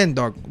Wu-Tang Clan,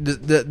 dog.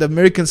 The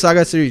American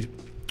Saga series.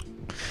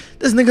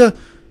 This nigga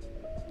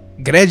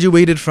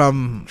graduated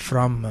from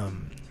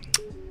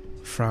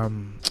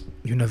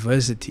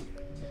university,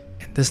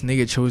 and this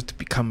nigga chose to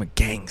become a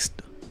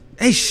gangster.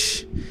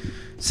 Eish.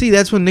 See,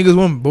 that's when niggas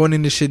weren't born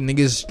in this shit.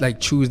 Niggas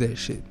like choose that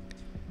shit.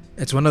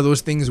 It's one of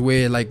those things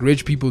where like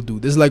rich people do.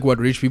 This is like what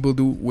rich people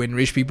do when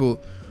rich people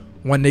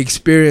want to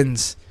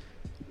experience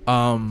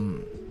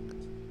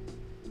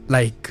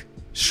like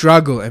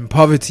struggle and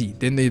poverty.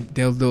 Then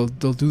they'll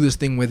do this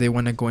thing where they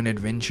want to go on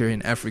adventure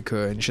in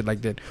Africa and shit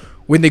like that,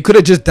 when they could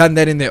have just done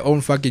that in their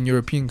own fucking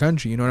European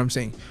country. You know what I'm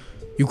saying?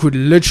 You could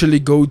literally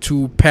go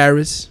to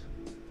Paris.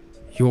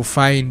 You'll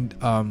find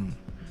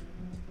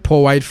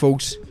poor white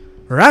folks.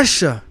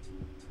 Russia,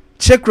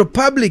 Czech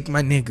Republic,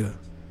 my nigga.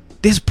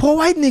 There's poor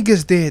white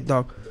niggas there,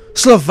 dog.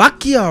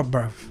 Slovakia,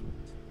 bruv.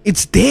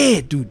 It's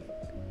there, dude.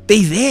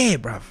 They there,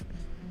 bruv.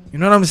 You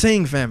know what I'm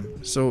saying,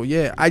 fam? So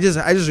yeah, I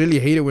just really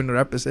hate it when the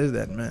rapper says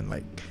that, man.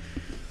 Like,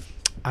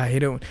 I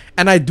hate it.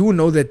 And I do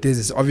know that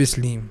there's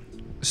obviously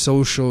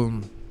social,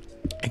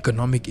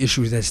 economic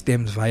issues that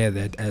stems via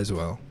that as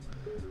well.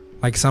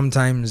 Like,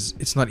 sometimes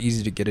it's not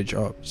easy to get a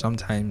job.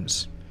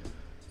 Sometimes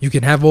you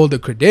can have all the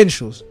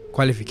credentials,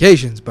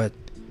 qualifications, but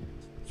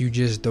you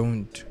just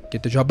don't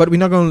get the job. But we're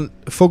not going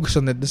to focus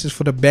on that. This is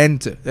for the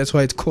banter. That's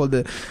why it's called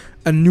a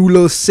new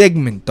little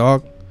segment,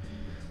 dog.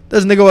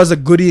 This nigga was a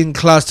goodie in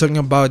class talking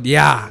about,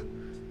 yeah,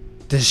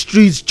 the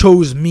streets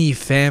chose me,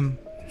 fam.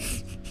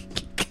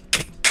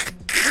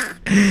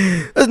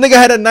 This nigga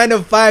had a 9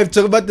 to 5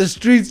 talking about the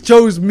streets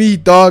chose me,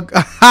 dog.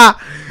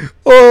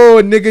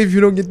 Oh, nigga, if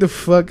you don't get the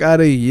fuck out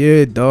of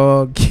here,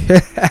 dog.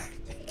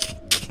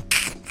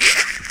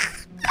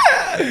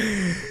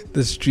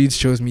 The streets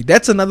chose me.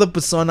 That's another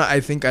persona I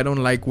think I don't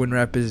like when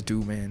rappers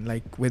do, man.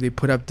 Like, where they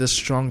put up this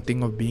strong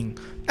thing of being.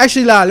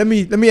 Actually, let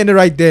me end it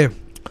right there.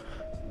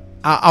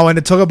 I want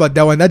to talk about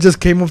that one. That just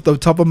came off the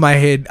top of my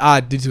head.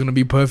 Dude, it's gonna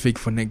be perfect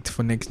for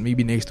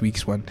maybe next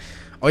week's one.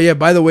 Oh yeah,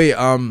 by the way,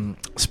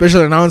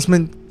 special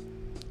announcement.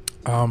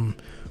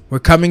 We're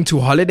coming to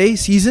holiday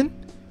season,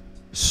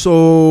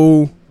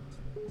 so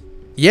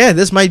yeah,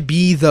 this might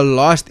be the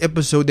last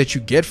episode that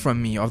you get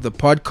from me of the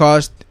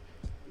podcast.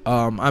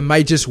 I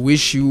might just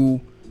wish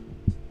you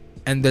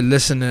and the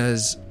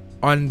listeners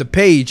on the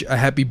page a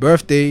happy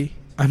birthday.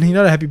 I mean,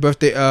 not a happy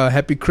birthday,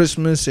 happy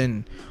Christmas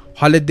and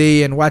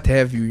holiday and what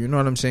have you. You know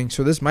what I'm saying?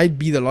 So this might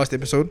be the last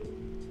episode,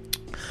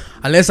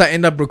 unless I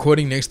end up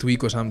recording next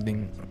week or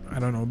something. I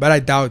don't know, but I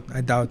doubt.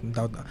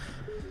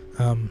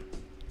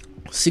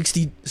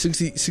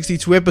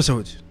 62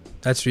 episodes.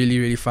 That's really,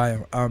 really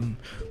fire.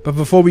 But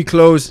before we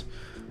close,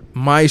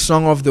 my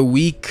song of the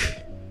week.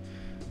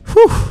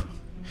 Whew.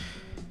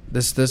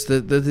 This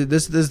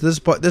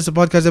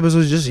podcast episode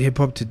is just hip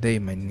hop today,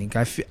 man.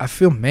 Nigga. I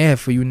feel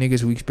mad for you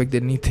niggas who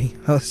expected anything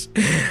else.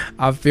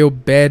 I feel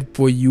bad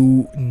for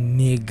you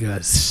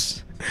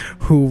niggas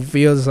who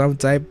feel some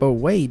type of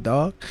way,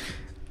 dog.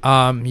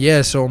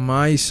 Yeah. So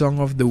my song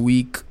of the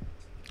week,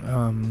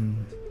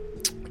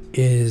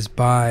 is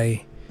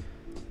by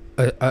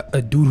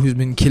a dude who's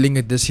been killing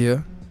it this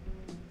year.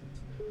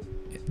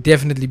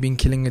 Definitely been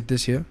killing it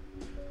this year.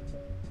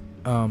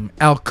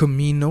 El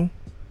Camino.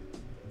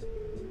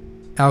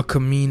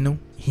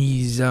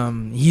 He's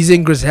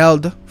in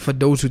Griselda, for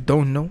those who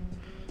don't know.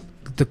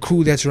 The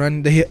crew that's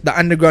running the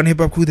underground hip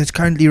hop crew that's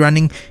currently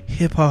running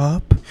hip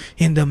hop.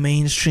 in the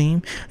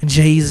mainstream.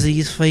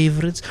 Jay-Z's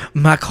favorites,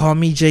 my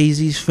homie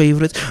Jay-Z's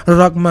favorites,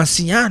 Rock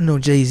Marciano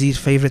Jay-Z's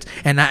favorites,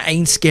 and I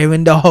ain't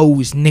scaring the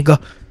hoes,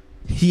 nigga.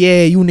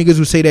 Yeah, you niggas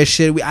who say that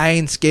shit, I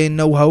ain't scaring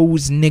no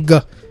hoes,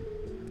 nigga.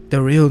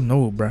 The real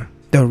no, bruh.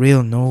 The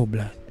real no,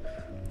 blood.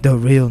 The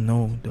real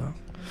no, dog.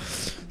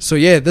 So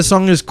yeah, this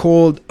song is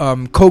called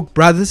Koch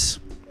Brothers,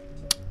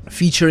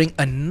 featuring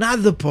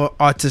another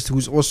artist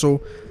who's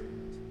also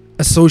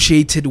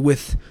associated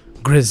with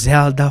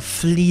Griselda,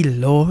 Flea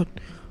Lord,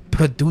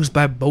 produced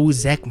by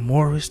Bozak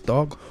Morris,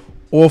 dog,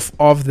 off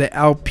of the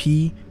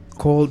LP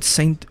called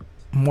Saint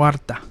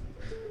Muerta.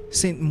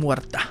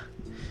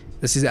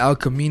 This is El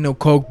Camino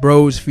Koch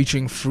Bros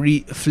featuring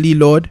Flea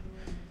Lord.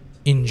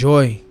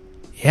 Enjoy.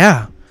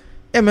 Yeah,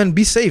 man,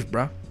 be safe,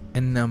 bro,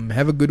 and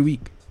have a good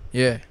week.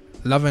 Yeah,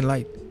 love and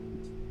light.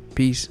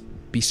 Peace.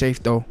 Be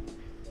safe though.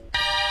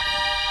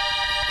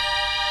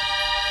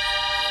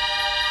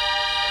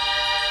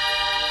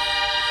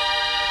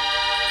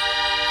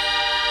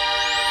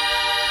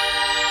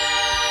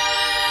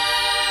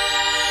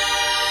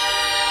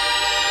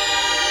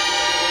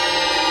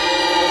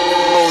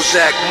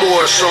 Zach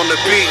Morris on the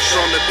beat,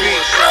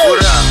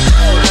 What up?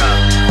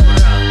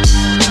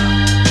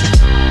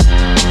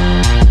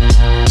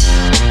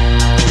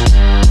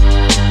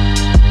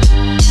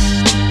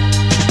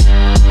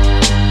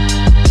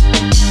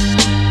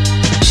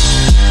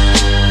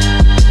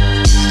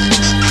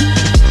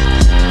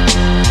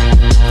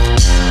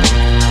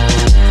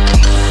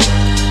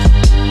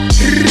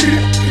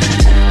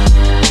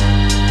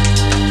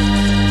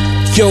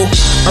 Yo,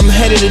 I'm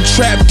headed to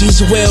trap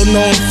these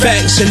well-known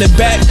facts in the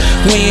back,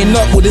 weighing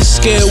up with a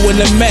scale with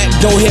a Mac.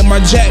 Don't hit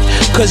my jack,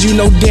 cause you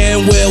know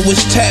damn well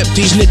it's tapped.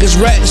 These niggas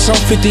rats, I'm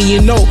 50,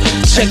 you know,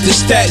 check the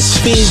stats.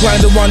 Fiends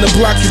lined around the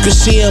block, you can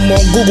see them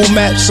on Google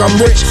Maps. I'm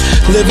rich,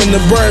 live in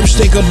the burbs,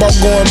 thinking about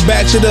going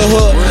back to the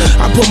hood.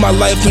 I put my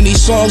life in these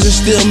songs and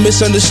still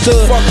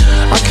misunderstood.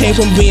 I came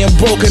from being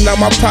broke and now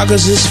my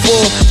pockets is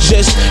full.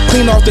 Just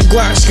clean off the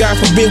Glocks, God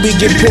forbid we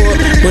get pulled,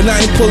 but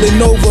I ain't pulling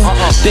over.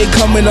 They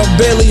coming up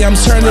barely, I'm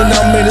turning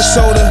out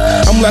Minnesota.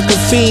 I'm like a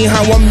fiend,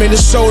 how I'm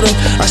Minnesota.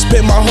 I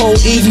spent my whole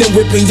evening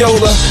whipping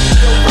Yola.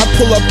 I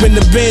pull up in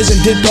the Benz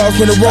and dipped off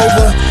in the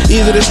Rover.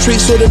 Either the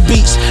streets or the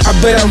beats, I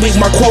bet I reach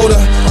my quota.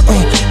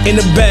 In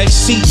the back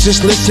seat,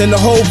 just listening to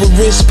Hova,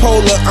 wrist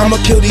polar. I'ma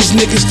kill these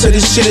niggas till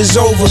this shit is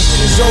over.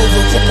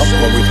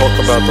 When we talk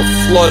about the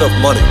flood of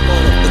money,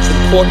 it's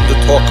important to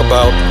talk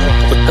about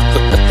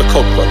the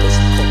Koch brothers.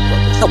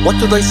 Now, what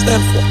do they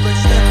stand for?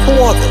 Who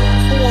are they?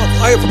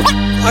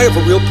 I have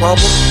a real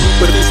problem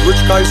with these rich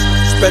guys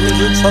spending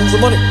huge sums of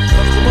money.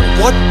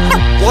 What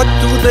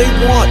do they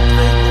want?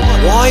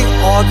 Why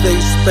are they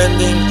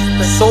spending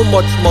so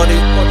much money?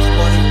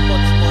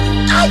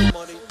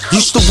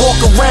 Used to walk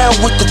around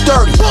with the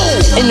 30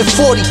 and the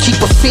 40, keep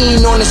a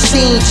fiend on the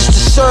scene just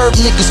to serve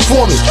niggas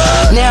for me.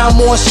 Now I'm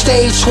on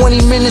stage,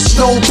 20 minutes,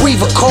 no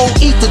breather, cold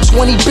ether,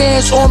 20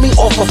 bands on me,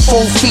 off of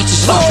full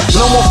features.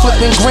 No more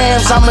flipping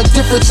grams, I'm a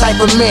different type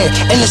of man.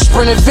 In a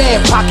Sprinter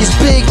van, pockets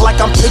big like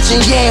I'm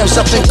pitching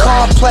yams. Up in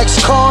complex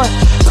car,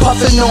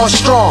 puffing on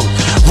strong.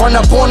 Run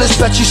up on us,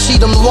 bet you see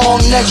them long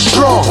necks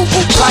strong.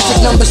 Project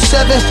number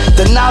 7,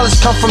 the knowledge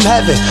come from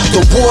heaven.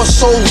 The war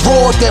so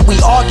raw that we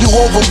argue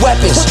over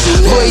weapons.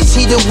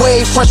 Loyalty the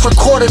way, French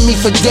recorded me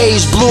for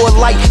days. Blew a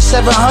light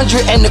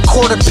 700 and a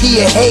quarter P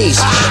of haze.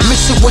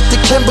 Mix it with the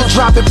Kimber,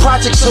 dropping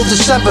project till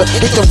December.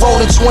 Hit the road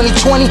in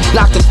 2020,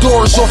 knock the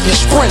doors off your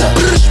Sprinter.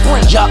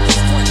 Yup.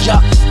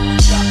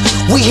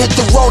 We hit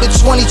the road in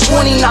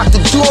 2020, knock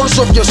the doors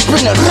off your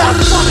Sprinter.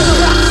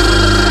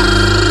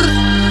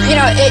 You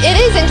know, it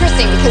is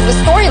interesting because the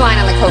storyline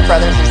on the Koch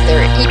brothers is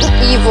they're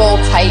evil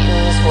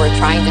titans who are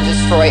trying to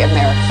destroy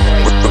America.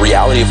 The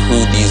reality of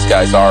who these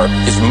guys are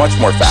is much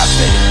more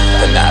fascinating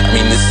than that. I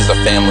mean, this is a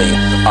family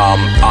on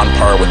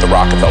par with the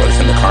Rockefellers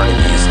and the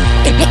Carnegies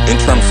in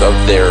terms of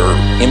their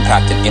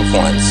impact and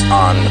influence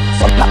on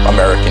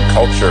American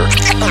culture.